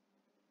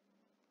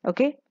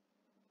 Okay,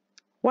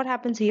 what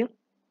happens here?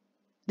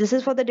 This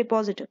is for the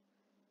depositor.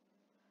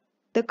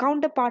 The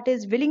counterpart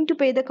is willing to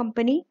pay the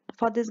company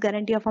for this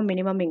guarantee of a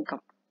minimum income.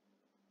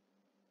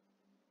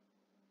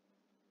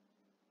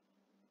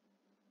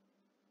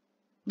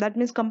 That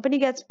means company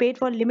gets paid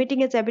for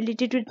limiting its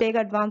ability to take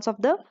advance of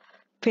the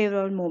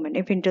favorable movement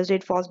if interest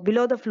rate falls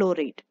below the floor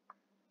rate.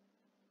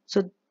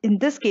 So in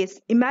this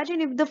case,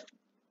 imagine if the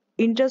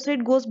interest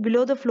rate goes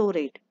below the floor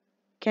rate.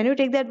 Can you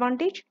take the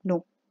advantage?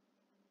 No.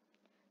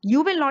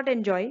 You will not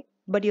enjoy,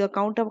 but your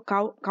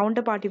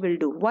counterparty will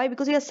do. Why?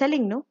 Because you are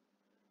selling, no?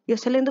 You're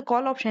selling the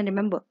call option,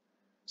 remember.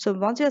 So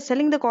once you are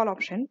selling the call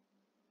option,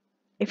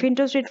 if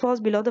interest rate falls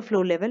below the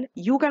floor level,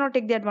 you cannot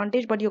take the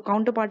advantage, but your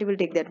counterparty will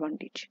take the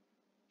advantage.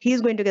 He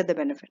is going to get the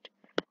benefit.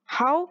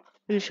 How?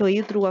 We'll show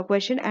you through a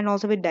question and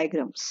also with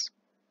diagrams.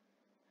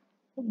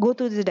 Go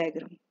through this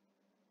diagram.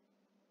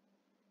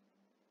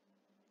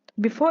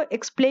 Before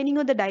explaining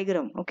you the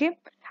diagram, okay,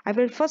 I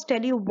will first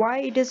tell you why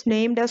it is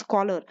named as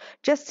collar.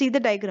 Just see the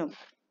diagram.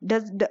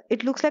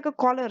 It looks like a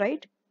collar,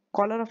 right?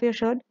 Collar of your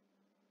shirt.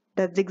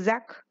 The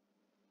zigzag.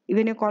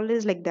 Even your collar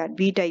is like that,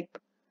 V type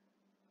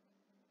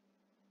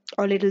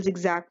or little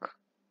zigzag.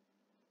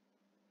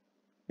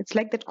 It's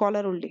like that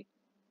collar only.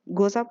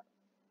 Goes up,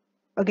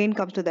 again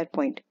comes to that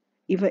point.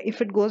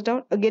 If it goes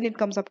down, again it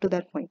comes up to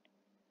that point.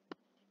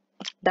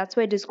 That's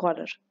why it is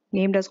collar,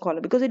 named as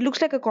collar, because it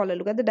looks like a collar.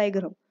 Look at the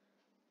diagram.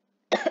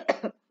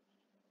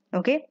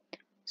 Okay,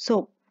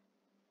 so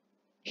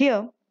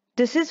here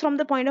this is from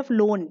the point of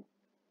loan.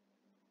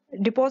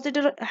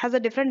 Depositor has a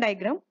different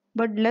diagram,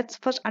 but let's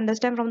first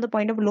understand from the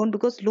point of loan,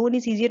 because loan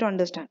is easier to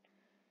understand.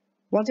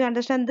 Once you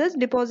understand this,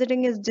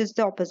 depositing is just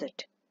the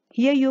opposite.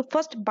 Here you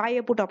first buy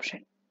a put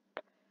option.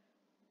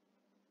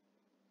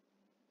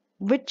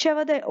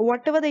 Whatever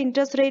the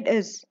interest rate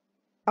is,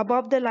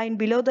 above the line,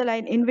 below the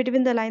line, in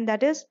between the line,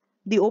 that is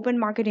the open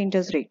market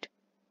interest rate.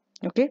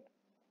 Okay,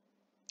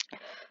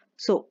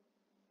 so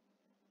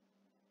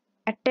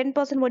at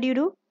 10%, what do you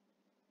do?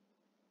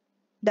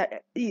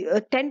 That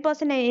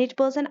 10% and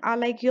 8% are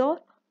like your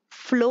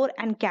floor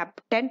and cap.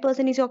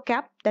 10% is your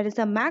cap, that is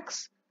the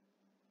max.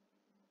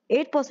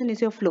 8% is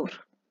your floor.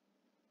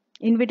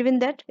 In between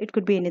that, it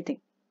could be anything.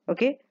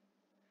 Okay,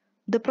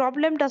 the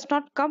problem does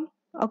not come.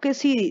 Okay,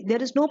 see,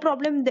 there is no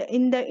problem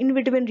in the in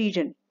between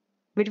region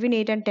between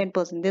 8 and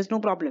 10%. There's no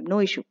problem, no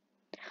issue.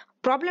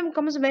 Problem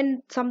comes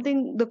when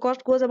something, the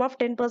cost goes above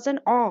 10%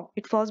 or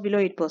it falls below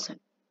 8%.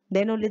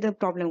 Then only the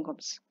problem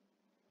comes.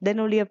 Then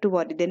only you have to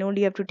worry. Then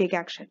only you have to take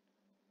action.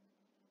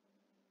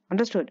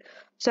 Understood?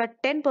 So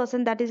at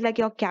 10%, that is like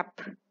your cap.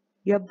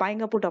 You are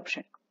buying a put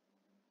option.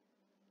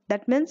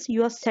 That means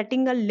you are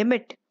setting a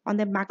limit on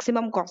the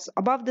maximum cost.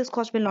 Above this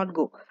cost will not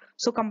go.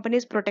 So company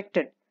is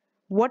protected.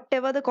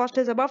 Whatever the cost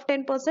is above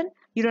 10%,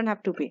 you don't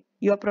have to pay.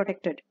 You are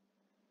protected.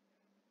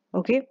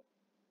 Okay.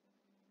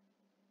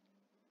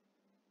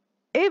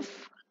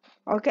 If,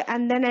 okay,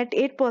 and then at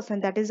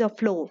 8%, that is a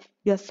floor.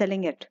 You are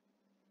selling it.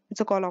 It's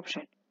a call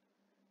option.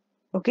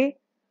 Okay.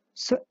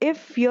 So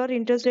if your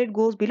interest rate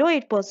goes below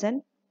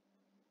 8%,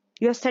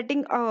 you are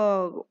setting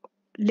a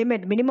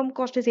limit. Minimum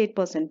cost is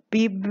 8%.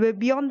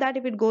 Beyond that,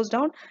 if it goes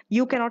down,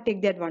 you cannot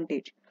take the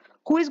advantage.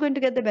 Who is going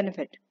to get the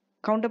benefit?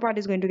 Counterpart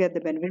is going to get the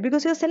benefit,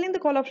 because you're selling the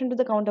call option to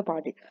the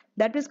counterparty.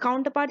 That means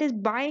counterpart is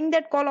buying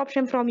that call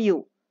option from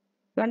you.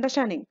 You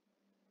understanding?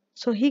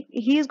 So he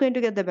is going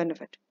to get the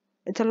benefit.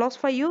 It's a loss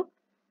for you,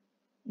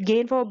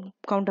 gain for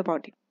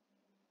counterparty.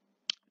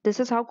 This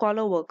is how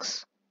collar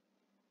works.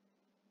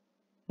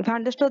 If you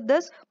understood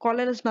this,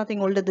 collar is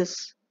nothing, only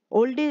this.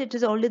 Only it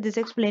is only this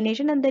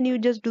explanation, and then you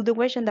just do the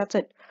question. That's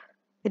it.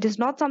 It is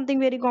not something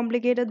very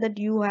complicated that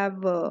you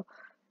have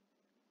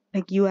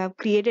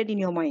created in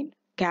your mind.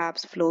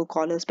 Caps, flow,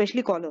 collar,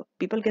 especially collar.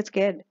 People get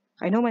scared.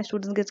 I know my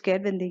students get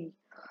scared when they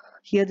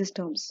hear these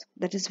terms.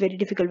 That is very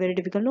difficult, very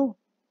difficult. No,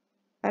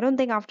 I don't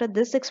think after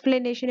this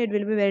explanation it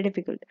will be very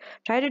difficult.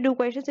 Try to do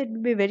questions, it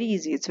will be very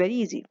easy. It's very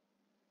easy.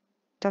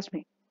 Trust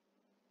me.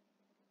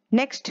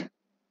 Next.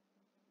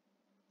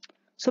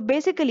 So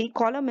basically,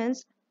 collar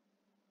means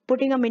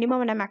putting a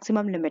minimum and a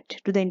maximum limit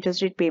to the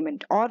interest rate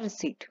payment or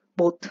receipt,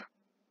 both.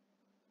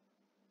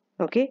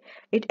 Okay,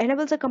 it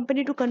enables a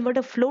company to convert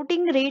a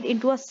floating rate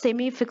into a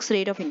semi-fixed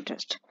rate of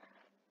interest.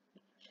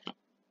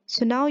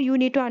 So now you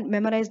need to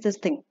memorize this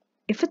thing.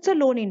 If it's a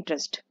loan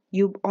interest,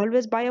 you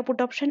always buy a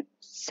put option,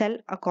 sell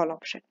a call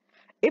option.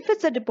 If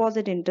it's a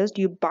deposit interest,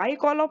 you buy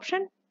call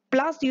option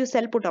plus you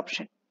sell put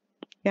option.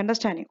 You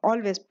understanding?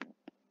 Always.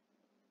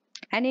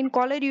 And in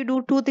collar, you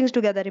do two things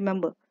together,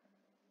 remember.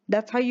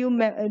 That's how you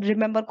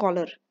remember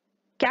collar.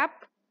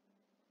 Cap,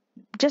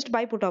 just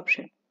buy put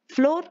option.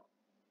 Floor,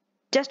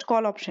 just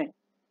call option.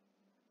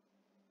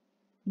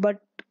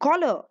 But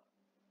collar,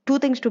 two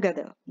things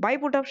together. Buy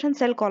put option,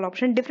 sell call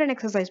option, different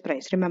exercise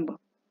price, remember.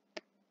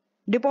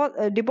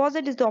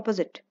 Deposit is the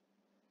opposite.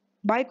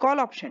 Buy call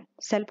option,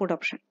 sell put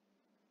option.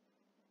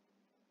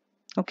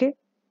 Okay?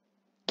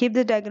 Keep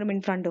this diagram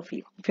in front of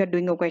you if you're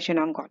doing a question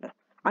on collar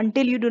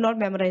until you do not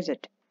memorize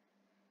it.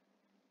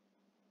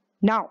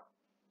 Now,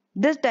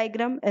 this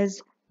diagram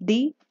is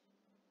the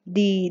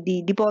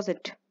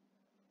deposit.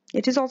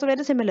 It is also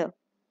very similar.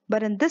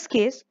 But in this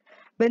case,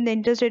 when the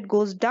interest rate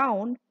goes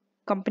down,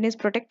 company is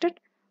protected.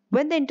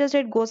 When the interest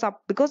rate goes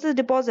up, because it's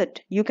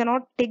deposit, you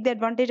cannot take the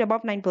advantage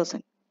above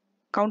 9%.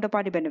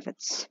 Counterparty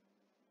benefits.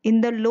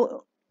 In the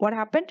low, what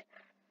happened?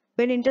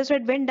 When interest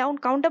rate went down,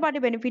 counterparty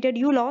benefited,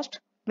 you lost.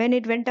 When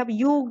it went up,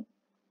 you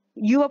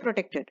are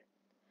protected.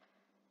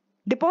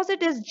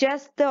 Deposit is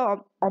just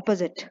the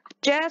opposite.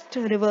 Just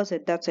reverse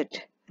it. That's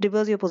it.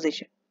 Reverse your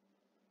position.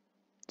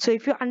 So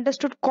if you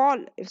understood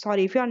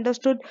if you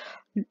understood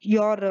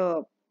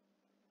your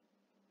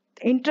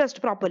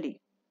interest properly,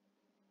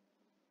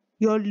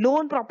 your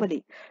loan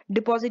properly,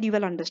 deposit you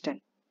will understand.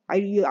 I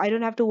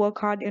don't have to work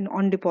hard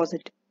on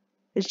deposit.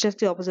 It's just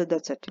the opposite.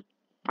 That's it.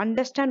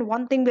 Understand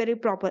one thing very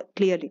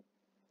clearly.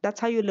 That's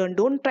how you learn.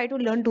 Don't try to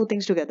learn two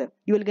things together.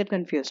 You will get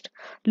confused.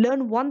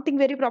 Learn one thing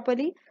very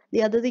properly.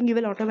 The other thing you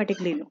will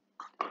automatically know.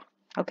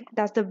 Okay,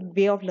 that's the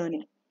way of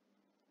learning.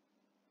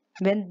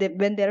 When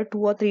there are two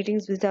or three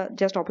things which are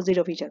just opposite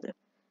of each other.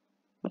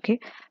 Okay,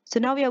 so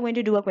now we are going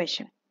to do a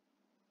question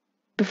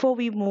before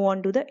we move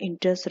on to the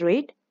interest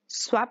rate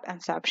swap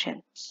and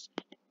swaptions.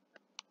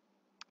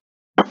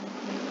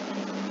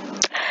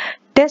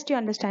 Test your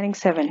understanding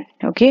 7.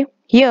 Okay,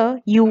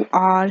 here you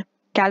are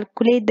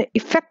calculate the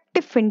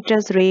effective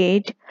interest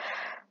rate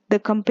the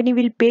company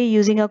will pay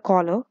using a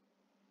collar.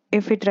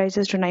 If it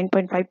rises to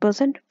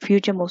 9.5%,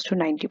 future moves to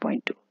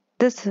 90.2.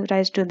 This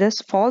rises to this,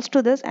 falls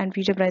to this, and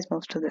future price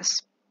moves to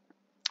this.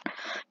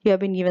 You have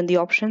been given the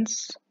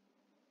options.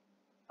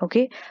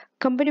 Okay,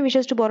 company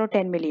wishes to borrow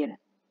 10 million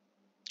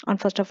on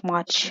 1st of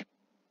March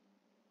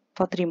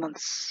for 3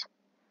 months.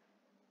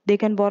 They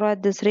can borrow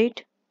at this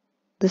rate.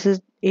 This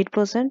is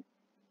 8%.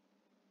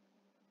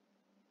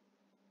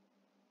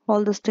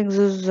 All these things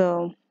is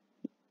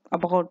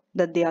about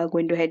that they are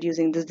going to hedge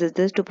using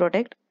this to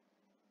protect,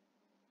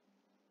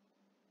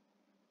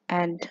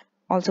 and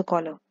also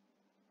collar.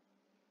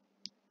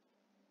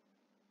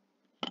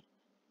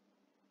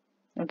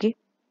 Okay,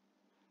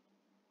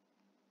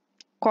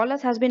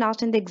 collars has been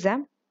asked in the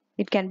exam.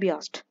 It can be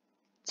asked,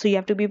 so you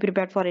have to be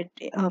prepared for it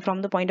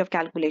from the point of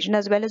calculation,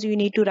 as well as you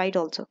need to write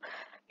also.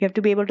 You have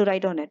to be able to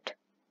write on it.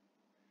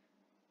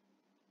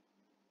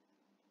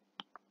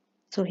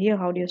 So here,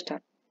 how do you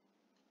start?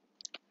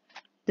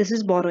 This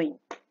is borrowing.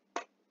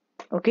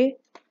 Okay,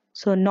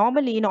 so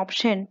normally in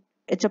option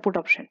it's a put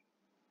option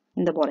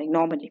in the borrowing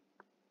normally.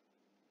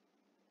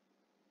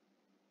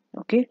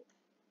 Okay,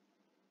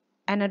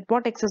 and at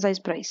what exercise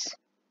price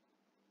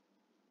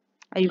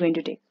are you going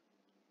to take?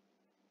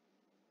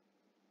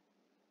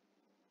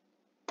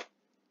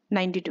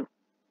 92,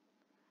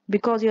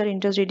 because your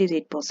interest rate is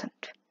 8%.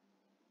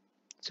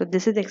 So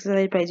this is the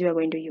exercise price you are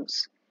going to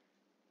use.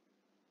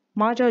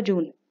 March or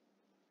June?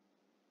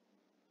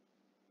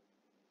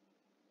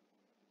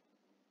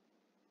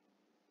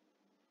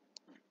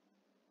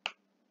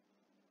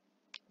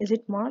 Is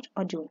it March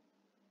or June?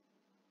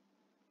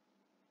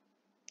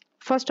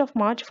 1st of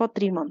March for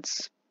 3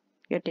 months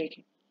you're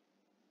taking.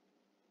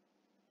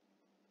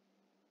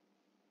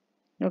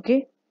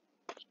 Okay,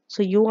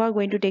 so you are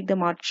going to take the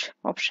March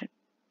option,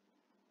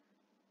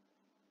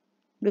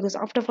 because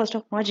after 1st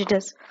of March it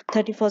is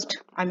 31st.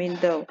 I mean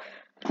the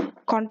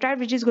contract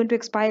which is going to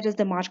expire is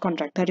the March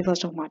contract,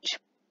 31st of March.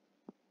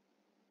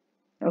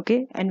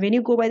 Okay, and when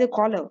you go by the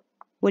collar,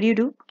 what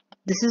do?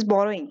 This is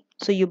borrowing,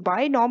 so you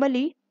buy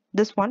normally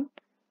this one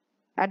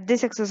at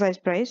this exercise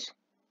price.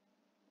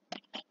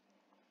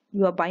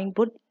 You are buying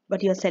put,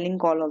 but you are selling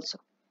call also.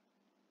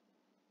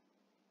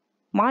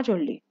 March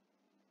only,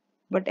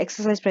 but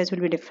exercise price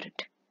will be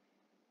different.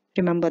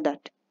 Remember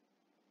that.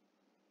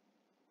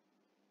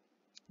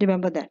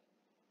 Remember that.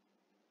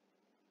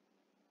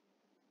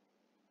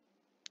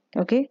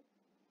 Okay,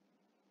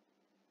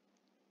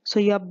 so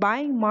you are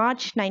buying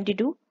March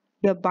 92,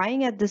 you are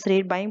buying at this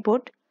rate, buying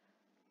put,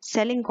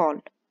 selling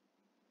call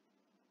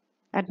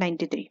at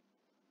 93.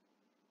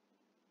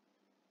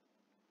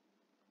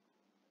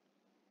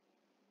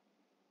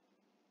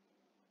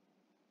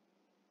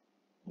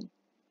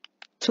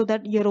 So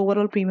that your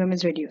overall premium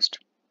is reduced.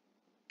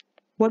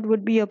 what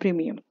would be your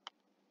premium?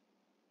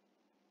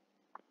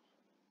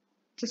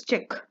 Just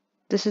check.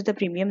 This is the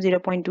premium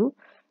 0.2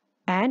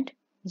 and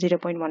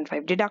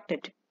 0.15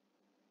 deducted.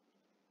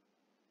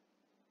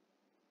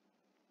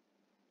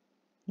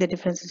 The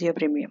difference is your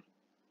premium.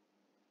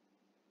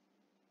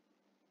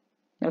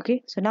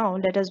 Okay, so now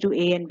let us do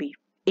A and B.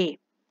 A,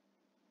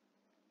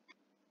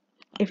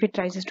 if it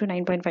rises to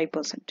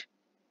 9.5%.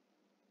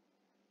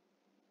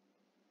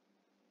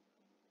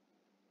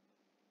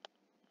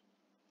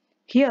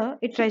 Here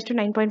it rises to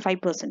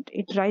 9.5%.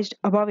 It rised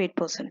above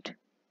 8%.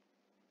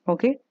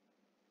 Okay.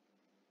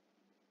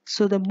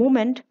 So the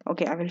moment,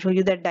 okay, I will show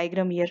you that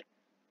diagram here.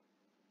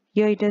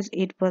 Here it is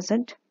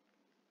 8%.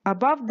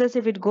 Above this,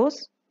 if it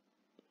goes,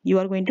 you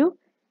are going to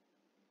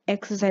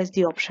exercise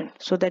the option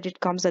so that it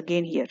comes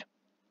again here.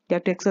 You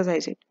have to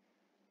exercise it.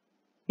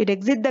 It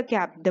exits the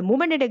cap. The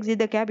moment it exits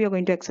the cap, you're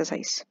going to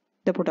exercise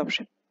the put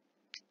option.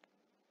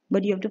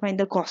 But you have to find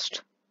the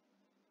cost.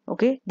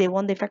 Okay, they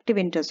want the effective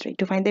interest rate.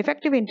 To find the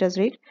effective interest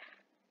rate,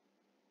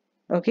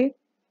 okay,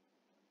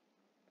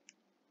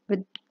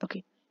 we'll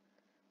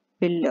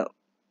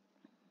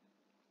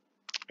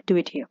do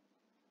it here.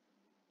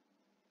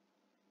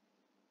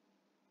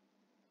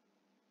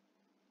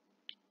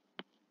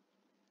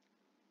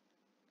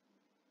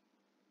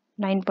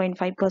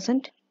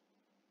 (9.5%)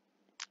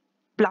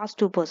 plus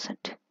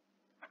 2%.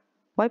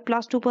 Why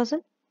plus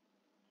 2%?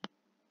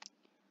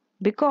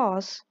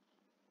 Because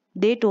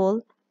they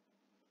told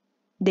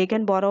they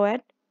can borrow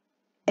at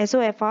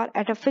SOFR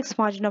at a fixed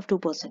margin of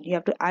 2%. You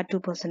have to add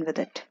 2% with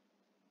it.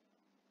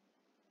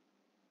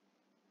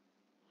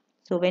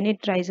 So when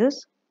it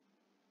rises,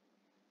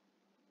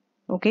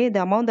 okay,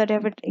 the amount that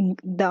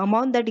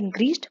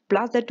increased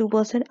plus the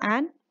 2%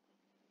 and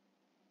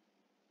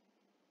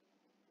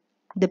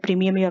the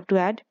premium you have to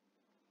add.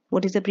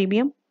 What is the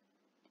premium?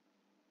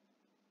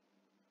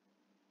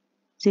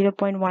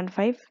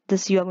 0.15.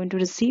 This you are going to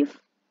receive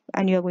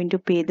and you are going to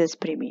pay this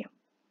premium.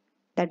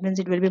 That means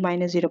it will be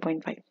minus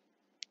 0.5.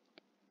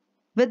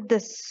 With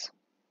this,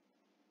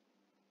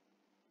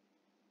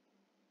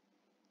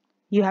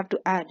 you have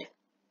to add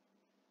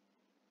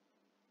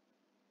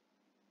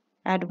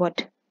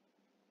what?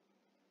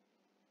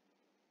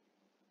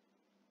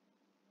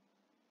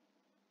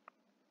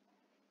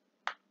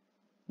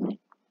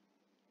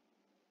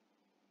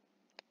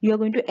 You are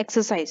going to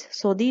exercise.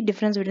 So the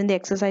difference between the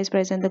exercise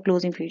price and the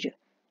closing future,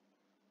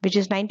 which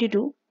is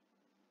 92,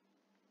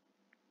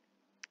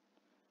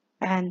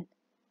 and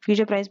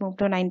future price moved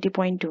to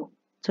 90.2.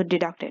 So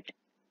deduct it.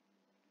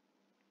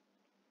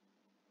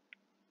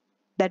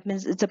 That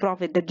means it's a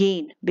profit, the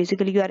gain.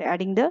 Basically, you are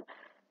adding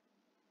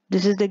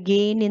this is the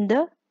gain in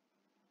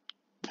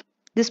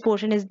this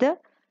portion is the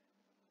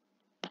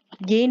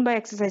gain by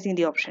exercising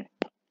the option.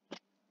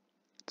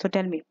 So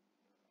tell me,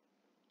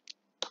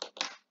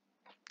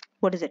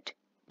 what is it?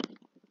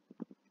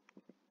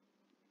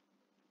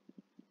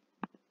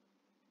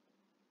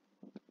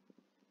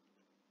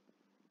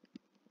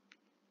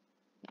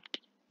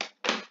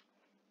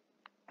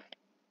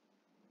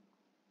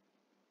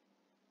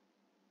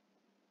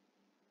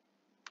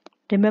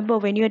 Remember,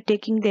 when you are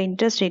taking the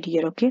interest rate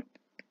here, okay,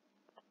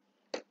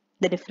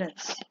 the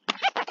difference,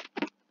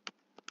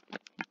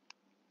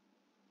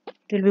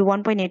 it will be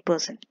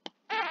 1.8%.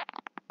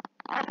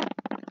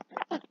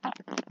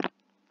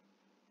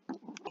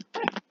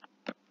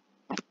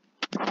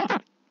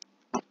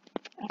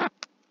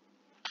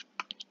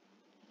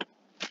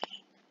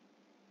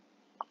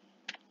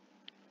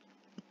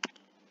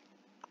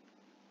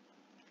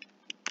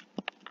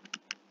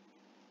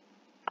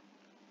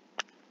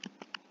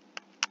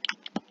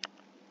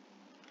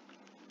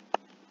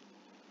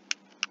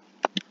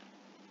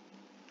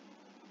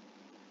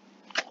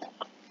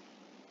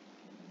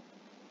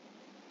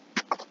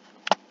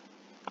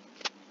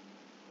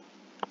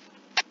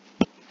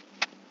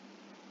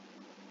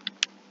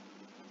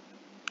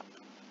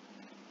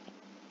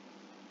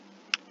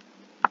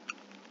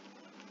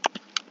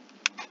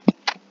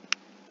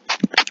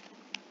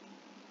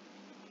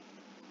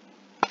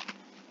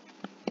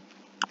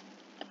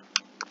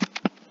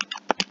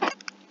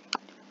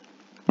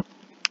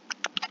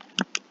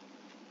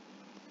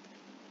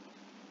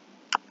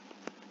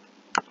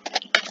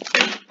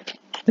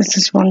 This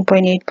is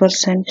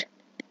 1.8%,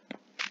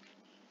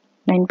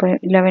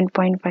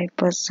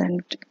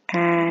 11.5%,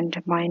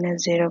 and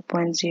minus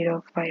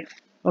 0.05.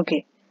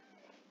 Okay,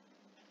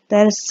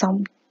 there is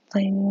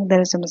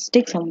a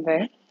mistake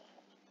somewhere.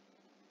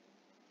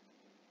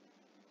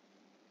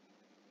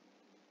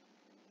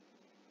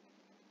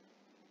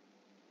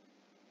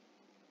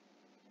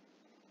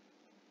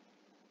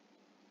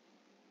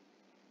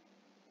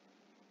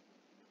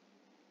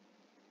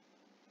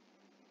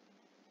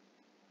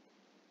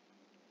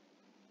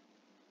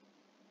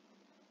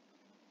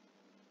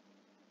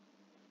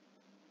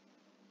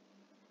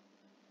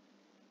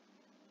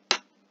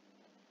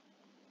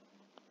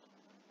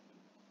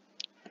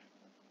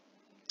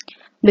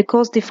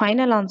 Because the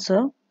final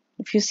answer,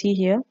 if you see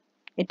here,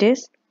 it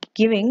is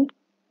giving,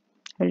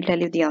 I will tell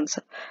you the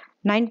answer,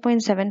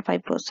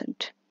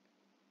 9.75%.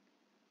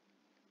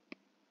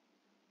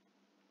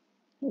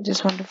 I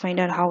just want to find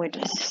out how it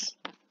is.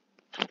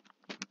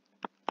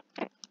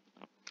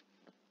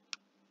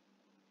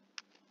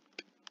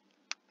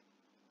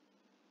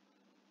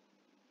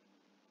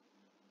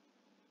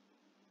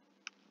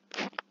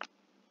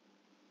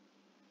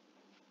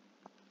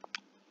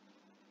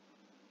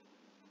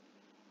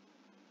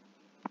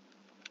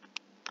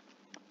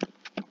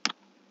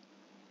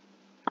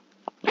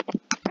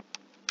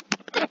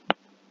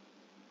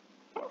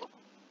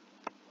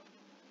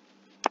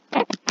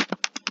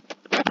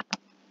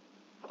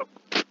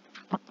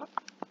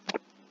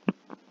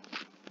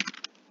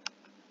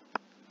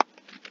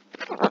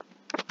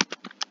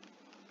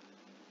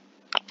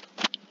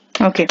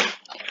 Okay.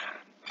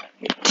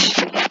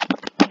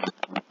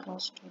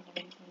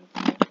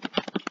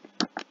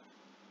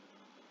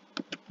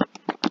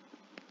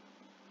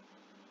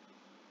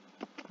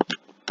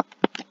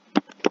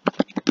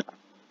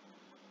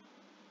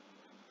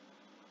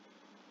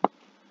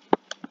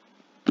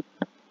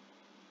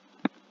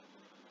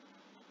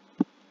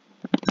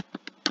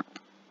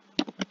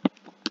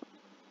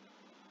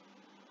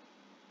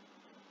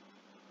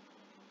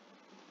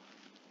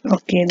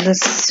 Okay,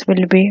 this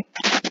will be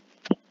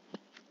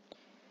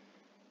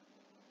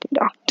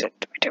deducted.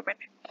 Wait a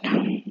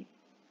minute.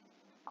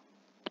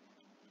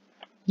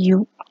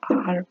 You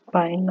are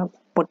buying a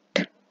put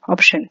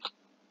option.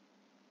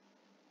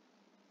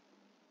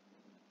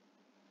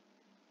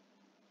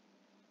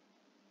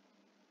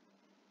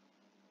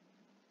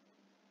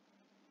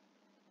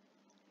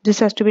 This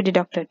has to be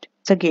deducted.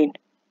 It's a gain.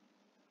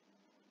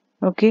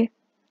 Okay,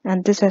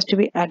 and this has to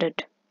be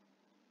added.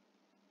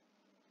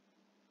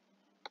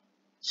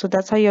 So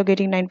that's how you're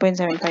getting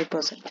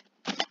 9.75%.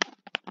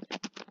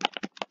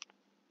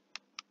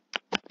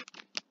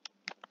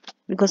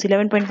 Because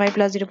 11.5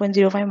 plus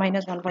 0.05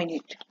 minus 1.8.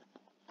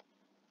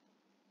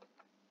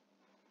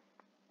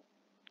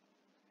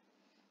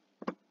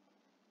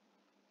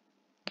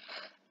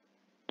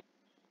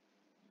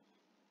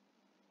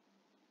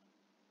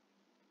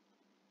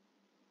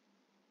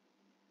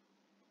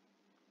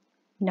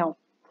 Now,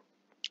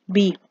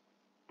 B,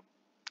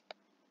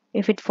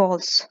 if it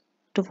falls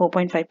to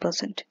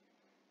 4.5%.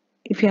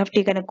 If you have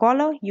taken a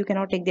caller, you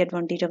cannot take the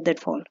advantage of that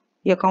fall.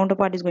 Your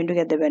counterpart is going to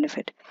get the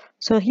benefit.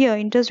 So here,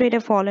 interest rate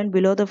have fallen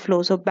below the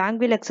floor. So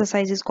bank will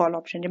exercise his call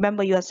option.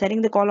 Remember, you are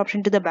selling the call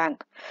option to the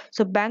bank.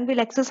 So bank will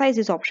exercise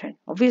this option,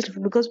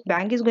 obviously, because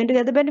bank is going to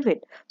get the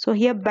benefit. So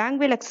here, bank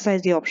will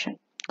exercise the option,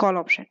 call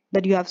option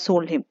that you have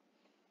sold him.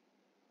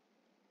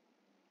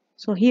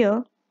 So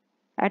here,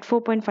 at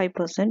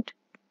 4.5%,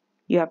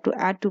 you have to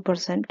add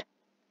 2%.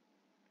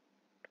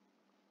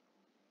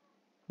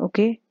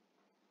 Okay,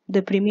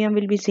 the premium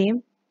will be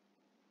same.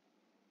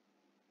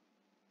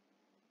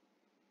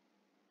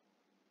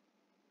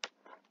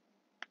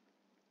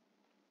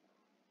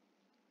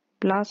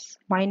 Plus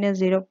minus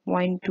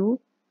 0.2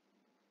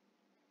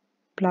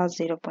 plus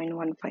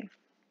 0.15.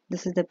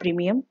 This is the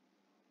premium.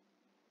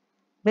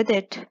 With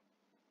it,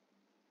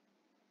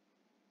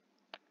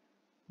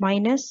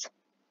 minus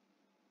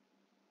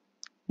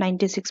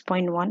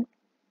 96.1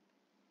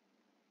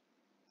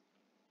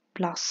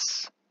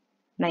 plus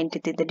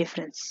 93, the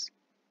difference.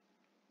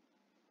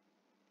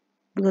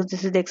 Because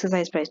this is the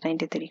exercise price,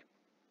 93.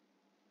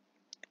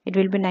 It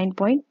will be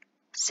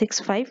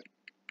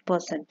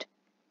 9.65%.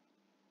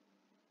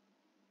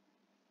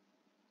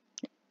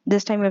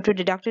 This time you have to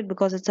deduct it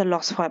because it's a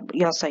loss for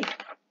your side.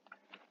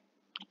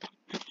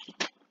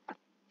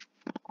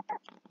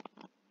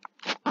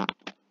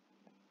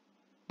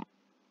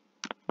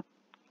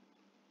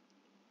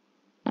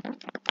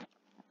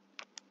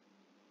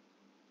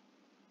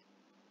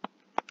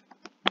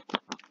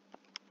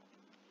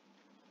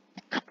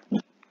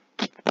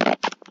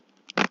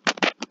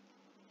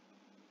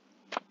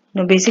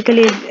 Now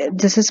basically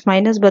this is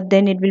minus, but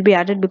then it will be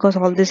added because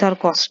all these are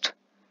cost.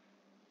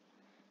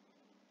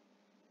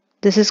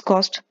 This is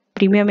cost,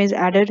 premium is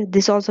added,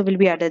 this also will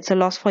be added. It's a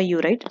loss for you,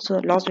 right? So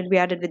loss will be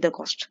added with the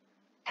cost,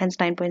 hence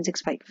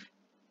 9.65.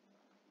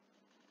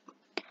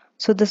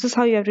 So this is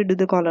how you have to do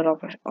the caller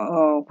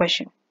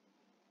question.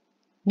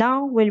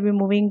 Now we'll be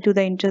moving to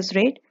the interest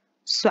rate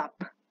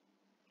swap.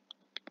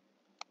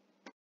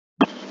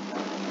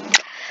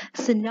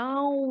 So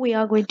now we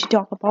are going to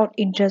talk about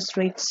interest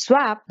rate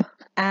swap,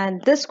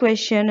 and this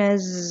question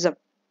is,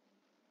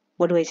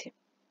 what do I say,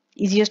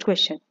 easiest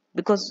question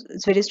because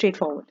it's very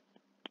straightforward,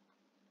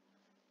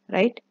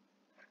 right?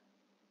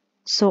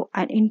 So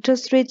an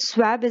interest rate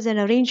swap is an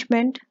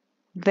arrangement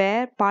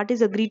where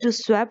parties agree to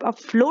swap a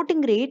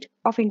floating rate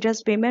of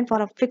interest payment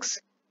for a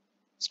fixed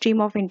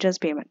stream of interest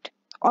payment,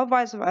 or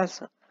vice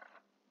versa,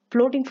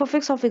 floating for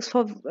fixed or fixed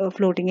for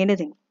floating,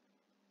 anything.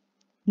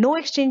 No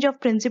exchange of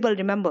principal,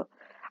 remember.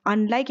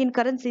 Unlike in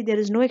currency, there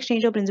is no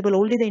exchange of principal,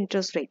 only the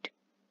interest rate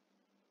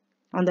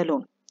on the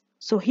loan.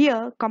 So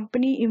here,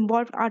 company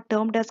involved are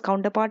termed as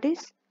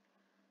counterparties.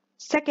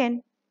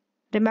 Second,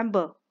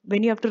 remember,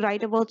 when you have to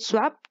write about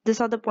swap,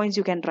 these are the points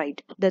you can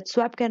write. That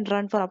swap can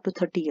run for up to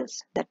 30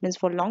 years. That means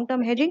for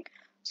long-term hedging,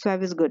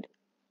 swap is good.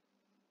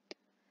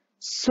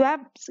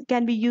 Swaps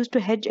can be used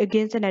to hedge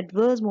against an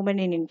adverse movement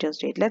in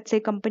interest rate. Let's say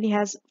company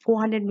has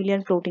 400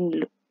 million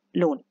floating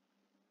loan,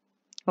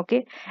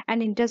 okay,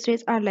 and interest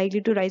rates are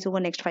likely to rise over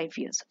next 5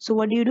 years. So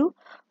what do?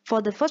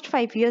 For the first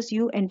 5 years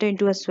you enter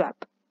into a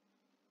swap.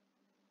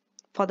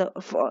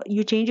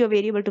 You change your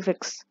variable to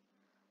fix.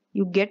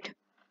 You get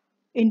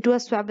into a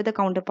swap with a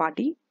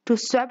counterparty to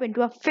swap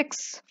into a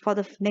fix for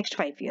the next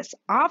 5 years.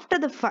 After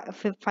the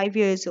 5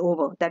 years is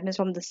over, that means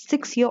from the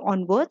 6th year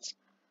onwards,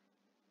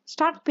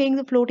 start paying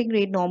the floating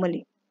rate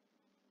normally,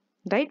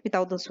 right,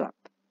 without the swap.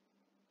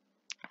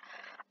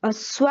 A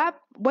swap,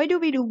 why do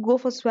we go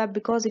for swap?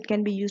 Because it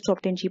can be used to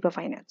obtain cheaper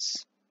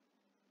finance.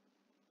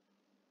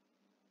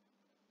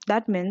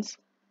 That means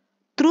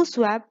through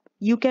swap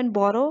you can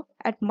borrow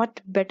at much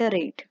better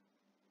rate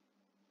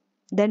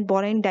than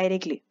borrowing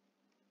directly.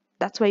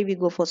 That's why we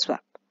go for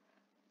swap.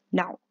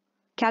 Now,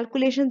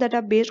 calculations that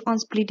are based on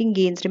splitting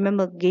gains.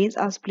 Remember, gains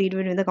are split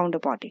between the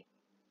counterparty.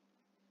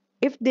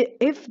 If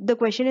the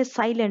question is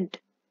silent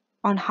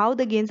on how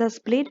the gains are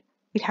split,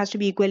 it has to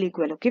be equal,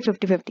 okay,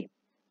 50-50.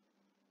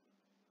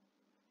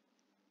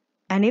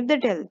 And if they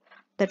tell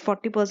that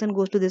 40%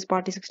 goes to this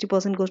party,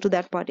 60% goes to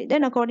that party,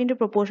 then according to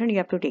proportion you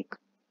have to take,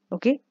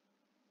 okay.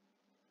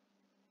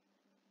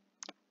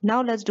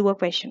 Now let's do a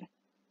question.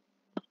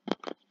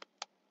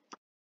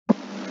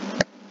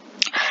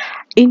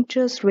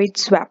 Interest rate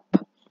swap,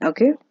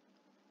 okay.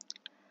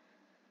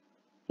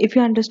 If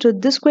you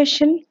understood this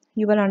question,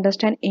 you will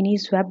understand any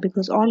swap,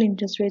 because all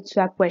interest rate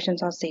swap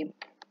questions are same.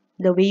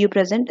 The way you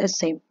present is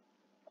same.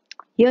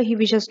 Here he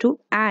wishes to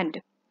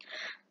and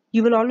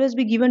you will always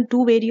be given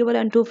two variable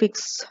and two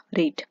fixed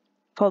rate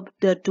for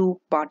the two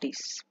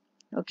parties,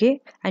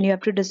 okay, and you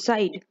have to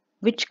decide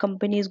which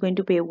company is going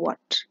to pay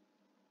what.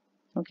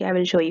 Okay, I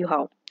will show you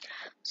how.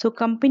 So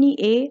company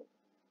A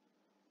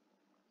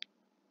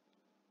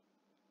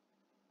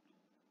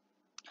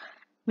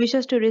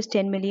wishes to raise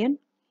 10 million,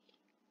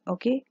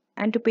 okay,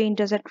 and to pay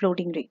interest at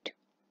floating rate,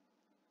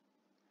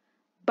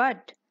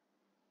 but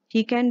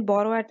he can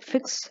borrow at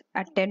fixed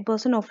at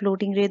 10% of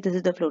floating rate. This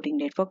is the floating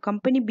rate. For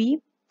company B,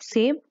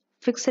 same,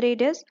 fixed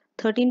rate is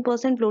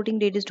 13%, floating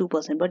rate is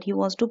 2%, but he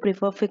wants to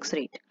prefer fixed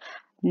rate.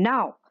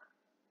 Now,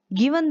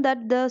 given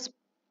that the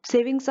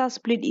savings are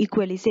split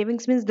equally,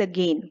 savings means the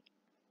gain,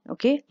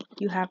 okay,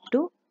 you have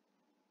to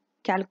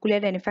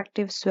calculate an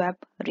effective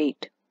swap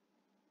rate.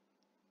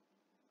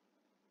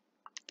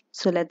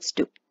 So let's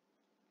do.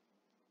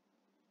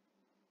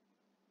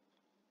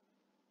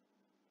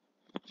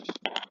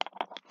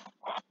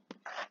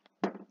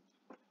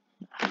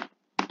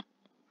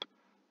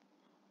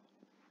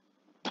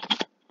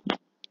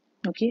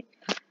 Okay,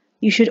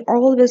 you should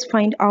always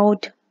find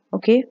out,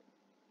 okay,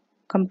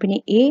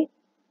 company A,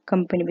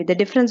 company B, the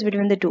difference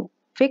between the two,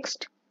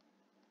 fixed,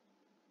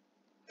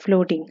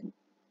 floating,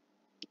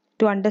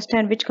 to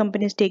understand which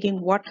company is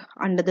taking what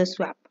under the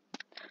swap.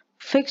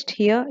 Fixed,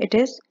 here it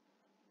is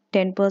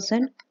 10%,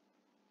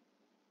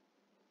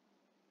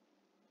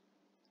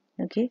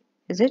 okay,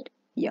 is it?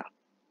 Yeah.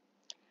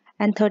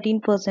 And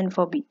 13%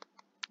 for B.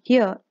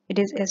 Here it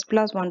is S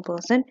plus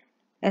 1%,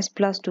 S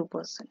plus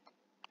 2%.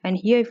 And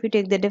here if you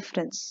take the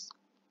difference,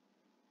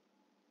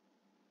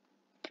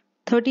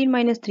 13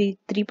 minus 3,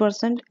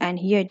 3%, and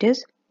here it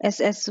is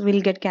SS will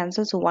get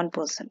cancelled, so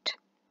 1%.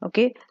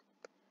 Okay.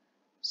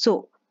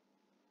 So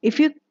if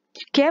you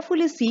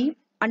carefully see,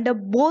 under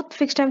both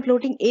fixed and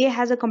floating, A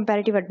has a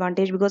comparative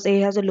advantage because A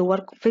has a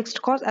lower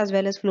fixed cost as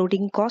well as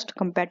floating cost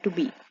compared to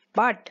B.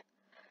 But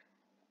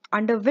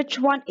under which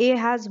one A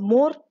has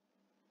more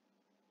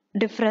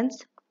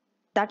difference,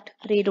 that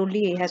rate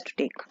only A has to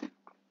take.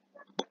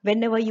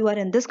 Whenever you are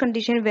in this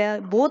condition where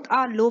both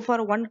are low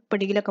for one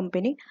particular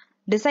company,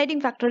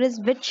 deciding factor is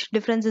which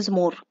difference is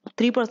more.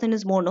 3%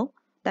 is more, no?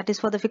 That is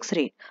for the fixed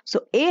rate.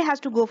 So A has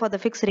to go for the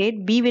fixed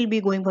rate, B will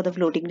be going for the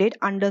floating rate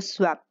under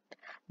swap.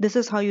 This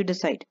is how you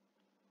decide.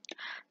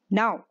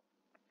 Now,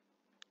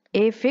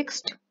 A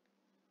fixed,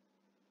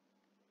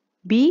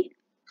 B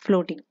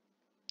floating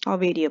or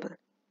variable.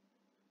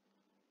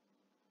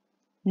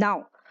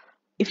 Now,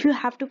 if you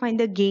have to find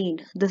the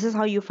gain, this is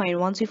how you find.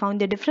 Once you found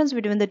the difference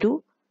between the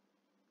two,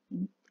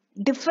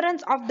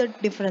 difference of the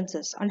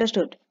differences,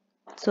 understood?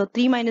 So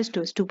 3 minus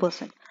 2 is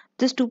 2%.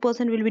 This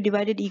 2% will be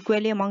divided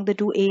equally among the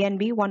two A and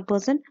B,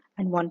 1%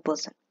 and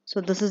 1%.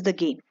 So this is the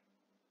gain.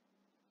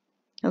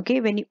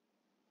 Okay, when you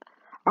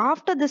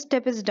after this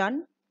step is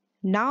done,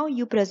 now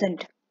you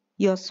present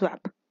your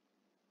swap.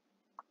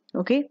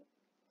 Okay,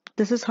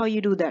 this is how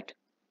you do that.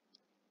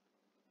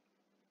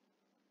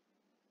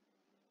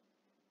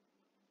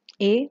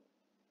 A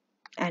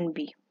and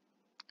B.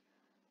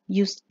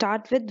 You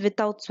start with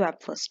without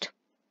swap first.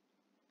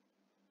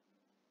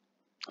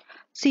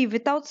 See,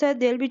 without swap,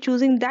 they'll be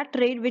choosing that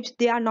rate which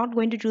they are not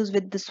going to choose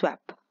with the swap.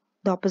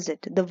 The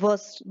opposite, the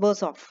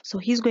worse off. So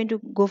he's going to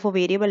go for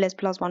variable S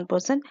plus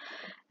 1%,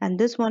 and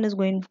this one is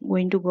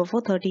going to go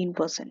for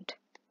 13%.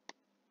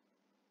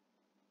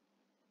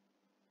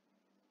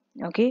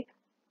 Okay,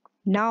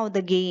 now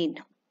the gain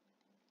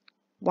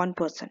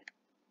 1%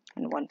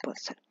 and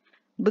 1%.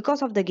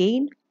 Because of the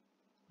gain,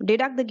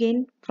 deduct the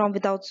gain from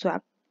without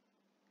swap.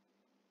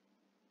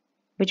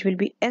 which will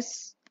be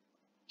S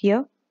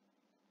here.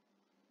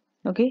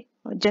 Okay,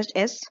 just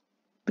S,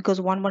 because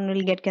 1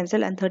 will get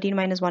cancelled, and 13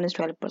 minus 1 is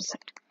 12%.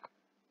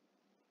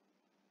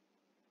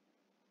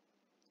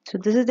 So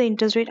this is the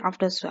interest rate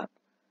after swap.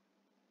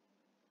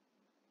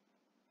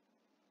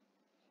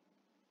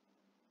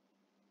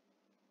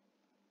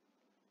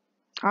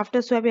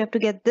 After swap, you have to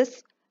get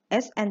this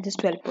S and this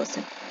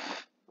 12%.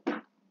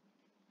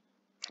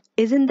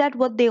 Isn't that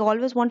what they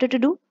always wanted to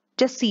do?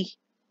 Just see.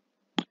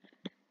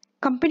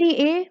 Company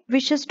A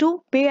wishes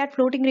to pay at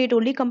floating rate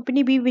only.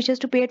 Company B wishes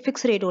to pay at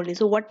fixed rate only.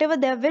 So whatever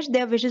their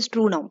wish is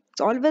true now.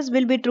 It always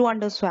will be true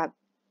under swap.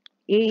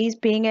 A is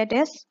paying at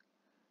S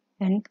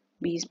and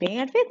B is paying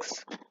at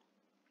fixed.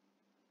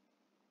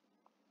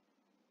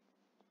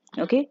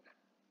 Okay,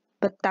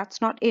 but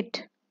that's not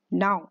it.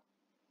 Now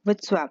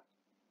with swap,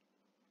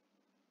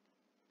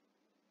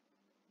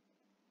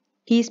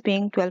 he is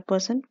paying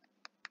 12%.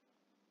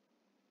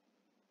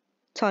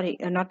 Sorry,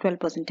 not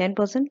 12%,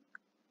 10%,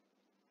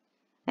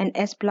 and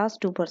S plus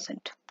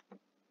 2%.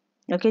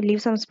 Okay,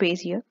 leave some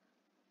space here.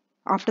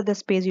 After the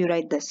space, you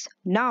write this.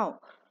 Now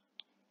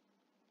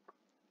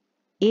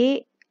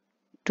A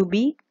to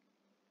B,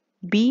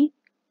 B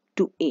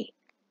to A.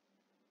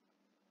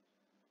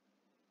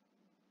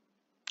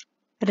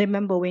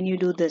 Remember, when you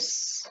do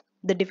this,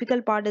 the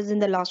difficult part is in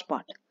the last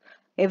part.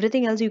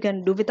 Everything else you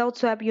can do without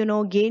swap, you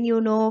know, gain,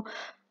 you know,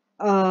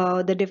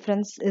 the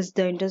difference is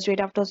the interest rate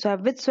after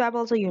swap. With swap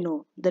also, you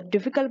know, the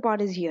difficult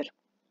part is here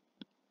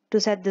to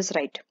set this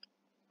right.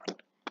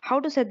 How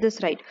to set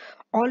this right?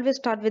 Always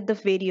start with the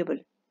variable.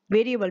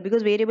 Variable,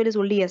 because variable is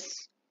only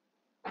S.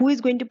 Who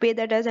is going to pay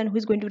that S and who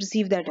is going to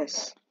receive that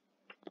S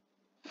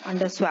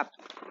under swap?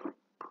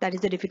 That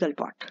is the difficult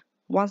part.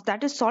 Once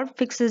that is solved,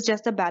 fix is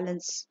just the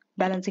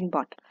balancing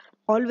part.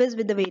 Always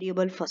with the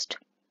variable first.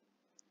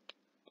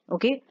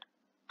 Okay.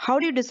 How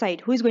do you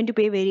decide who is going to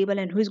pay variable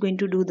and who is going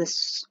to do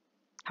this?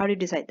 How do you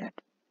decide that?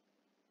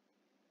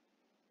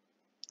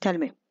 Tell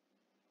me.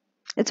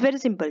 It's very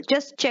simple.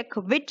 Just check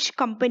which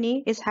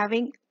company is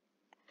having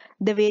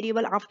the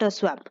variable after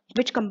swap.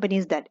 Which company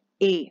is that?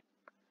 A.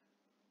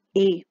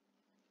 A.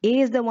 A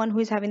is the one who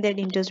is having that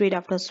interest rate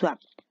after swap.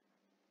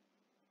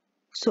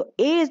 So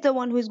A is the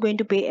one who is going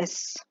to pay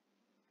S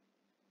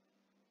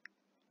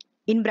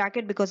in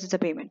bracket because it's a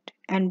payment,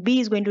 and B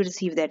is going to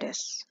receive that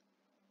S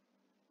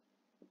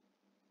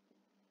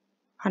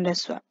under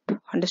swap.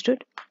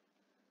 Understood?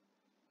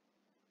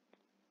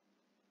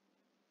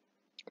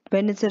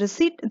 When it's a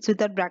receipt, it's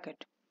without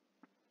bracket.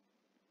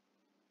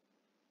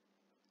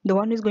 The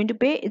one who is going to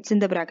pay, it's in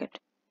the bracket.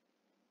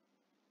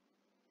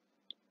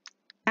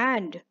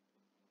 And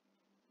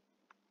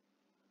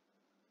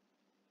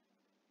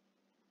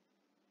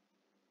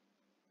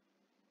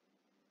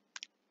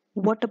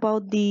what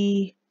about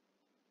the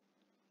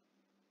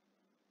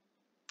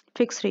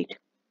fixed rate?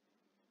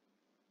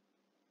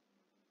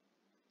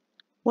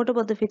 What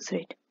about the fixed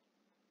rate?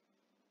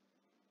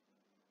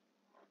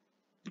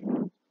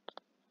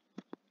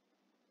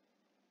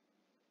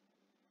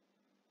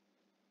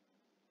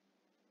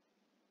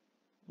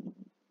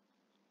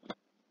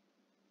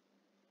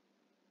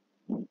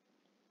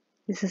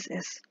 This is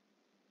S.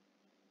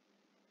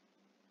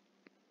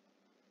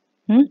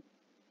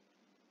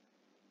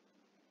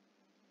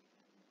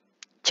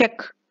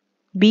 Check.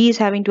 B is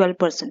having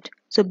 12%.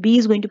 So B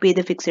is going to pay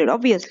the fixed rate,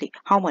 obviously.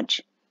 How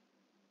much?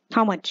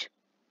 How much?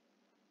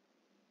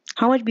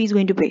 How much B is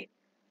going to pay?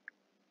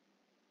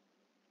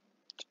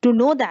 To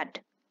know that,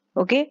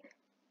 okay,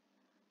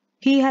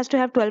 he has to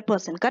have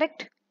 12%,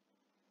 correct?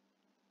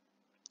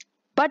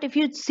 But if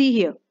you see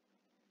here,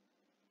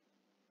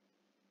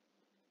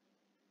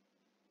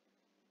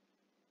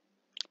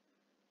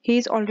 he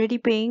is already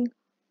paying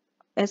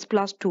S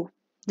plus 2.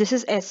 This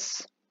is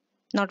S,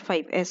 not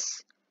 5,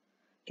 S.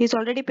 He is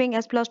already paying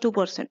S plus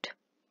 2%.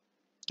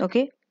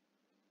 Okay.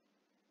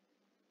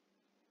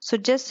 So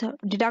just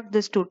deduct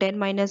this to 10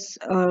 minus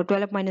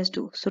 12 minus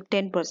 2. So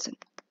 10%.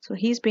 So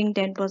he is paying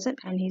 10%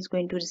 and he is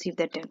going to receive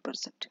that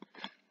 10%.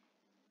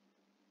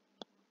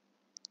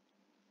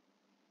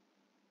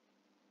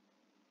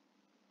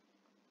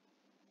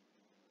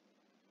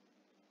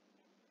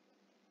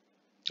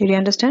 Did you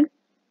understand?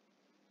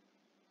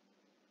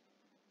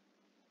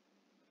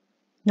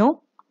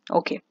 No?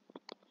 Okay.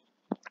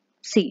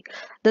 See,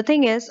 the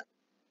thing is,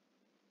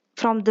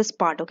 from this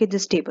part, okay,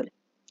 this table,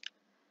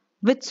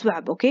 with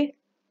swap, okay,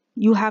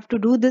 you have to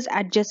do this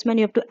adjustment,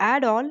 you have to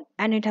add all,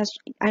 and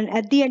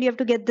at the end you have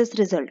to get this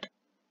result.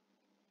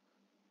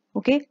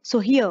 Okay, so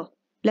here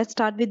let's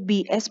start with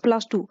B, S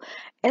plus 2.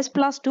 S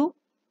plus 2,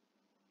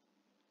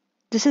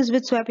 this is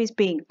with swap is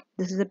paying.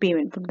 This is the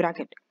payment, put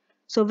bracket.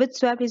 So with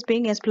swap is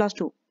paying S plus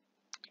 2.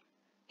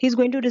 He's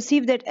going to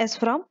receive that S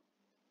from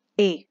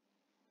A.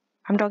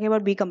 I'm talking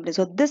about B company.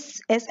 So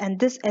this S and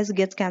this S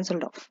gets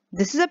cancelled off.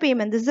 This is a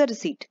payment, this is a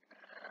receipt.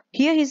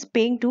 Here he's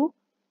paying 2,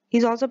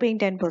 he's also paying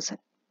 10%.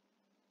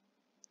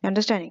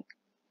 Understanding?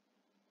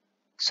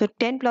 So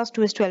 10 plus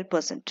 2 is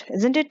 12%,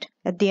 isn't it?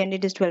 At the end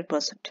it is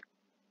 12%.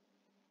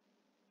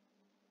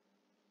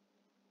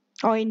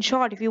 Or in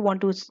short, if you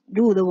want to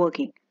do the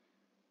working,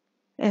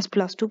 S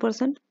plus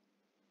 2%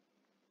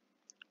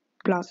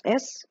 plus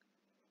S,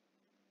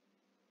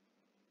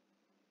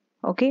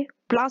 okay,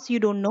 plus you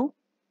don't know,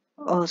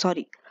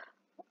 sorry,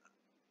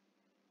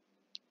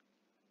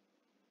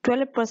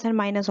 12%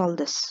 minus all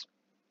this,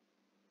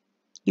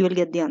 you will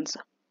get the answer.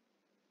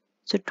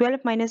 So 12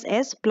 minus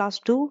S plus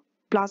 2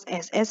 plus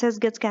S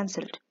gets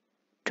cancelled.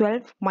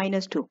 12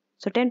 minus 2,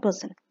 so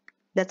 10%.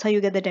 That's how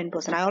you get the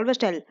 10%. I always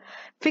tell,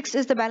 fixed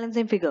is the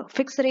balancing figure,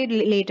 fixed rate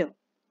later.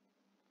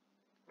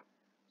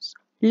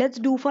 Let's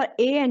do for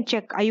A and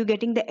check, are you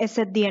getting the S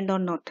at the end or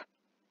not?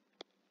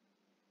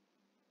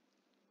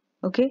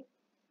 Okay,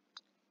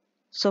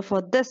 so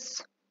for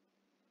this,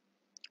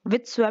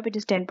 with swap it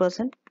is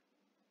 10%.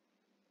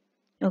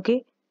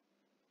 Okay,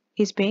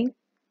 he's paying.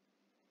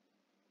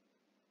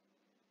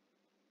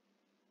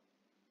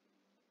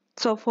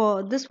 So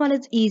for this one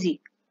it's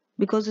easy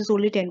because it's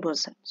only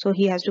 10%. So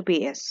he has to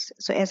pay S.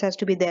 So S has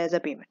to be there as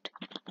a payment.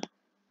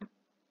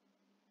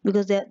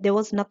 Because there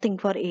was nothing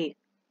for A.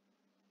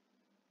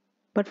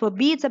 But for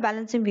B it's a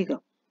balancing figure.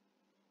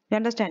 You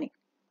understanding?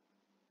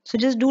 So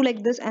just do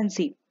like this and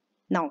see.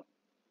 Now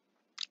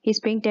he's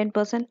paying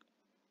 10%.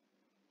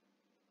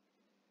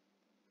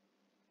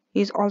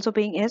 He's also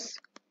paying S.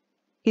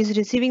 He's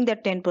receiving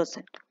that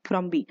 10%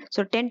 from B.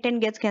 So 10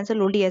 gets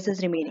cancelled, only S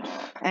is remaining.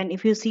 And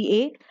if you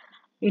see A,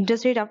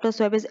 interest rate after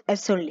swap is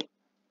S only.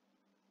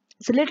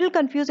 It's a little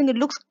confusing, it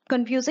looks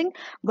confusing,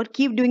 but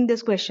keep doing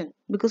this question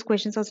because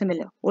questions are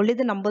similar. Only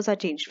the numbers are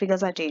changed,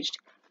 figures are changed.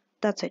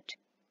 That's it.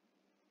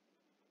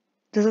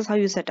 This is how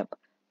you set up.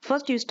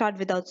 First you start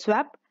without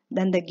swap,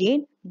 then the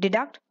gain,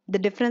 deduct, the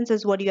difference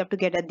is what you have to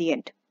get at the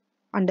end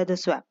under the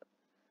swap.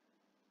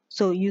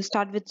 So you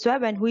start with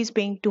swap and who is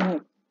paying to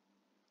whom?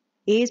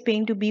 A is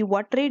paying to B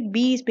what rate,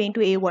 B is paying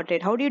to A what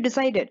rate. How do you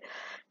decide it?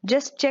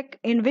 Just check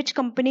in which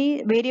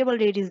company variable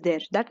rate is there.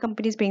 That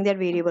company is paying that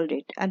variable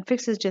rate and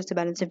fixed is just a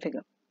balancing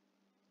figure.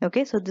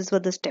 Okay, so these were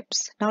the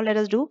steps. Now let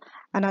us do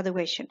another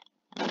question.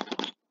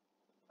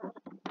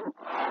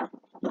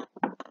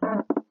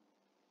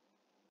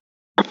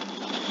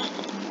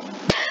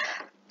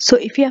 So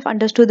if you have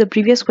understood the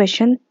previous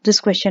question, this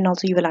question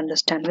also you will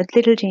understand with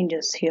little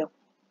changes here.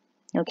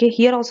 Okay,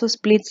 here also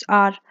splits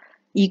are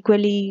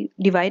equally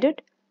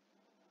divided.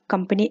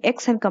 Company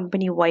X and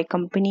company Y.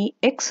 Company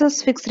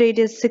X's fixed rate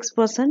is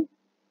 6%.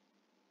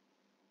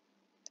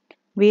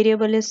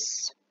 Variable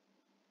is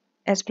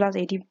S plus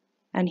 80.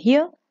 And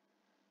here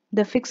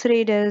the fixed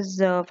rate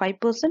is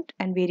 5%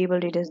 and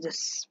variable rate is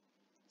this.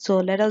 So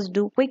let us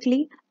do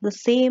quickly the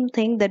same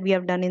thing that we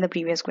have done in the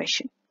previous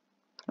question.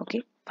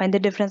 Okay, find the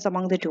difference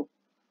among the two.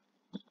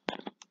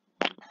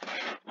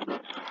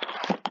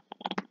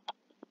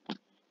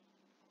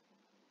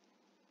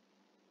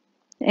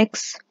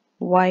 X,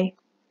 Y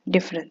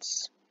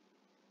difference.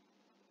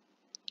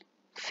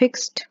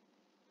 Fixed,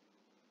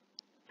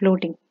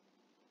 floating.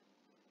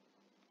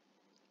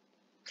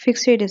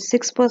 Fixed rate is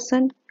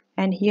 6%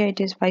 and here it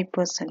is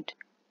 5%.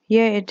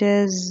 Here it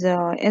is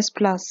S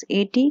plus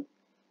 80.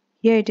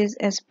 Here it is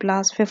S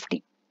plus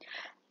 50.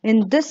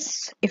 In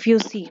this, if you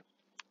see,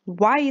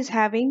 Y is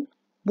having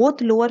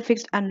both lower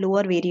fixed and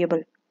lower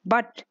variable.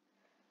 But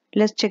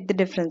let's check the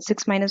difference.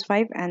 6 minus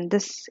 5 and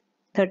this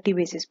 30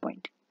 basis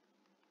point.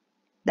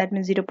 That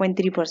means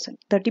 0.3%.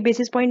 30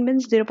 basis point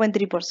means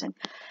 0.3%.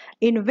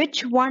 In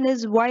which one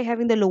is Y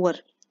having the lower?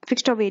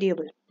 Fixed or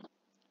variable?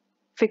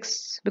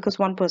 Fixed, because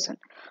 1%.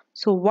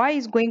 So Y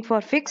is going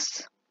for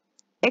fixed.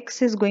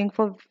 X is going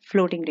for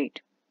floating rate.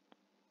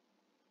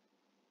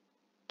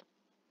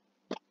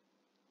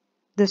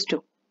 This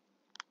two.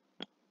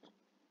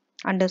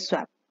 Under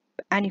swap.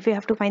 And if you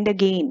have to find the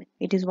gain,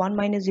 it is 1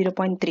 minus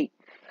 0.3,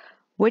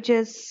 which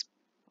is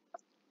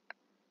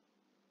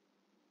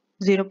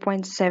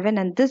 0.7,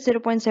 and this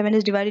 0.7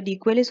 is divided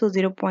equally, so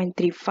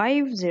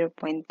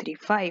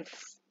 0.35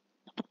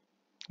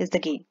 is the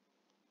gain.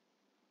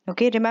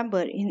 Okay,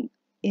 remember in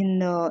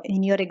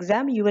your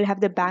exam you will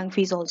have the bank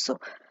fees also,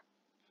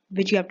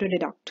 which you have to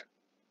deduct.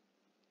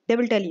 They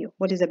will tell you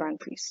what is the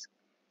bank fees.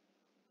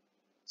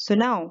 So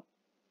now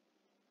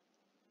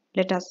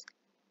let us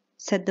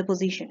set the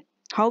position.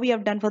 How we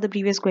have done for the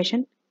previous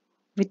question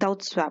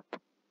without swap.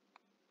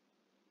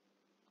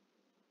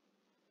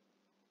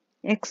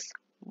 X,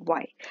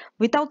 Y.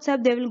 Without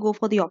swap they will go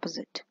for the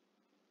opposite.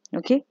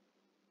 Okay.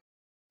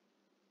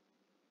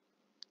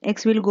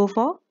 X will go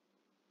for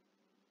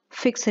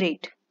fixed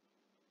rate,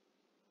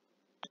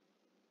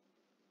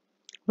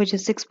 which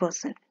is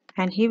 6%,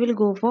 and he will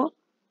go for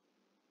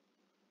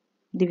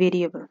the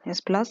variable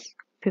S plus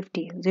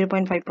 50,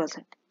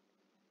 0.5%.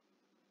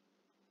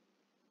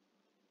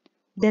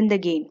 Then the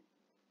gain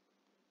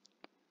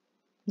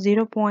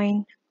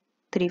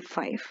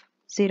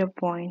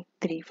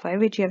 0.35,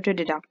 which you have to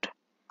deduct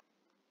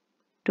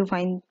to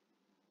find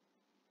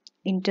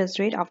interest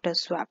rate after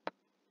swap.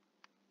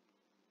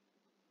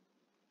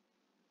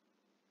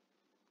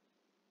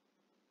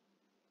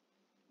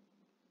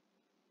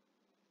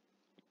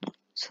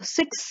 So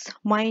 6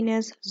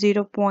 minus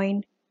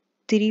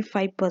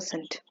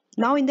 0.35%.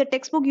 Now in the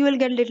textbook you will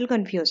get a little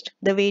confused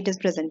the way it is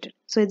presented.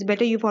 So it's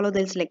better you follow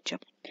this lecture.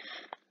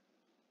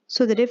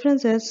 So the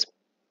difference is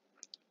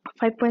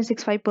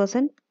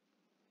 5.65%.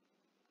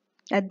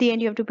 At the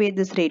end you have to pay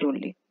this rate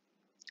only,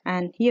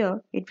 and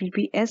here it will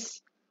be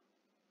S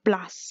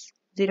plus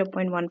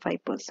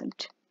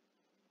 0.15%.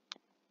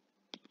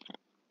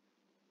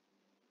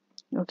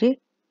 Okay,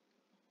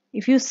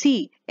 if you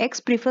see, X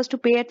prefers to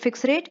pay at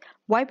fixed rate,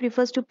 Y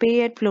prefers to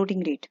pay at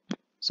floating rate.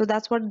 So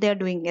that's what they're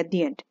doing at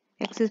the end.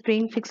 X is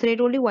paying fixed rate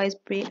only, Y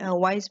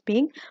is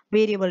paying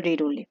variable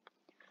rate only.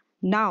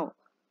 Now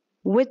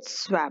with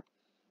swap,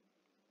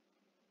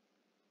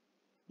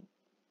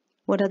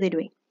 what are they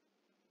doing?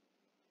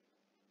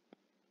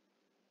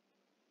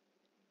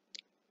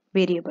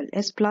 Variable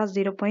S plus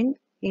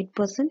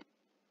 0.8%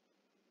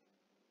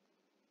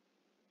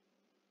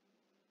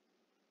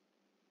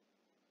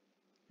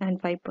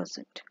 and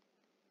 5%.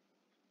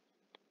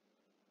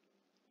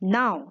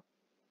 Now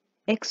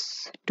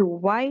X to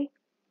Y,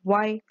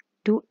 Y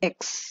to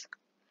X.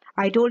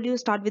 I told you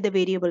start with the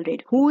variable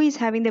rate. Who is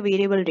having the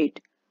variable rate?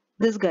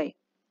 This guy.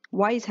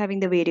 Y is having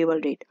the variable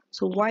rate.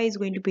 So Y is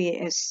going to pay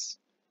S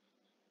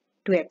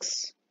to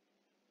X.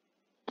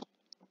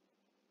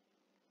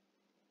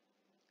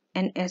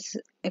 And X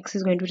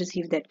is going to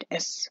receive that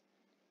S.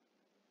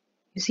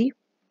 You see?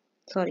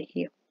 Sorry,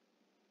 here.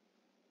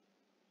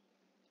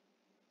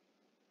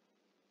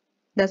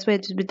 That's why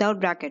it's without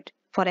bracket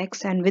for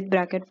X and with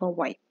bracket for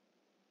Y.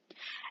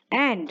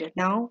 And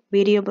now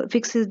variable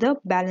fix is the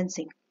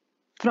balancing.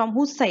 From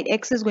whose side?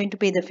 X is going to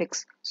pay the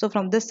fix. So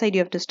from this side you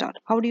have to start.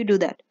 How do you do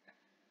that?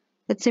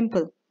 It's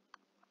simple.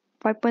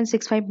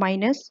 5.65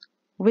 minus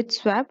with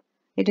swap,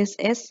 it is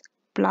S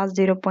plus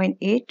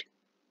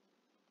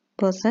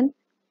 0.8%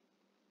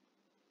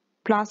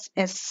 plus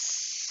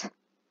S,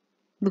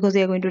 because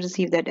they are going to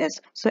receive that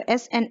S. So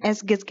S and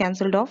S gets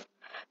cancelled off.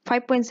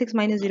 5.6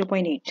 minus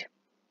 0.8.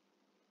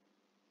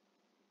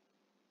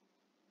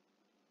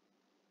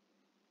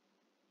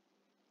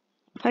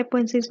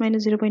 5.6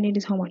 minus 0.8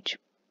 is how much?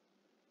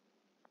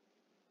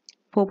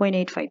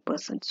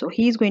 4.85%. So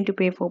he is going to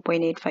pay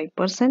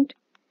 4.85%.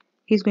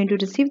 He is going to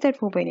receive that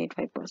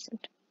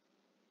 4.85%.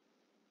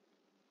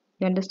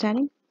 You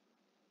understanding?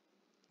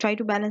 Try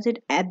to balance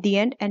it at the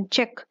end and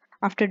check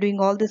after doing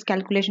all this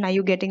calculation, are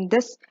you getting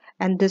this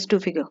and this to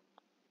figure?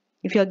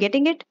 If you are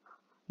getting it,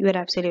 you are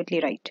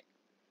absolutely right.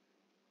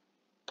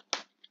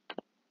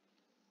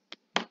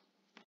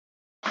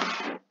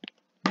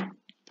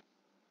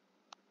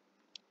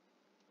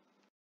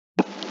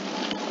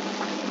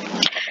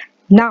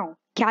 Now,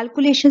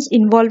 calculations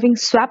involving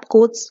swap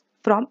quotes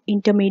from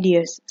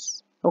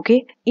intermediaries.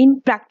 Okay, in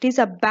practice,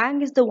 a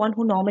bank is the one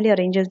who normally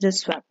arranges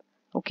this swap.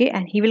 Okay,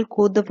 and he will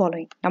quote the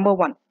following. Number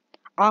one,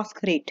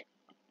 ask rate.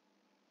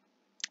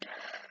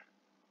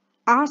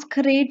 Ask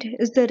rate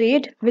is the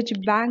rate which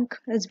bank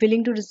is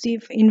willing to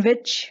receive, in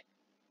which,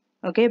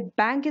 okay,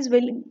 bank is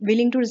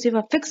willing to receive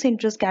a fixed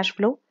interest cash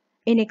flow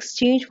in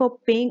exchange for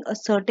paying a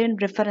certain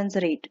reference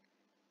rate,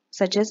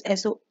 such as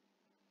SOFR.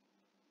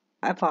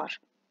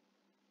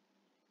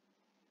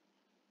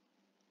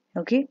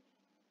 Okay,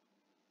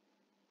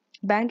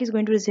 bank is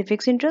going to receive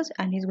fixed interest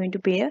and he's going to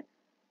pay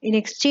in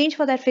exchange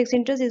for that fixed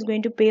interest, is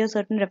going to pay a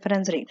certain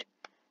reference rate.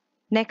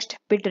 Next,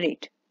 bid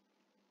rate.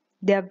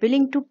 They are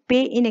willing to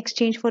pay in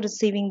exchange for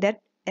receiving that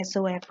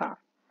SOFR.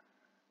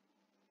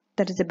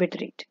 That is the bid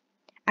rate.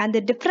 And the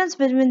difference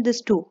between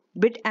these two,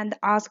 bid and the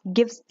ask,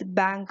 gives the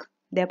bank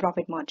their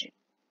profit margin,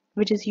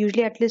 which is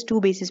usually at least 2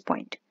 basis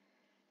points.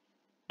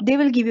 They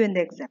will give you in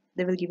the exam.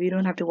 They will give you. You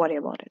don't have to worry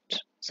about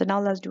it. So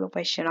now let's do a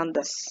question on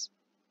this.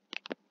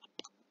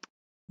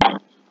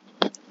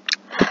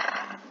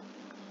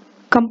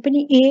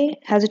 Company A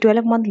has a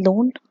 12-month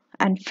loan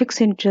and fixed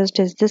interest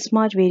is this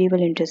much,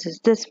 variable interest is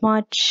this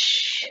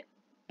much.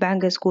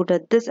 Bank has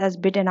quoted this as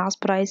bid and ask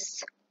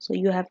price. So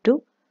you have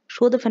to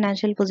show the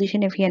financial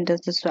position if he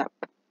enters the swap.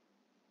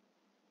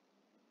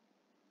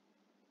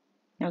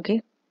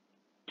 Okay,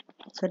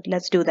 so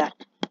let's do that.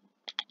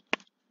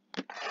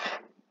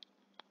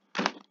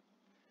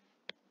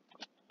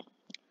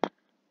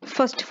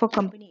 First, for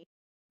company A,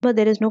 but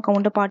there is no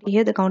counterparty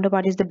here. The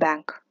counterparty is the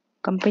bank.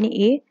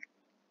 Company A,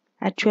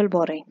 actual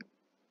borrowing.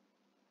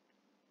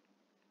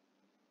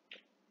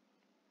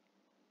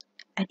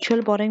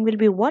 Actual borrowing will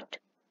be what?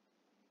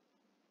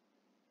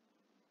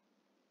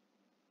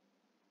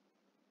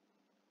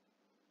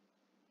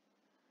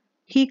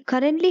 He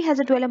currently has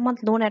a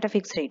 12-month loan at a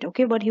fixed rate,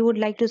 okay, but he would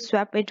like to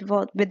swap it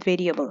with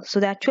variable. So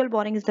the actual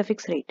borrowing is the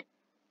fixed rate,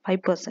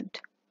 5%.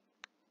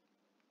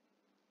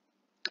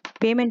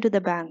 Payment to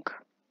the bank.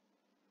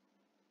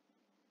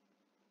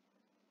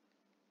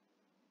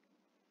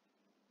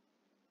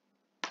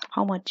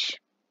 How much?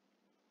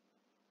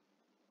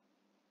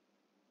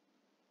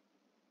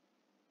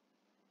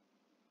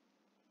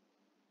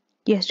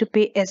 He has to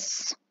pay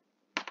S,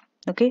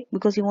 okay,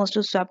 because he wants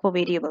to swap for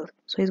variable.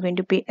 So he's going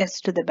to pay S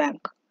to the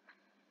bank.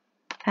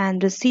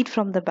 And receipt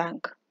from the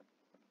bank.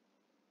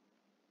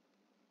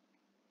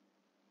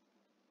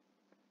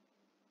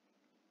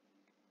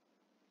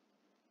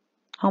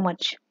 How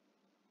much?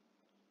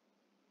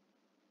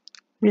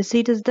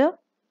 Receipt is the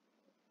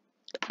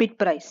bid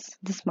price,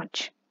 this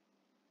much.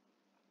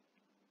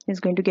 is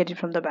going to get it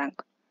from the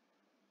bank.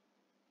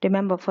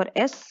 Remember, for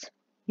S,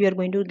 you are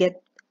going to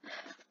get,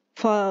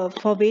 for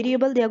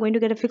variable, they are going to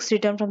get a fixed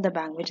return from the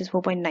bank, which is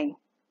 4.9.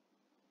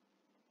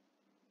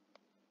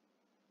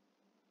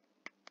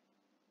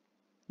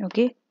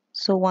 Okay,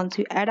 so once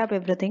you add up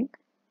everything,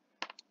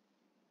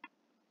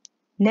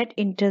 net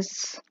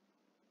interest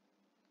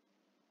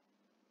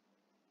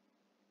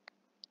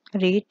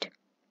rate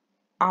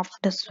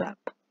after swap.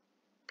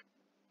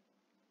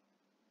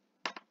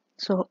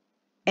 So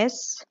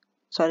S,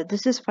 sorry,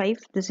 this is 5,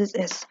 this is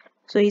S.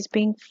 So he's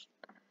going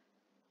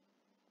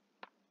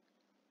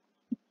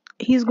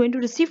to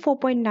receive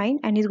 4.9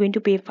 and he's going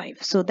to pay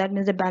 5. So that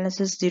means the balance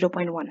is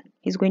 0.1.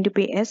 He's going to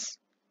pay S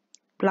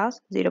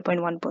plus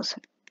 0.1%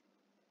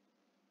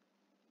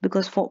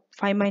 because 5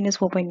 minus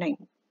 4.9.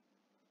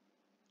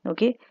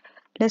 Okay,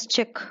 let's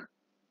check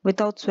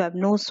without swap,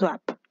 no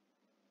swap.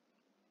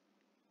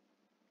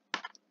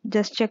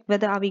 Just check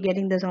whether are we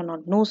getting this or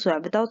not. No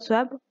swap. Without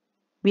swap,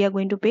 we are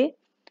going to pay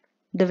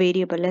the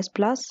variable S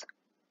plus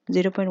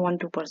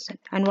 0.12%.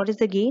 And what is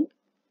the gain?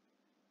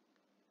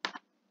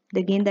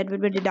 The gain that will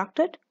be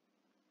deducted?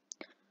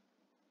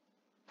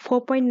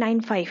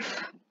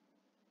 4.95.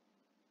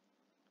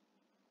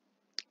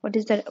 What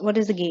is that? What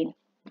is the gain?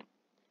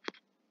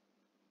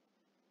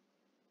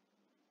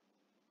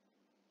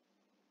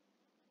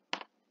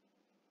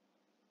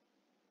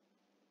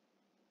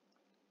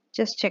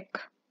 Just check.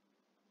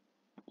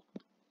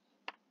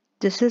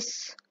 This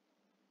is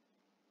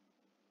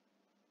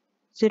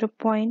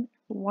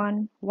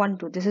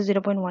 0.112. This is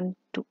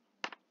 0.12.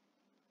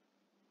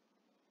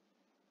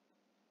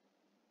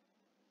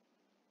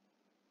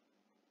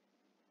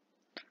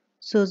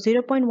 So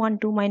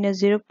 0.12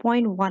 minus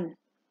 0.1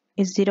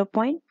 is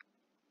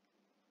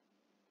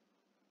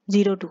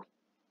 0.02,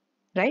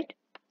 right?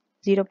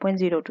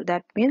 0.02.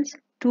 That means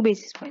 2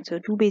 basis points. So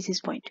 2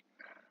 basis point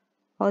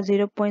or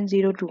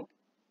 0.02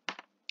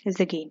 is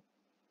the gain.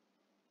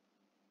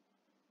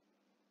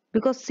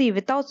 Because see,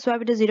 without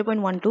swap it is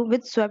 0.12,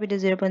 with swap it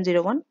is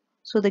 0.01.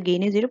 So the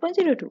gain is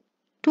 0.02.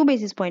 2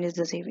 basis point is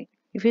the saving.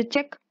 If you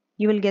check,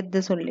 you will get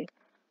this only.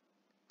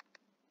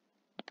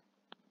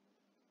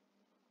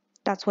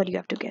 That's what you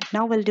have to get.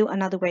 Now we'll do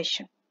another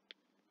question.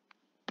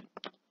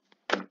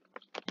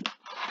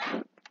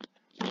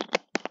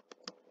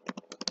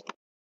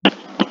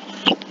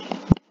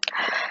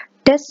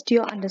 Test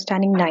your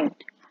understanding 9.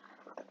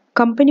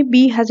 Company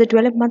B has a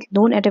 12-month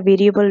loan at a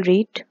variable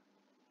rate.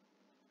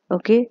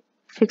 Okay,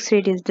 fixed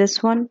rate is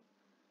this one.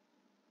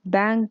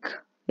 Bank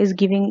is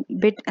giving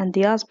bid and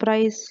the ask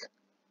price.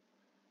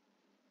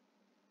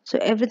 So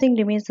everything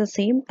remains the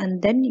same,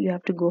 and then you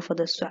have to go for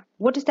the swap.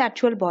 What is the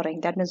actual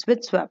borrowing? That means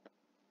with swap.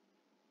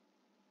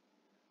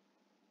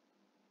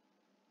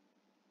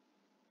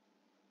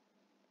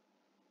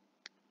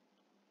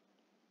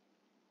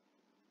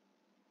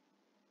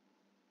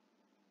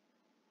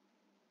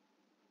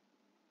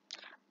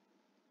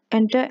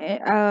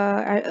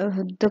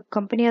 The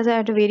company has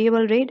at a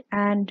variable rate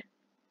and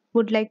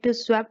would like to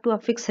swap to a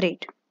fixed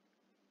rate.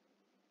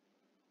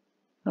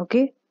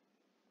 Okay.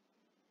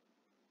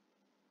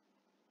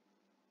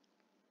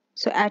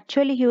 So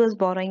actually he was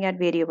borrowing at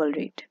variable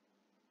rate.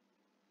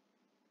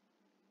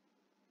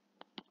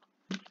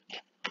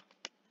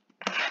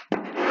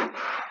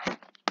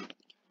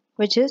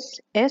 Which is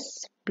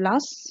S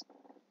plus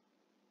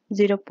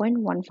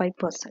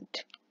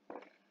 0.15%.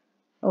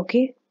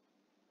 Okay.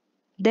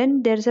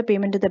 Then there is a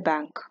payment to the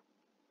bank.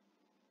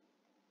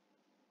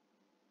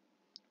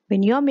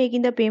 When you are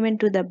making the payment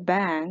to the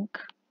bank,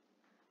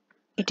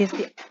 it is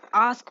the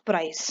ask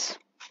price.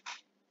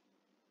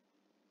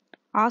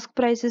 Ask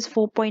price is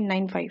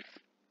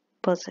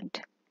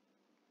 4.95%.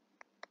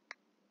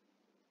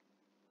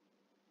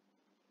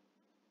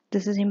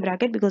 This is in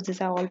bracket because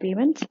these are all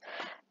payments.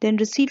 Then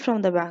receipt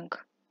from the bank.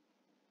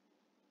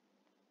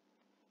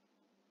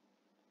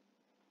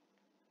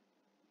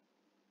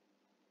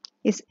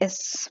 Is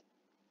S,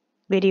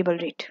 variable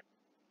rate,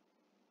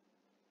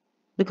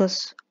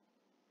 because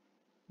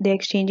they're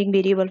exchanging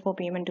variable for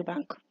payment to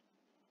bank.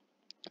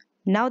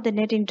 Now the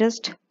net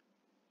interest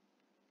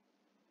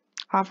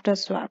after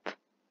swap.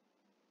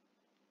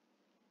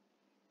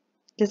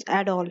 Just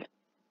add all.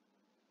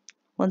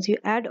 Once you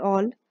add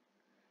all,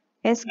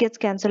 S gets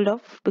cancelled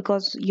off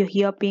because you're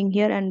here paying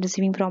here and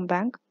receiving from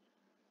bank.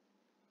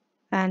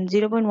 And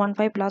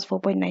 0.15 plus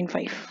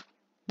 4.95.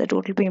 The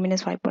total payment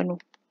is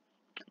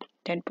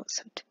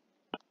 5.10%.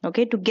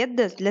 Okay, to get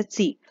this, let's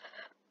see.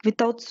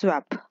 Without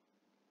swap,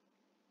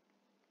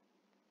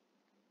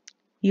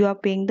 you are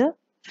paying the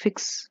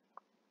fixed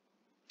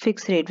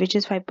rate, which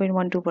is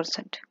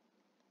 5.12%.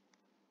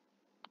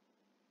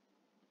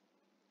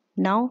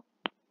 Now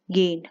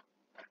gain.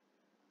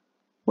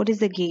 What is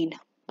the gain?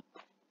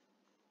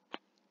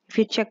 If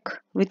you check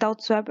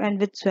without swap and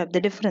with swap, the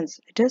difference,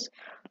 it is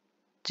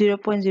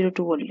 0.02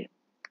 only.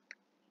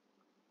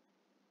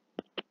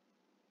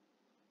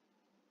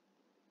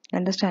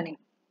 Understanding?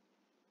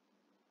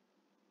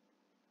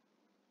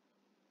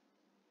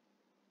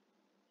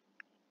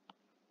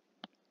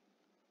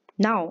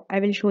 Now I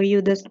will show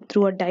you this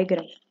through a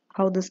diagram.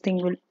 how this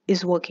thing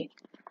is working.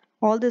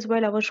 All this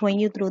while I was showing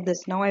you through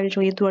this. Now I will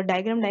show you through a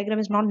diagram. Diagram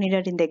is not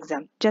needed in the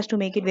exam, just to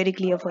make it very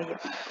clear for you,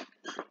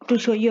 to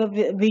show you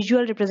a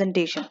visual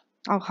representation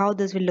of how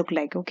this will look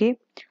like. Okay,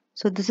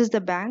 so this is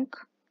the bank.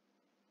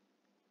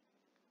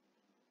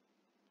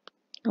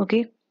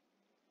 Okay,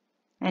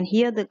 and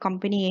here the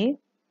company A,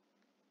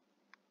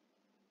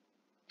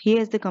 here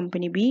is the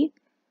company B.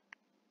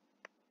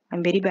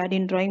 I'm very bad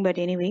in drawing, but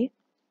anyway,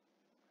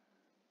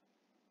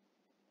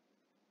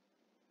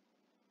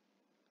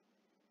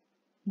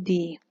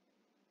 the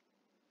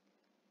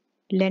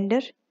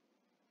lender,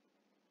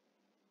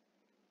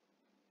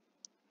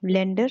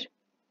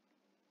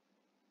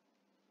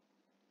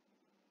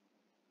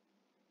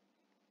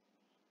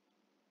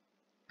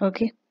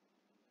 okay,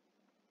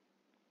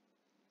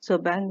 so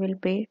bank will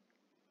pay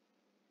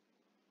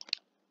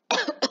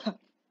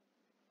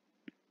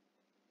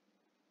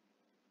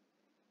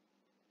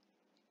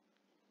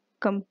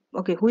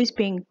okay, who is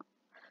paying?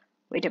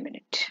 Wait a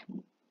minute.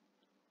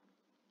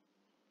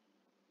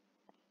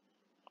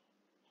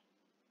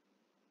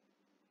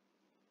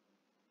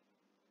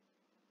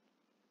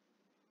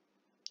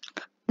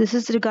 This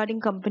is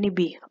regarding company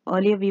B.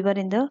 Earlier we were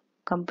in the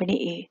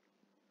company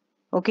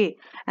A. Okay,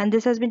 and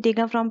this has been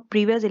taken from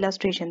previous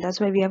illustration.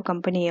 That's why we have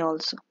company A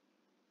also.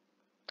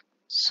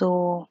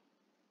 So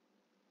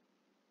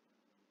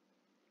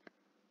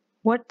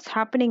what's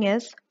happening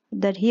is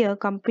that here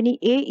company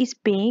A is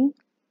paying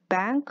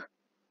bank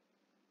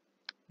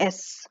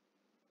S.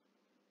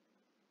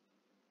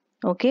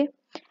 Okay,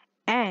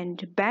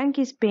 and bank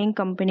is paying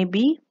company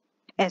B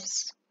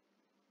S.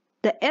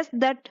 The S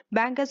that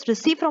bank has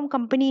received from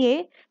company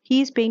A,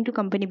 he is paying to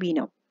company B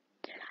now.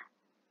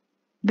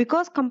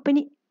 Because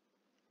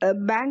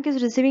bank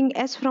is receiving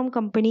S from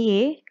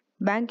company A,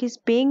 bank is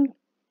paying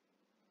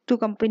to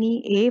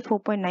company A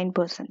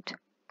 4.9%.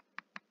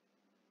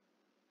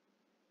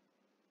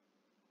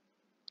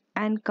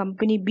 And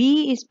company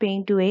B is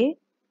paying to A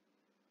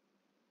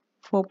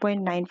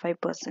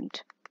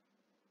 4.95%.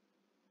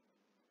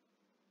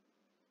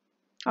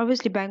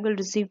 Obviously, bank will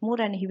receive more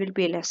and he will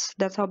pay less.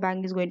 That's how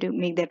bank is going to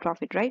make their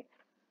profit, right?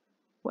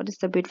 What is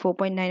the bit?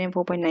 4.9 and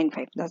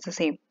 4.95. That's the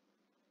same.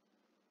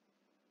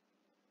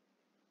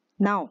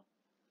 Now,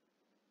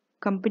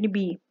 company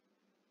B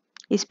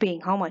is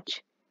paying how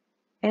much?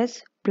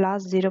 S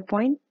plus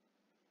 0.15.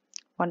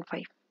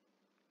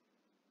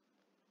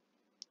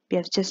 We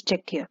have just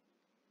checked here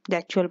the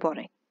actual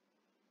borrowing.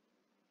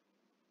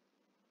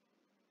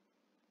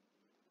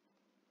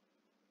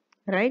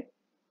 Right?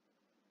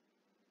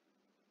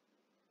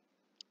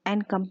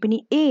 And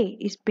company A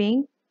is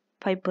paying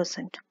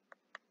 5%.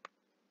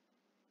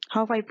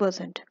 How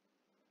 5%?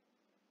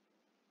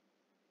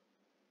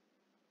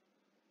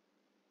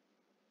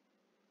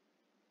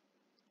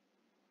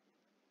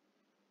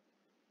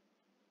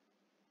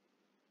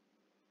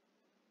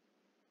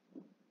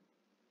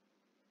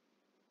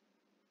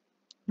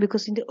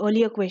 Because in the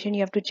earlier question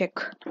you have to check,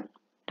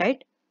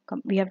 right?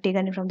 We have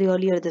taken it from the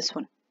earlier this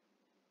one.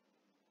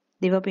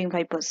 They were paying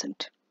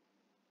 5%.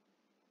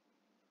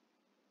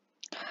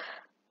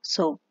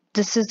 So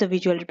this is the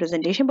visual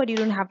representation, but you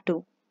don't have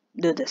to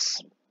do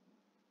this.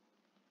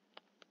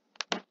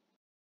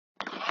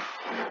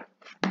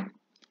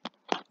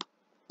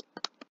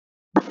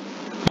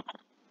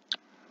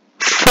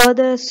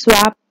 Further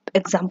swap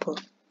example.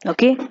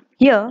 Okay,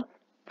 here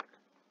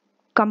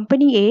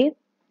company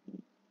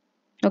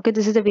A, okay,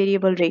 this is the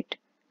variable rate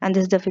and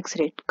this is the fixed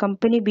rate.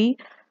 Company B,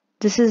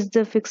 this is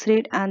the fixed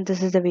rate and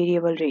this is the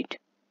variable rate.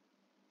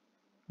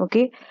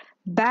 Okay,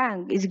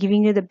 bank is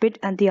giving you the bid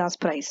and the ask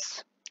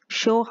price.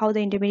 Show how the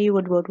intermediary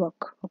would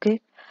work. Okay,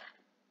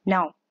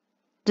 now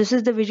this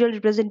is the visual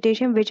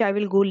representation which I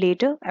will go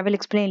later. I will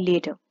explain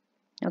later.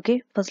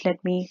 Okay, first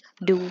let me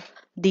do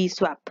the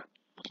swap.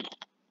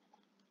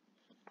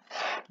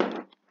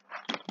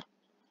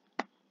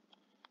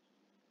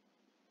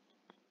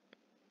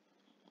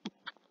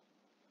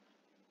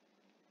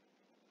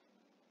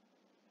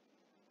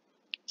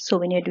 So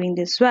when you're doing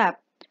this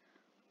swap,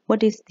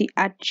 what is the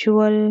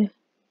actual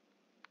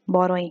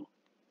borrowing?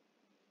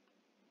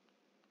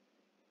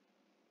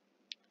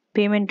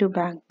 Payment to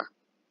bank.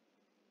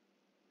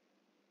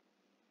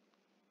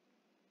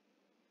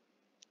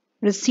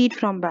 Receipt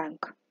from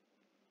bank.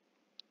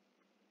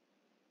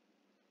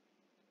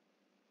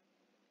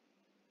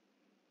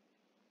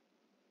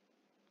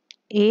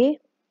 A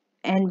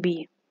and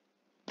B.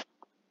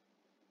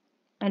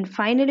 And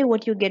finally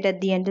what you get at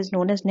the end is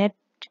known as net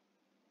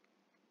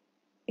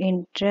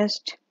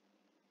interest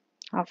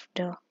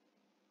after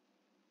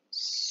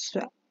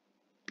swap.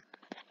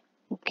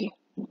 Okay.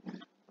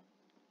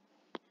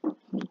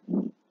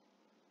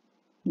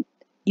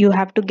 You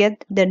have to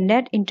get the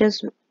net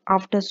interest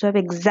after swap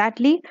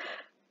exactly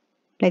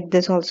like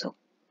this also.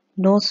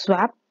 No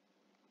swap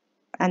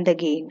and the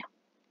gain.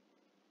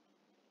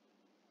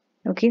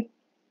 Okay.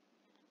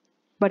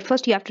 But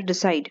first you have to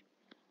decide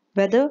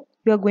whether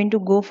you are going to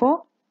go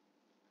for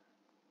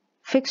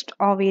fixed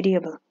or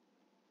variable.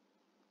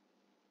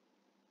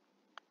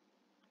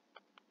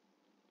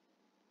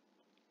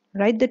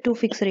 Write the two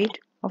fixed rate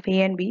of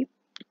A and B.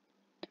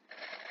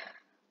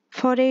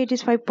 For A it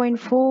is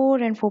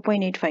 5.4 and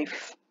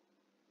 4.85.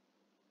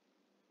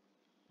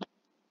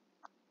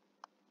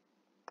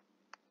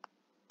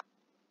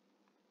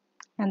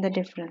 And the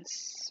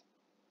difference.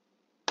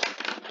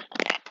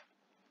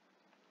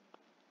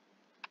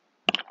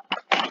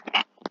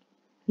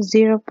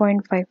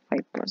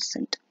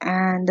 %0.55%,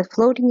 and the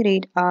floating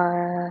rate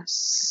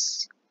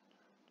is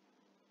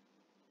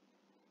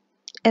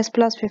S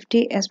plus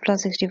 50, S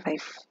plus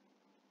 65.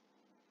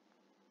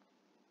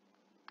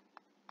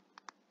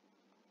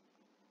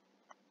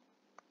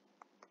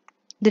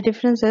 The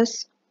difference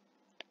is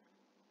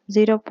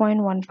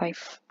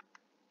 0.15.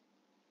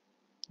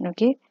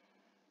 Okay,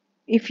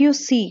 if you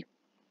see,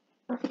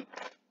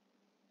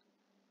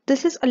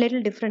 this is a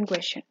little different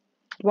question.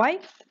 Why?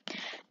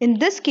 In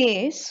this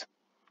case,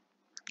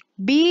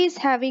 B is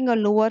having a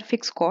lower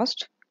fixed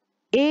cost,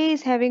 A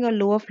is having a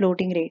lower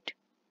floating rate.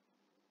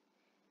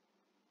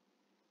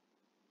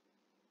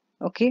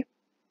 Okay,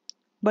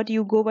 but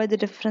you go by the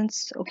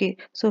difference. Okay,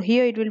 so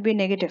here it will be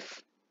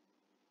negative.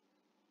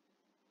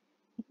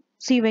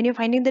 See, when you're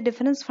finding the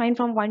difference, find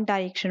from one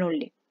direction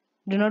only.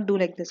 Do not do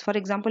like this. For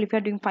example, if you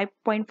are doing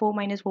 5.4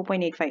 minus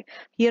 4.85,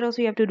 here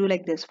also you have to do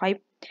like this. 5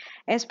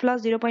 S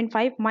plus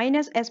 0.5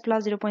 minus S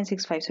plus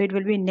 0.65. So it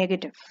will be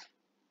negative.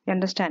 You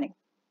understanding?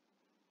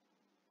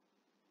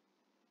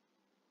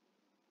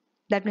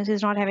 That means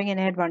it's not having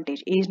any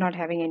advantage. A is not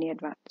having any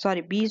advantage.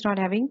 Sorry, B is not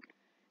having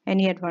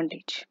any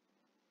advantage.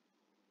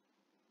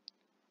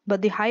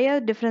 But the higher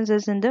difference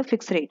is in the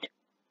fixed rate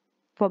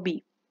for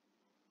B.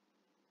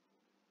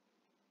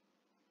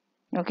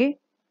 Okay.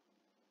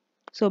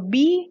 So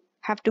B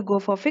have to go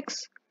for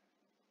fixed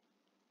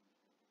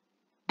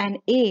and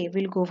A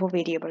will go for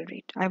variable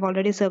rate. I've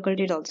already circled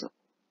it also.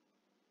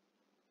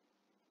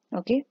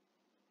 Okay.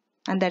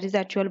 And that is the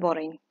actual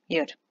borrowing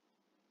here.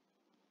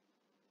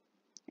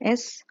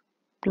 S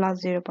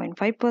plus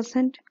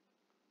 0.5%,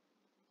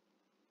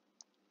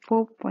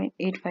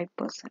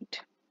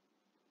 4.85%.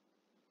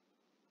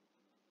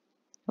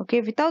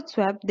 Okay, without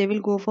swap, he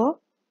will go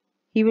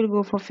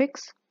for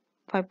fixed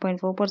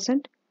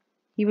 5.4%.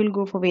 He will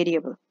go for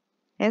variable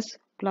S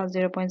plus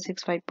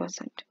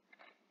 0.65%.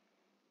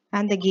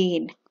 And the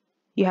gain,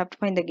 you have to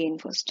find the gain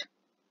first.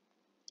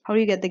 How do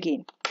you get the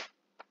gain?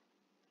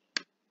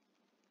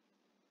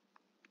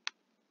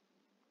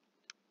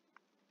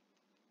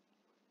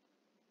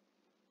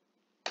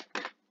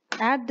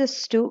 Add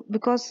this to,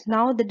 because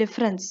now the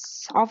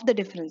difference of the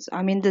difference,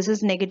 I mean this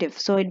is negative,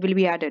 so it will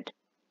be added.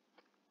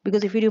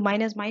 Because if you do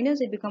minus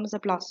minus, it becomes a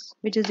plus,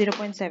 which is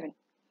 0.7.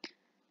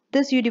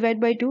 This you divide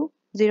by 2,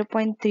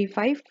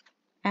 0.35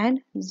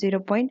 and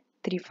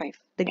 0.35,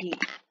 the gain.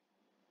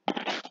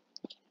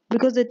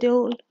 Because they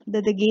told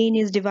that the gain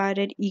is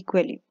divided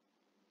equally.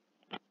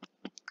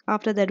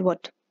 After that,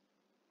 what?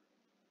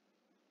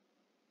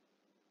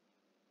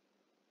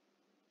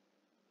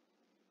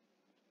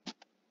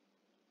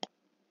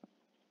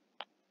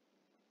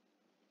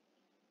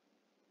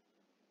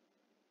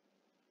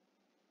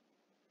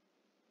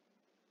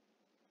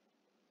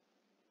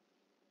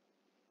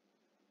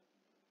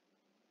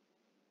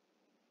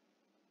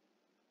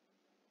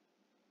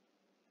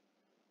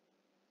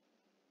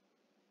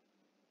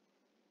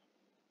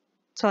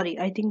 Sorry,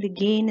 I think the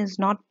gain is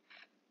not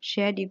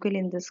shared equal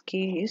in this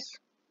case,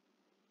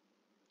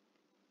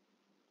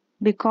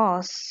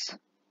 because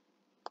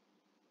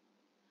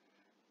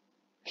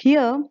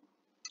here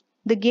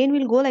the gain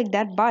will go like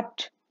that,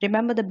 but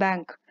remember the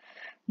bank,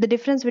 the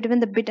difference between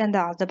the bid and the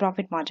ask, the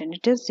profit margin,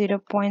 it is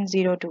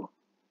 0.02,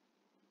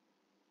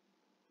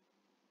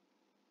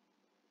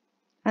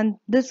 and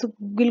this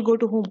will go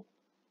to whom?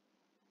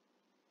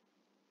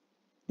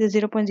 This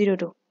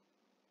 0.02,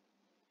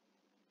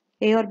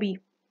 A or B?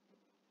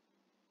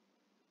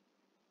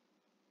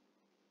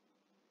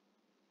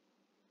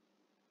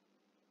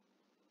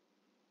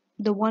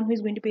 The one who is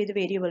going to pay the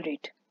variable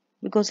rate,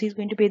 because he's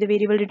going to pay the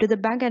variable rate to the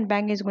bank, and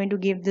bank is going to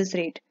give this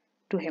rate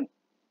to him.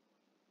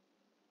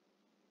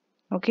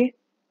 Okay,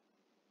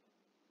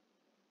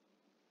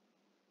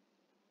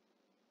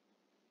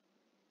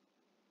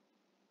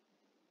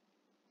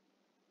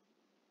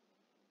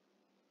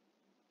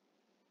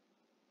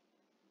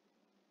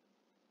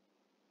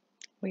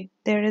 wait,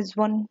 there is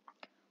one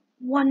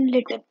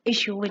little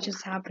issue which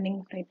is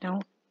happening right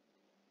now.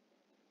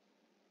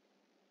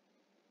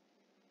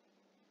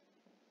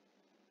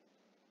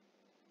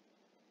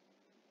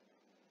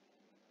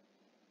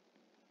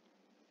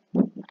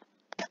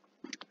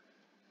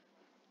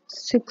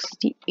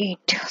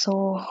 $68.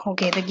 So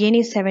okay, the gain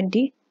is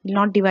 70,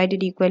 not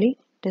divided equally,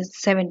 it is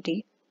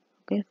 70.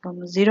 Okay,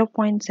 from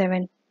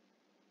 0.7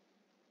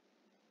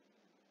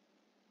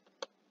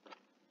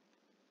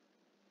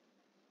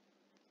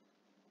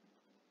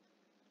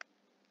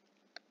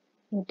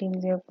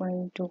 18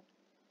 0.2.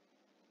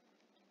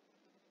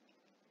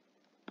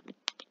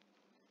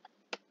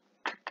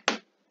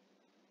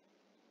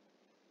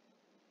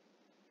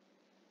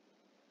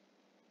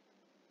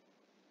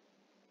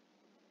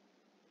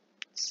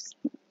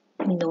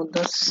 No,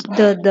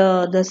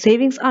 the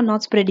savings are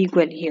not spread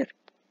equally here.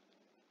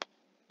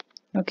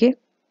 Okay,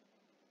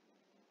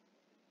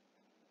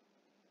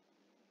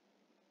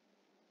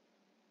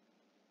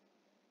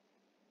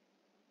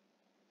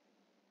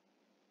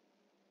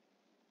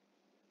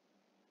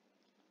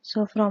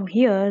 So from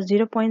here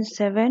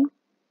 0.7,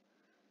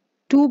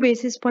 2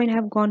 basis point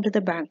have gone to the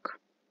bank.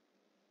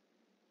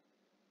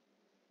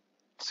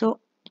 So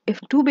if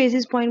 2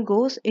 basis point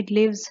goes, it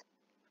leaves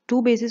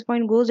 2 basis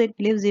point goes, it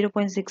leaves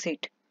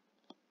 0.68.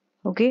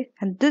 Okay,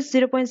 and this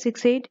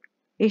 0.68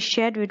 is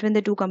shared between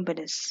the two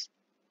companies.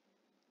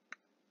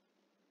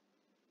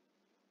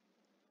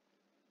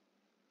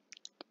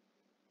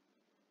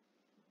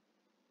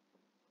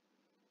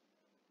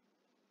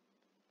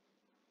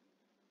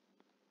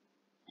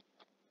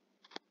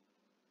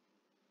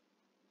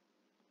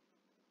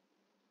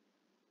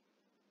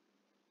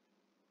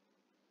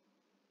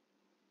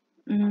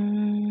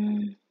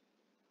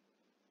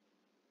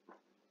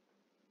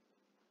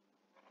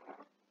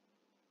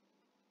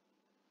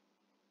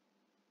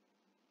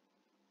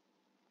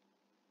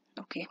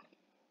 Okay,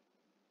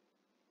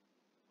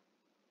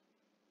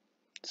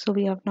 so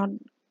we have not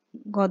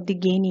got the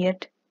gain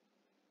yet.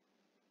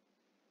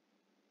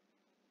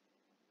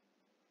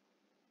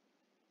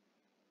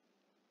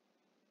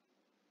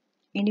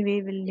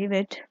 Anyway, we'll leave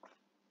it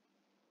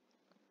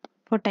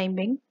for time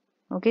being.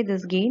 Okay,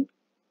 this gain.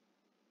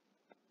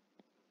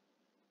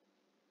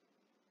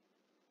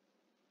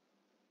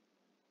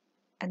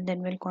 And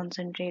then we'll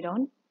concentrate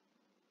on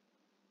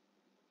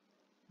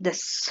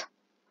this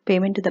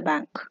payment to the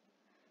bank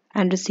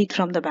and receipt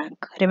from the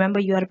bank. Remember,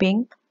 you are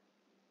paying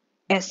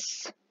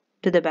S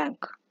to the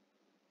bank,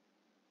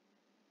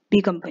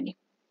 B company.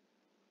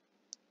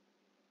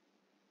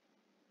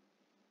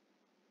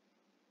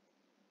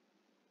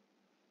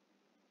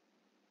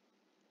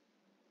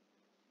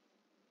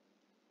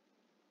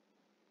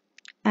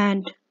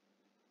 And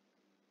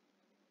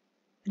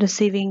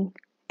receiving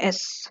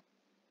S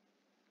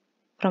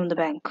from the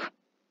bank,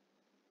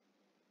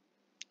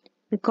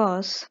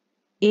 because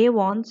A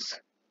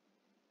wants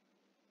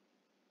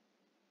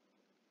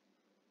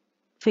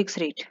fixed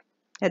rate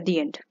at the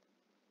end.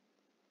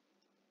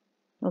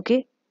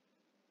 Okay,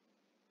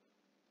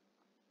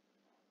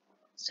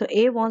 so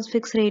A wants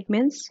fixed rate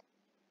means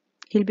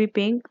he'll be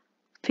paying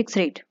fixed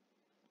rate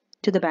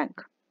to the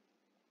bank.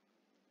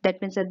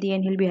 That means at the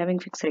end he'll be having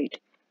fixed rate,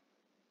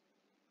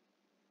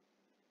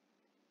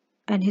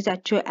 and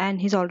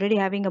he's already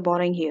having a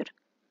borrowing here.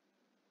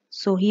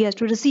 So he has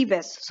to receive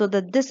S, so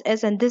that this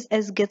S and this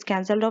S gets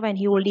cancelled off and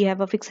he only have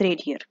a fixed rate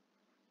here.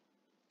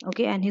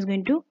 Okay, and he's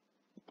going to,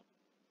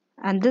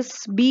 and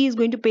this B is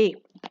going to pay.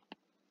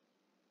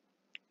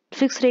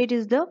 Fixed rate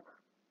is the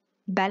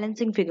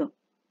balancing figure,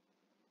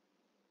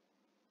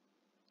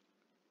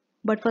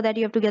 but for that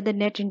you have to get the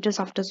net interest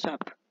after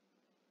swap.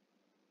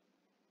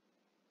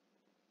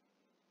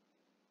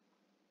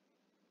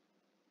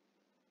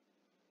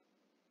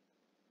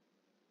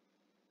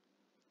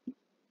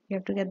 You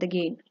have to get the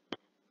gain.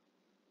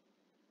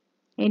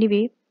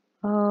 Anyway,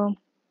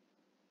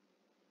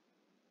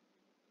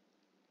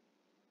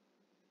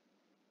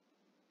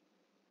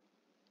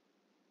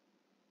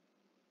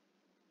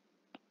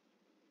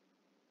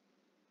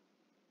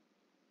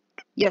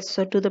 yes,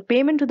 so to the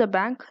payment to the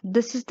bank,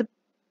 this is the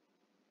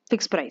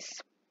fixed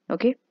price.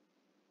 Okay,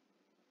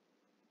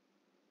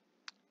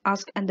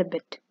 ask and the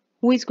bid.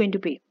 Who is going to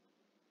pay?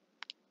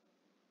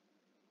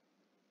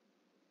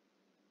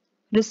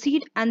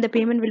 Receipt and the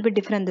payment will be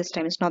different this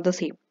time. It's not the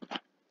same.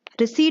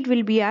 Receipt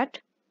will be at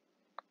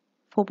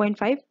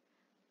 4.5.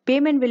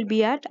 Payment will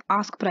be at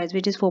ask price,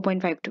 which is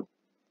 4.52.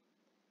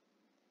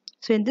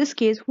 So in this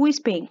case, who is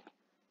paying?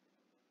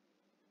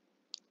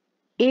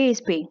 A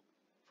is paying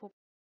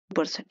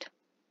 4%.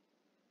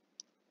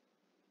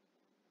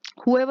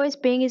 Whoever is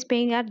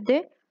paying at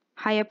the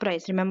higher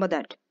price. Remember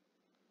that.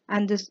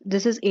 And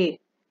this is A.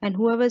 And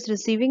whoever is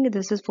receiving,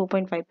 this is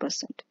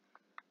 4.5%.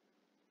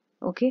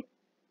 Okay.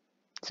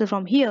 So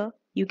from here,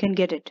 you can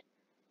get it.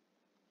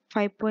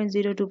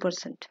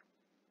 5.02%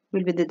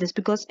 will be this,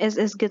 because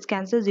SS gets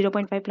cancelled,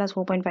 0.5 plus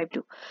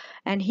 4.52.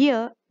 And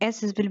here,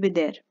 S will be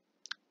there.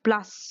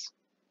 Plus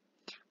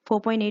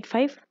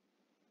 4.85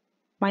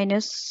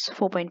 minus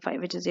 4.5,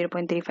 which is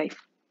 0.35.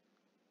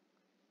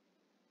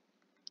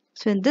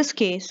 So in this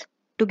case,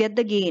 to get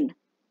the gain,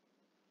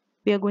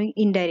 we are going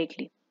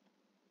indirectly.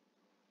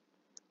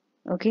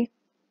 Okay.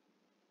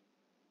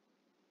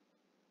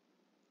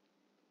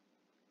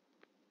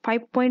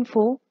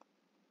 5.4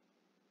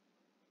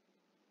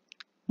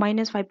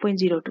 minus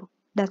 5.02.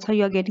 That's how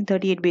you are getting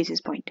 38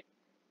 basis point.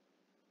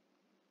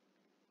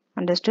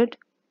 Understood?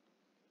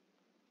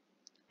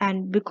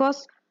 And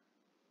because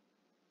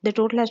the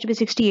total has to be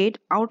 68,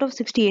 out of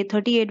 68,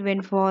 38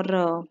 went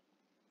for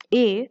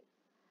A,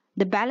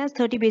 the balance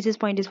 30 basis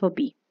point is for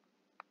B.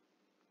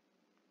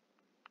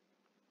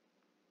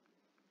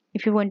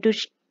 If you want to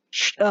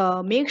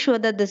make sure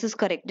that this is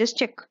correct, just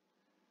check.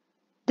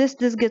 This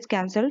gets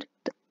cancelled,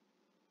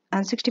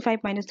 and 65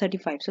 minus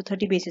 35, so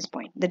 30 basis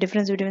point. The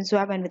difference between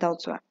swap and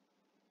without swap.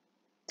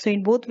 So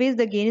in both ways,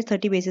 the gain is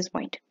 30 basis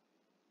point.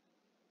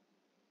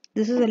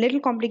 This is a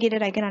little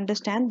complicated, I can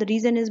understand. The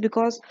reason is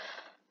because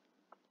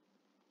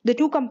the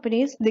two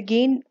companies, the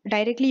gain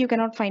directly you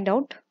cannot find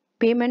out.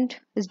 Payment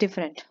is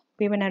different.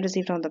 Payment and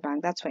receipt from the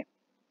bank. That's why.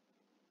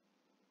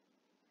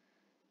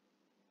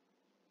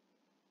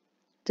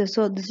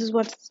 So this is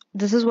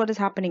what is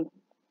happening.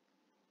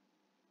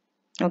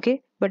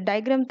 Okay, but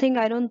diagram thing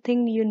I don't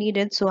think you need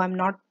it, so I'm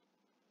not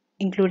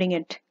including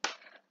it.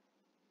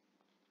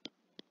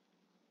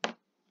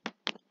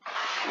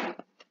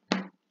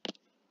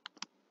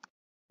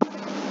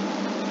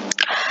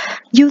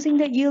 Using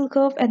the yield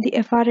curve and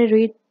the FRA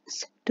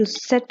rates to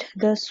set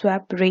the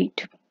swap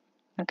rate.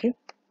 Okay,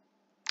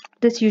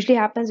 this usually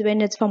happens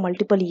when it's for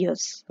multiple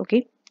years.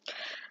 Okay,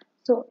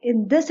 so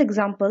in this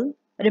example,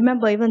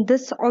 remember, even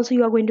this also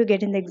you are going to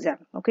get in the exam.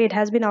 Okay, it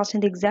has been asked in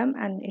the exam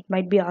and it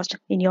might be asked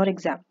in your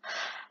exam.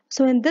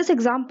 So in this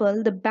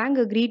example, the bank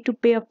agreed to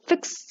pay a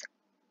fixed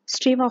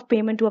stream of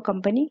payment to a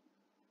company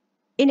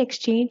in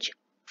exchange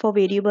for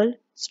variable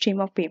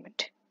stream of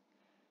payment.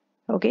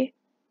 Okay,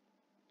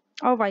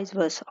 or vice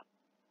versa.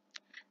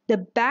 The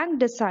bank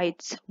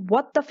decides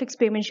what the fixed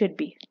payment should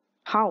be.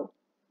 How?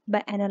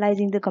 By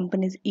analyzing the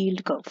company's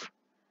yield curve.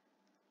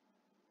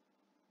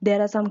 There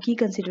are some key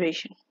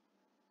considerations,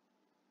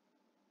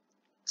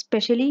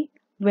 especially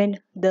when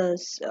the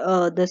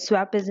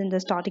swap is in the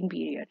starting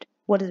period.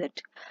 What is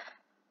it?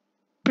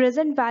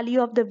 Present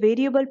value of the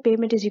variable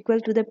payment is equal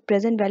to the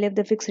present value of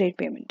the fixed rate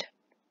payment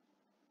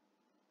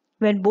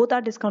when both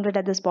are discounted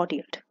at the spot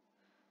yield.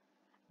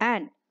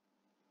 And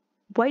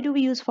why do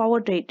we use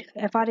forward rate,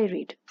 FRA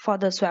rate, for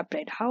the swap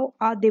rate? How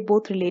are they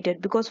both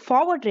related? Because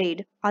forward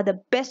rate are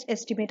the best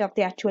estimate of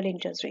the actual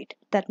interest rate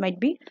that might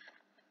be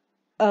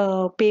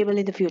payable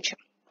in the future.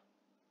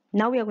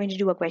 Now we are going to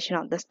do a question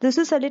on this. This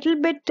is a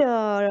little bit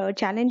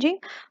challenging,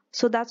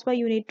 so that's why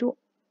you need to,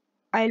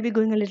 I'll be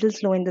going a little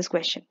slow in this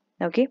question.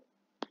 Okay,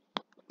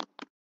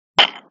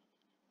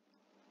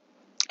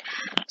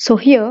 so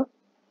here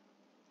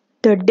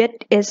the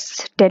debt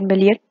is 10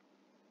 million,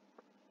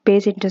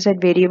 pays interest at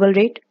variable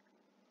rate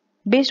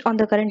based on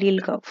the current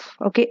yield curve.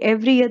 Okay,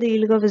 every year the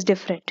yield curve is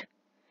different.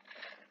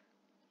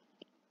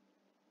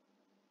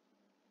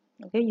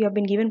 Okay, you have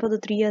been given for the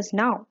 3 years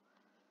now.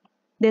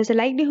 There's a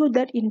likelihood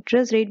that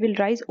interest rate will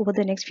rise over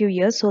the next few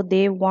years, so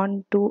they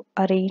want to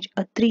arrange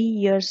a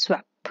 3-year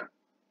swap.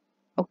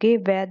 Okay,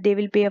 where they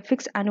will pay a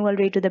fixed annual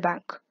rate to the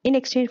bank in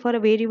exchange for a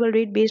variable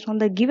rate based on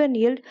the given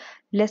yield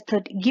less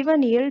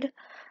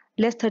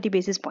 30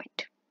 basis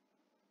point.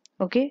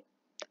 Okay,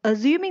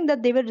 assuming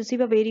that they will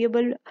receive a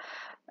variable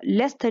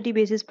less 30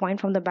 basis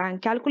point from the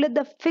bank, calculate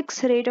the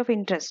fixed rate of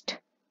interest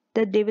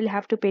that they will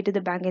have to pay to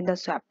the bank in the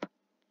swap.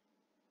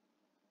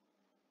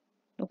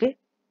 Okay,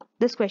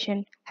 this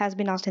question has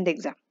been asked in the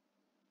exam.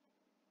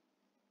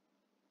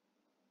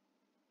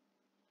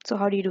 So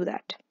how do you do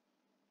that?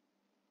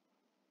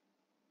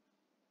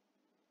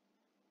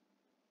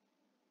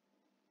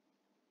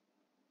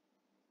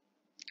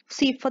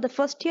 See, for the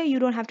first year, you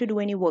don't have to do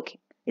any working.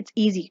 It's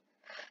easy.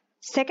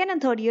 Second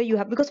and third year, you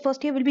have, because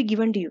first year will be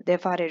given to you, the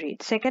FRA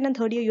rate. Second and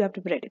third year, you have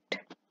to predict.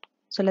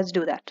 So let's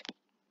do that.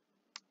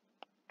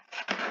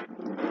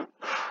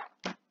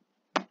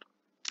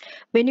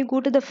 When you go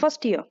to the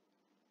first year,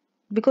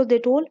 because they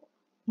told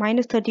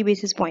minus 30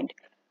 basis point.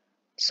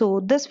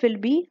 So this will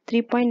be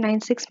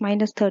 3.96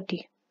 minus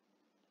 30,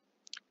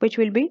 which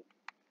will be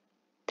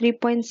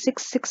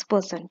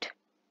 3.66%.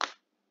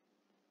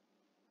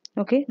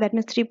 Okay, that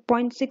means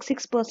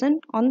 3.66%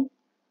 on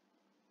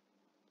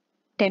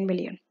 10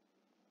 million,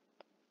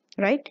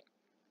 right?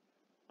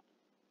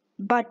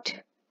 But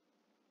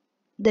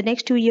the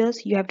next 2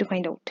 years you have to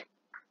find out.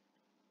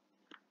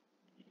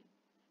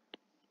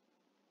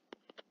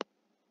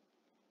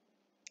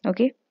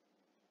 Okay,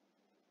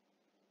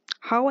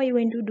 how are you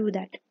going to do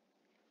that?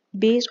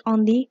 Based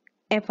on the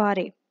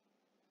FRA.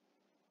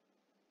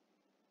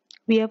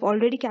 We have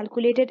already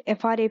calculated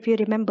FRA, if you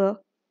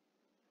remember,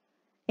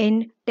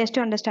 in test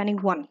your understanding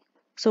 1.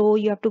 So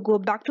you have to go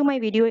back to my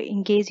video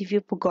in case if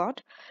you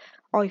forgot,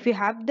 or if you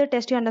have the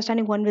test your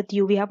understanding 1 with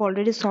you, we have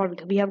already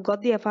solved. We have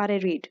got the FRA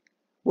rate.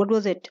 What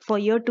was it? For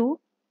year 2,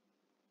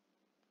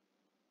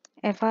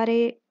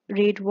 FRA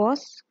rate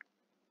was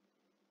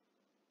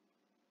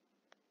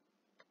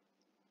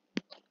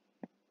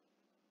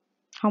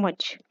how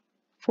much?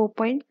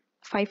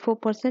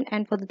 4.54%,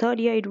 and for the third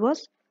year it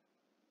was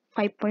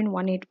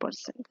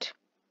 5.18%.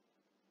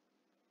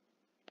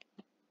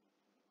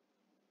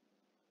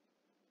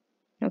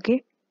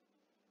 Okay,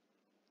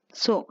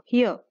 so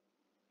here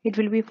it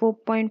will be 4.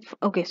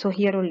 Okay, so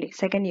here only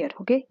second year.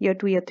 Okay, year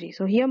 2, year 3.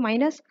 So here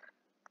minus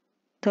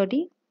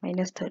 30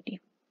 minus 30,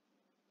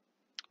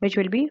 which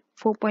will be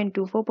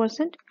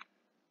 4.24%,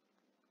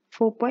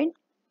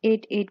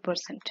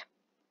 4.88%.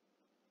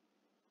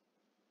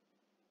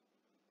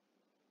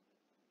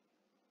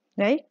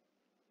 Right?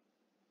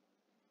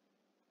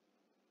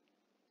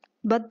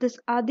 But these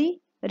are the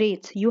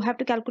rates. You have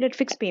to calculate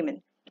fixed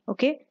payment.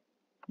 Okay,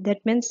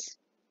 that means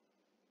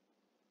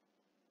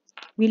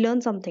we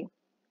learn something,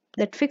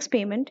 that fixed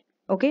payment,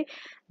 okay,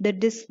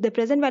 the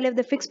present value of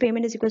the fixed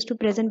payment is equals to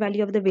present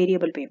value of the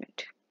variable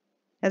payment,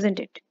 isn't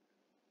it?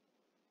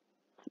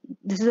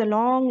 This is a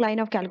long line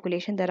of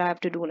calculation that I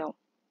have to do now.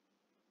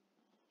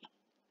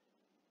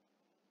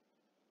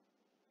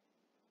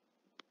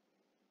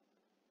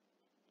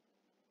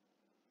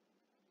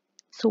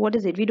 So what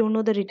is it? We don't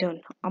know the return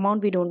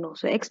amount, we don't know.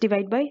 So x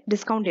divided by,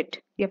 discount it.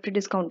 You have to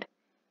discount.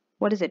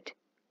 What is it?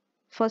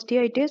 First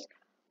year it is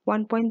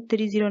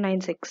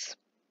 1.3096.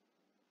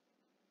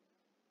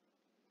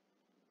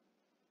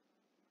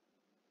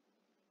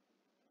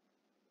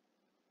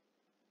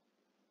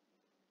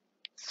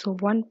 So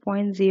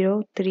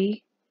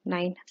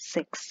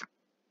 1.0396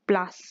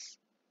 plus,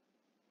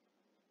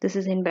 this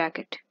is in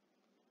bracket,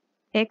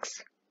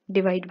 x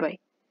divided by,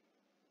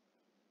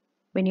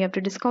 when you have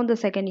to discount the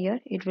second year,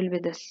 it will be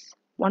this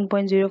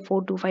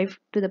 1.0425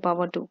 to the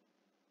power 2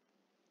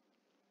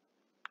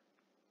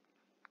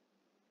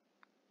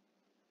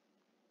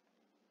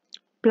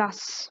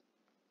 plus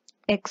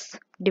x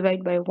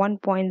divided by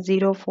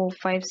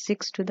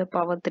 1.0456 to the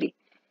power 3.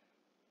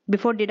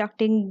 Before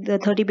deducting the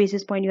 30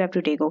 basis point you have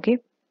to take, okay,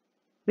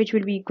 which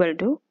will be equal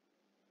to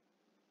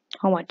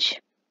how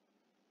much?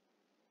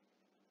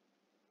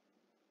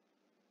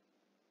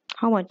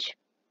 How much?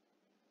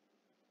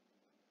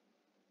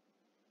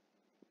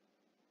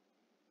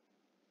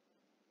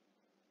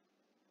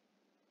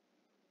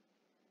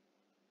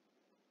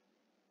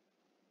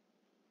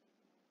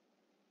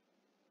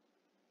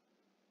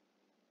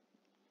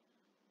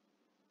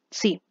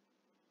 See,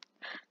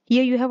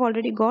 here you have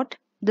already got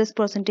this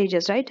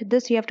percentages, right?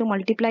 This you have to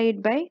multiply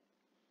it by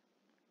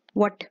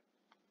what?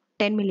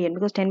 10 million,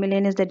 because 10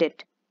 million is the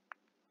debt.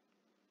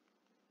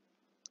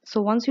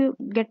 So once you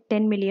get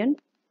 10 million,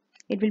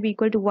 it will be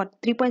equal to what?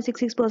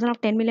 3.66%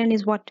 of 10 million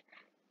is what?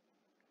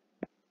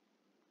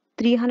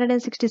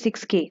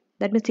 366k.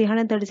 That means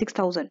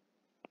 336,000.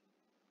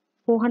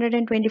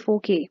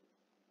 424k.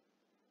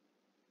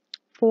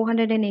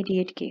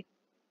 488k.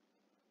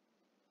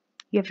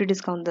 You have to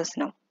discount this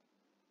now,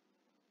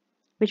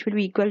 which will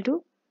be equal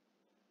to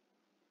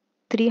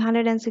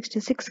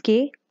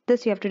 366k.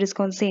 This you have to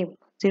discount same,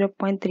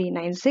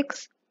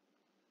 0.396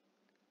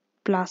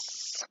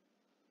 plus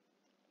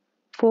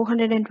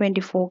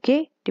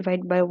 424k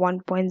divided by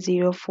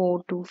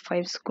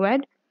 1.0425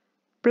 squared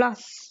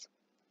plus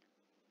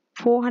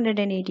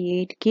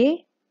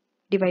 488k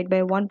divided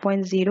by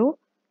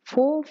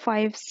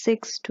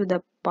 1.0456 to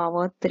the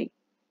power 3.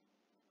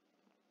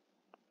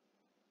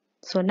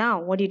 So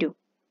now what do you do?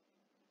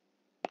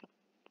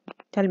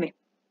 Tell me.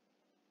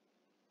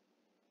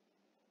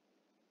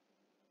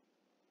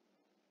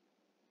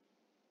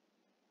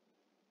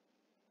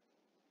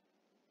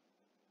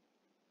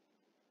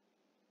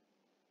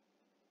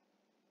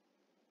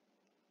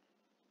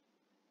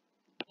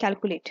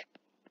 Calculate.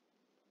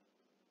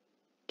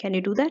 Can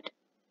you do that?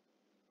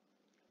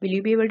 Will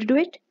you be able to do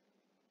it?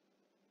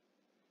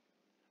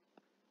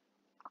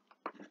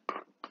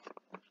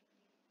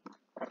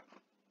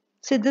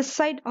 So this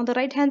side, on the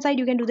right hand side,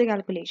 you can do the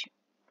calculation.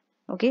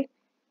 Okay.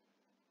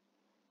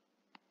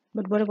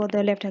 But what about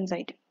the left hand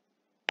side?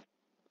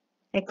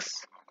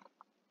 X.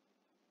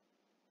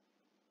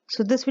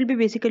 So this will be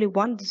basically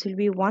 1, this will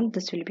be 1,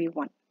 this will be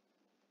 1.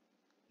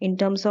 In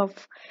terms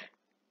of,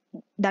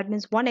 that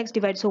means 1x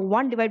divided, so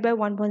 1 divided by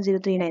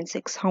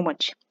 1.0396, how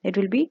much? It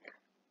will be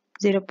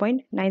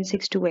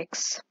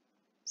 0.962x.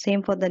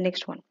 Same for the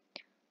next one,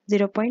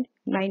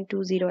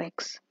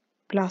 0.920x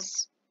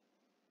plus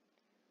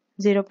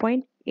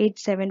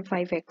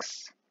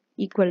 0.875x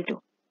equal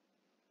to,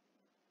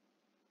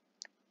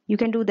 you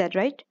can do that,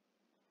 right?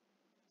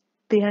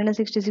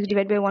 366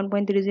 divided by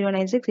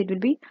 1.3096, it will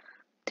be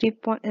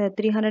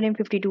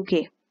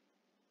 352k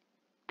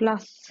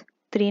plus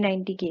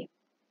 390k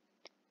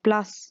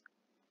plus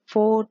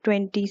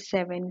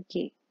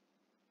 427k.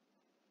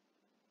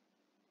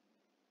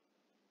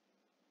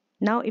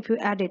 Now if you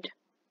add it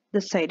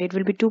this side, it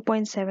will be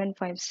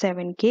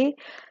 2.757k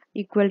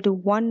equal to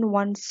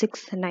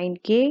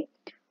 1169k.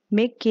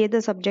 Make k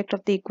the subject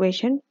of the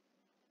equation.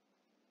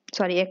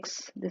 Sorry,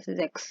 x. This is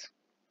x,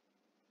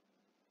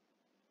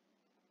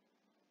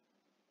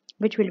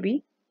 which will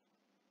be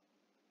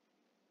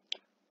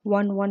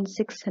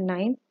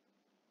 1169k,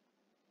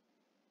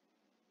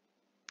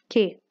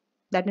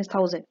 that means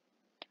 1000,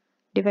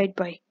 divided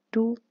by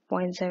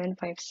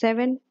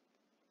 2.757.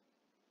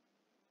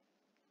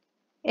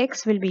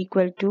 X will be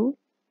equal to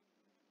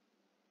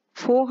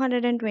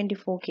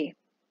 424k.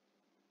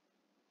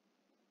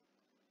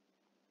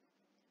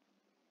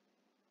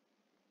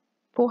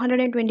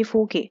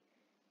 424k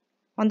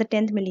on the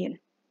 10th million.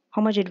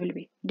 How much it will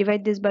be?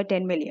 Divide this by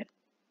 10 million.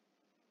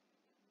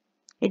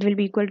 It will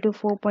be equal to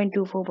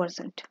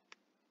 4.24%.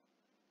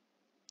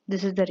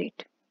 This is the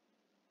rate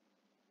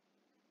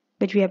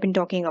which we have been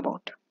talking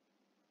about.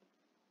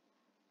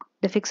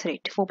 The fixed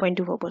rate,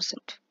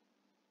 4.24%.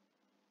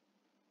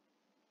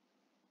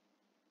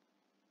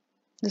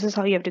 This is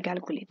how you have to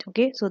calculate.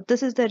 Okay, so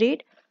this is the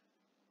rate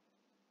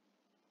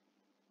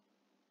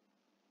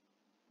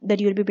that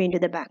you will be paying to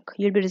the bank.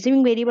 You will be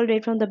receiving variable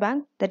rate from the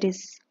bank, that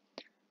is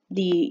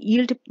the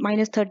yield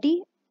minus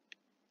 30.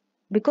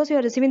 Because you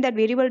are receiving that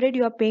variable rate,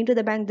 you are paying to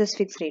the bank this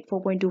fixed rate,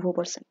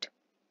 4.24%.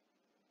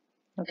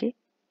 Okay.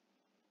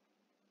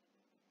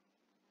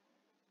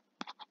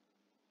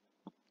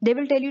 They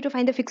will tell you to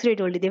find the fixed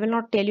rate only. They will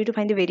not tell you to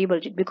find the variable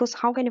rate, because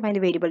how can you find the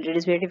variable rate?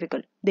 It's very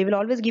difficult. They will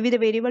always give you the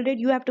variable rate.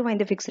 You have to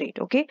find the fixed rate.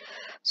 Okay,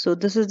 so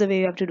this is the way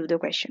you have to do the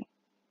question.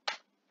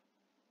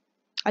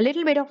 A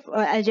little bit of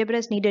algebra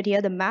is needed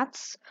here. The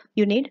maths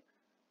you need,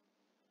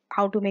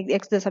 how to make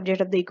x the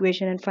subject of the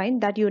equation and find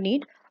that you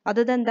need.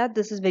 Other than that,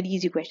 this is very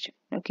easy question.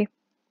 Okay.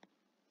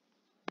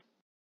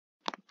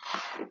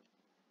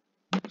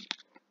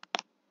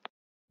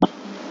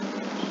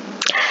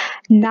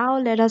 Now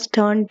let us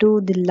turn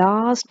to the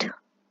last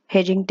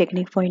hedging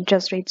technique for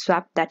interest rate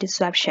swap, that is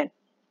swaption.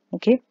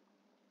 Okay.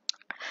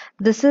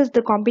 This is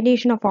the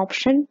combination of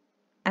option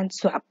and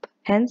swap,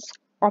 hence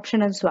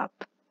option and swap.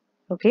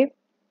 Okay.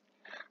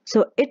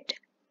 So it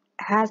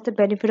has the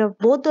benefit of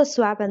both the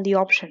swap and the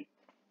option.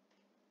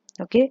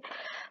 Okay.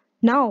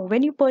 Now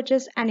when you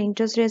purchase an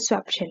interest rate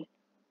swaption,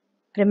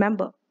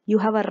 remember you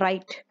have a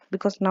right,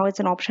 because now it's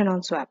an option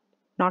on swap,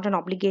 not an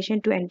obligation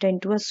to enter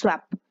into a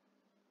swap.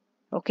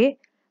 Okay.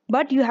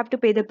 But you have to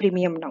pay the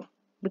premium now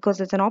because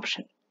it's an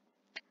option.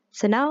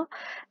 So now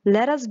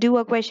let us do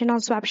a question on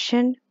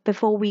swaption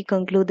before we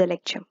conclude the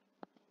lecture.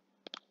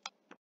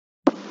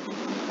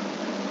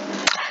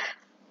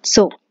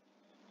 So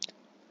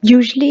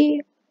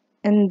usually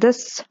in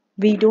this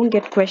we don't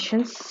get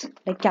questions,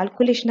 like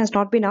calculation has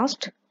not been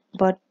asked,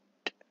 but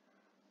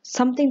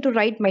something to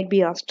write might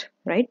be asked,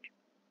 right?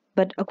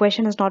 But a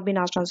question has not been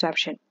asked on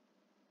swaption.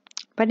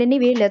 But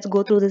anyway, let's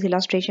go through this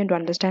illustration to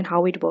understand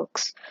how it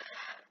works.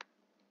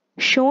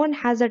 Sean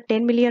has a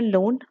 10 million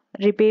loan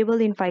repayable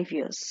in 5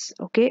 years,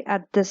 okay,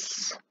 at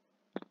this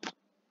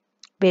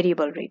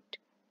variable rate,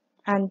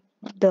 and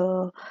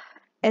the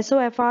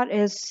SOFR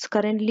is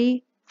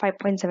currently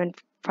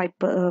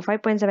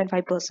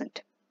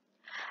 5.75%.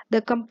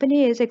 The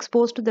company is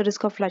exposed to the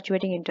risk of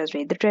fluctuating interest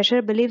rate. The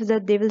treasurer believes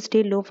that they will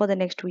stay low for the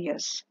next 2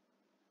 years.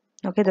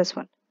 Okay, this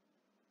one.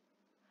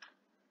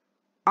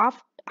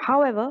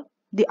 However,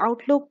 the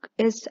outlook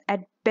is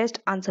at best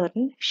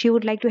uncertain. She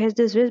would like to hedge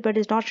this risk but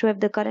is not sure if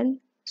the current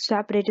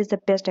swap rate is the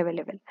best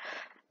available.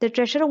 The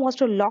treasurer wants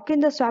to lock in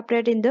the swap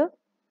rate in the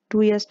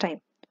 2 years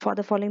time for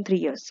the following 3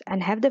 years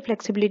and have the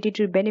flexibility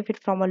to benefit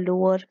from a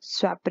lower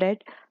swap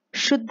rate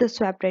should the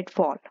swap rate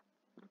fall.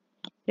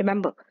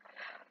 Remember,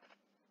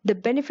 the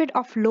benefit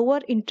of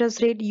lower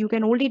interest rate you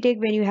can only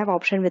take when you have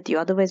option with you,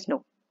 otherwise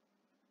no.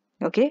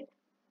 Okay,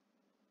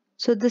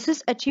 so this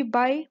is achieved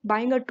by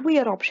buying a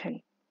 2-year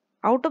option.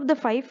 Out of the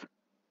 5,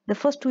 the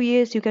first 2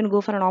 years you can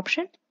go for an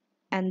option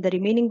and the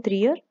remaining 3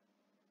 years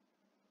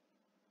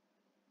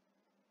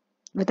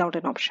without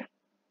an option.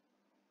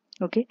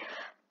 Okay,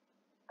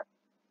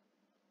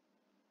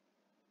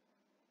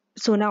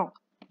 so now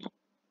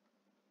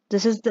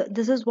this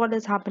is what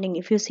is happening.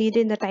 If you see it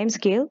in the time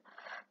scale,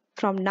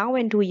 from now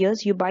and 2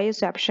 years you buy a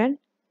swaption,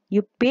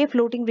 you pay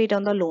floating rate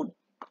on the loan.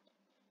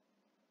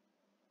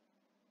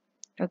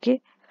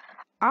 Okay,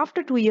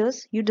 after 2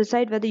 years you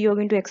decide whether you're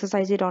going to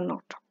exercise it or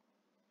not.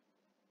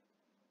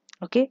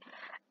 Okay,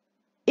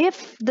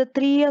 if the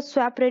 3-year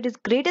swap rate is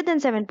greater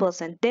than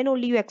 7%, then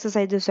only you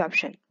exercise the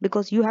swaption,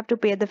 because you have to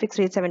pay at the fixed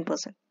rate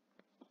 7%.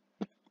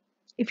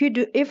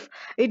 If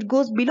it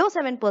goes below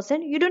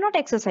 7%, you do not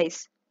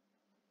exercise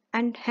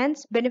and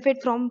hence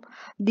benefit from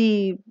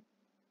the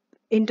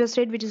interest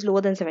rate which is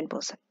lower than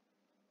 7%.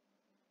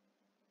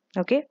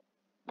 Okay,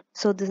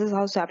 so this is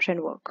how swaption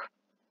work.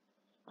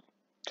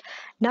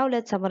 Now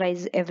let's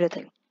summarize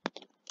everything.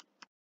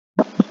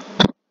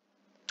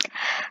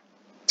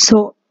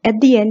 So at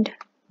the end,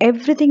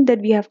 everything that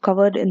we have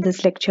covered in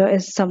this lecture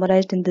is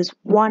summarized in this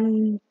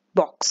one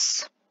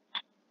box.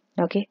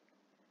 Okay,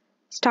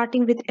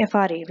 starting with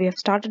FRA, we have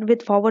started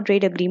with forward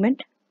rate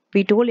agreement.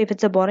 We told if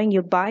it's a borrowing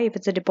you buy, if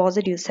it's a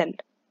deposit you sell.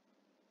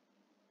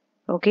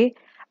 Okay,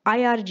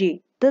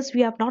 IRG, this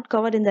we have not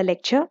covered in the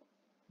lecture,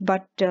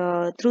 but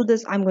through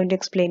this I'm going to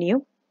explain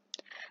you.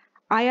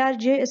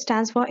 IRG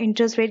stands for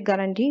interest rate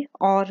guarantee,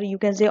 or you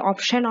can say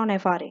option on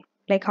FRA.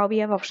 Like how we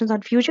have options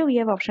on future, we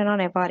have option on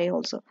FRA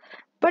also,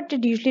 but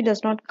it usually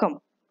does not come.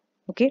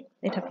 Okay,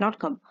 it have not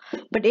come,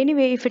 but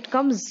anyway, if it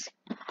comes,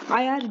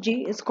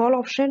 IRG is call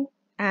option,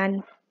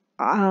 and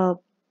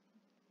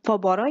for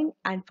borrowing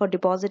and for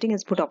depositing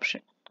is put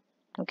option.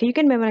 Okay, you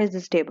can memorize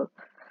this table,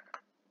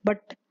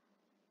 but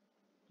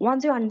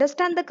once you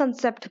understand the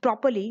concept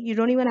properly, you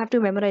don't even have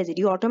to memorize it.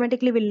 You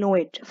automatically will know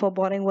it, for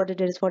borrowing what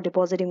it is, for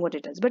depositing what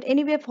it is. But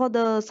anyway, for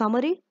the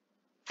summary,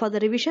 for the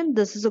revision,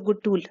 this is a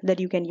good tool that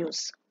you can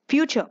use.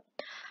 Future,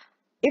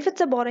 if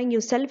it's a borrowing you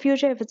sell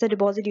future, if it's a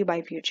deposit you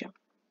buy future.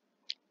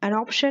 An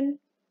option,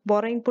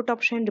 borrowing put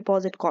option,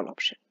 deposit call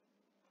option.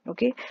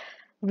 Okay,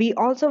 we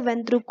also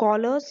went through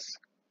callers,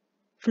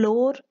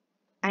 floor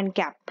and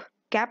cap.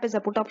 Cap is a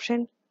put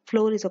option,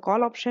 floor is a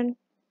call option,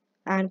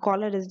 and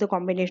caller is the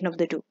combination of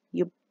the two.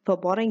 For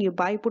borrowing you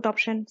buy put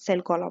option,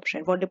 sell call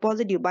option. For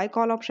deposit you buy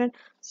call option,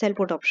 sell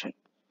put option.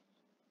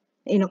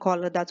 In a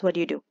caller, that's what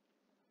you do,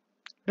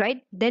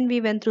 right? Then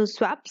we went through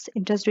swaps,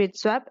 interest rate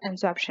swap and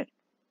swaption,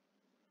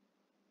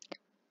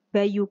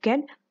 where you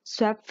can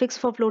swap fixed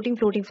for floating,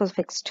 floating for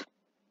fixed.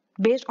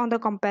 based on the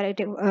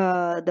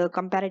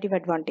comparative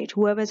advantage.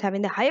 Whoever is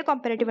having the higher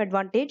comparative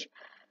advantage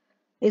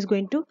is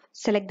going to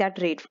select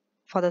that rate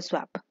for the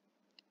swap.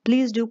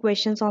 Please do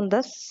questions on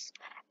this,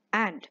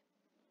 and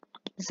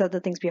these are the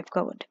things we have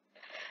covered.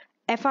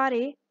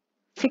 FRA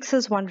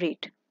fixes one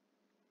rate.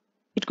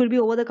 It could be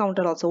over the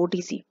counter also,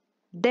 OTC.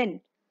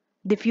 Then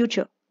the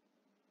future.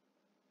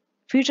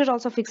 Future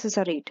also fixes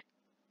a rate.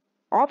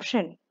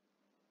 Option.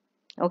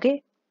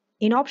 Okay.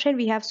 In option,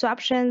 we have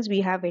swaptions,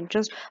 we have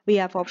interest, we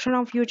have option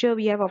on future,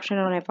 we have option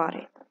on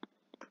FRA.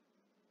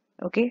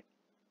 Okay.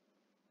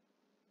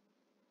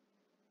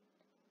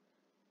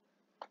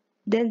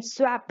 Then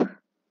swap.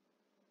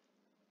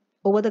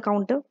 Over the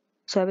counter.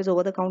 Swap is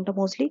over the counter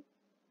mostly.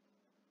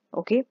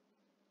 Okay.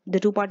 The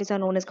two parties are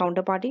known as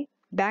counterparty.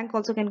 Bank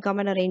also can come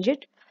and arrange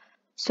it.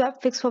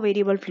 Swap fix for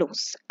variable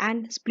flows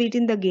and split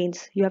in the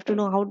gains. You have to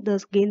know how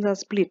the gains are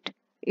split.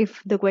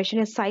 If the question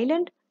is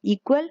silent,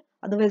 equal,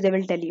 otherwise they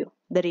will tell you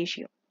the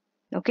ratio.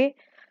 Okay.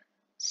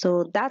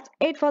 So that's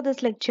it for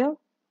this lecture.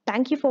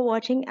 Thank you for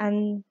watching,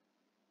 and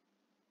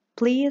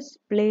please,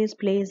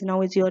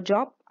 now is your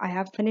job. I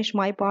have finished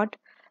my part.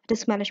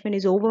 Risk management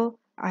is over.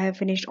 I have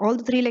finished all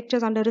the 3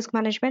 lectures under risk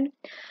management.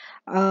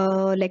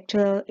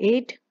 Lecture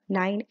 8,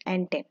 9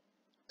 and 10.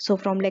 So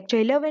from lecture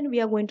 11,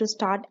 we are going to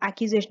start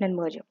accusation and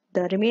merger.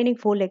 The remaining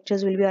 4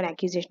 lectures will be on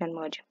accusation and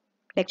merger.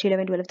 Lecture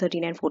 11, 12,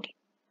 13 and 14.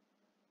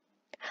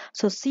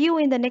 So see you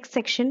in the next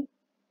section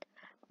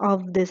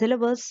of the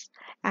syllabus.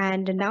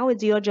 And now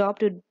it's your job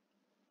to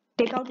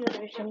take out your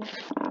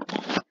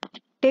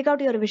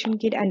revision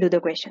kit and do the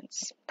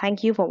questions.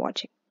 Thank you for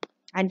watching.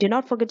 And do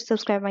not forget to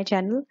subscribe my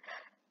channel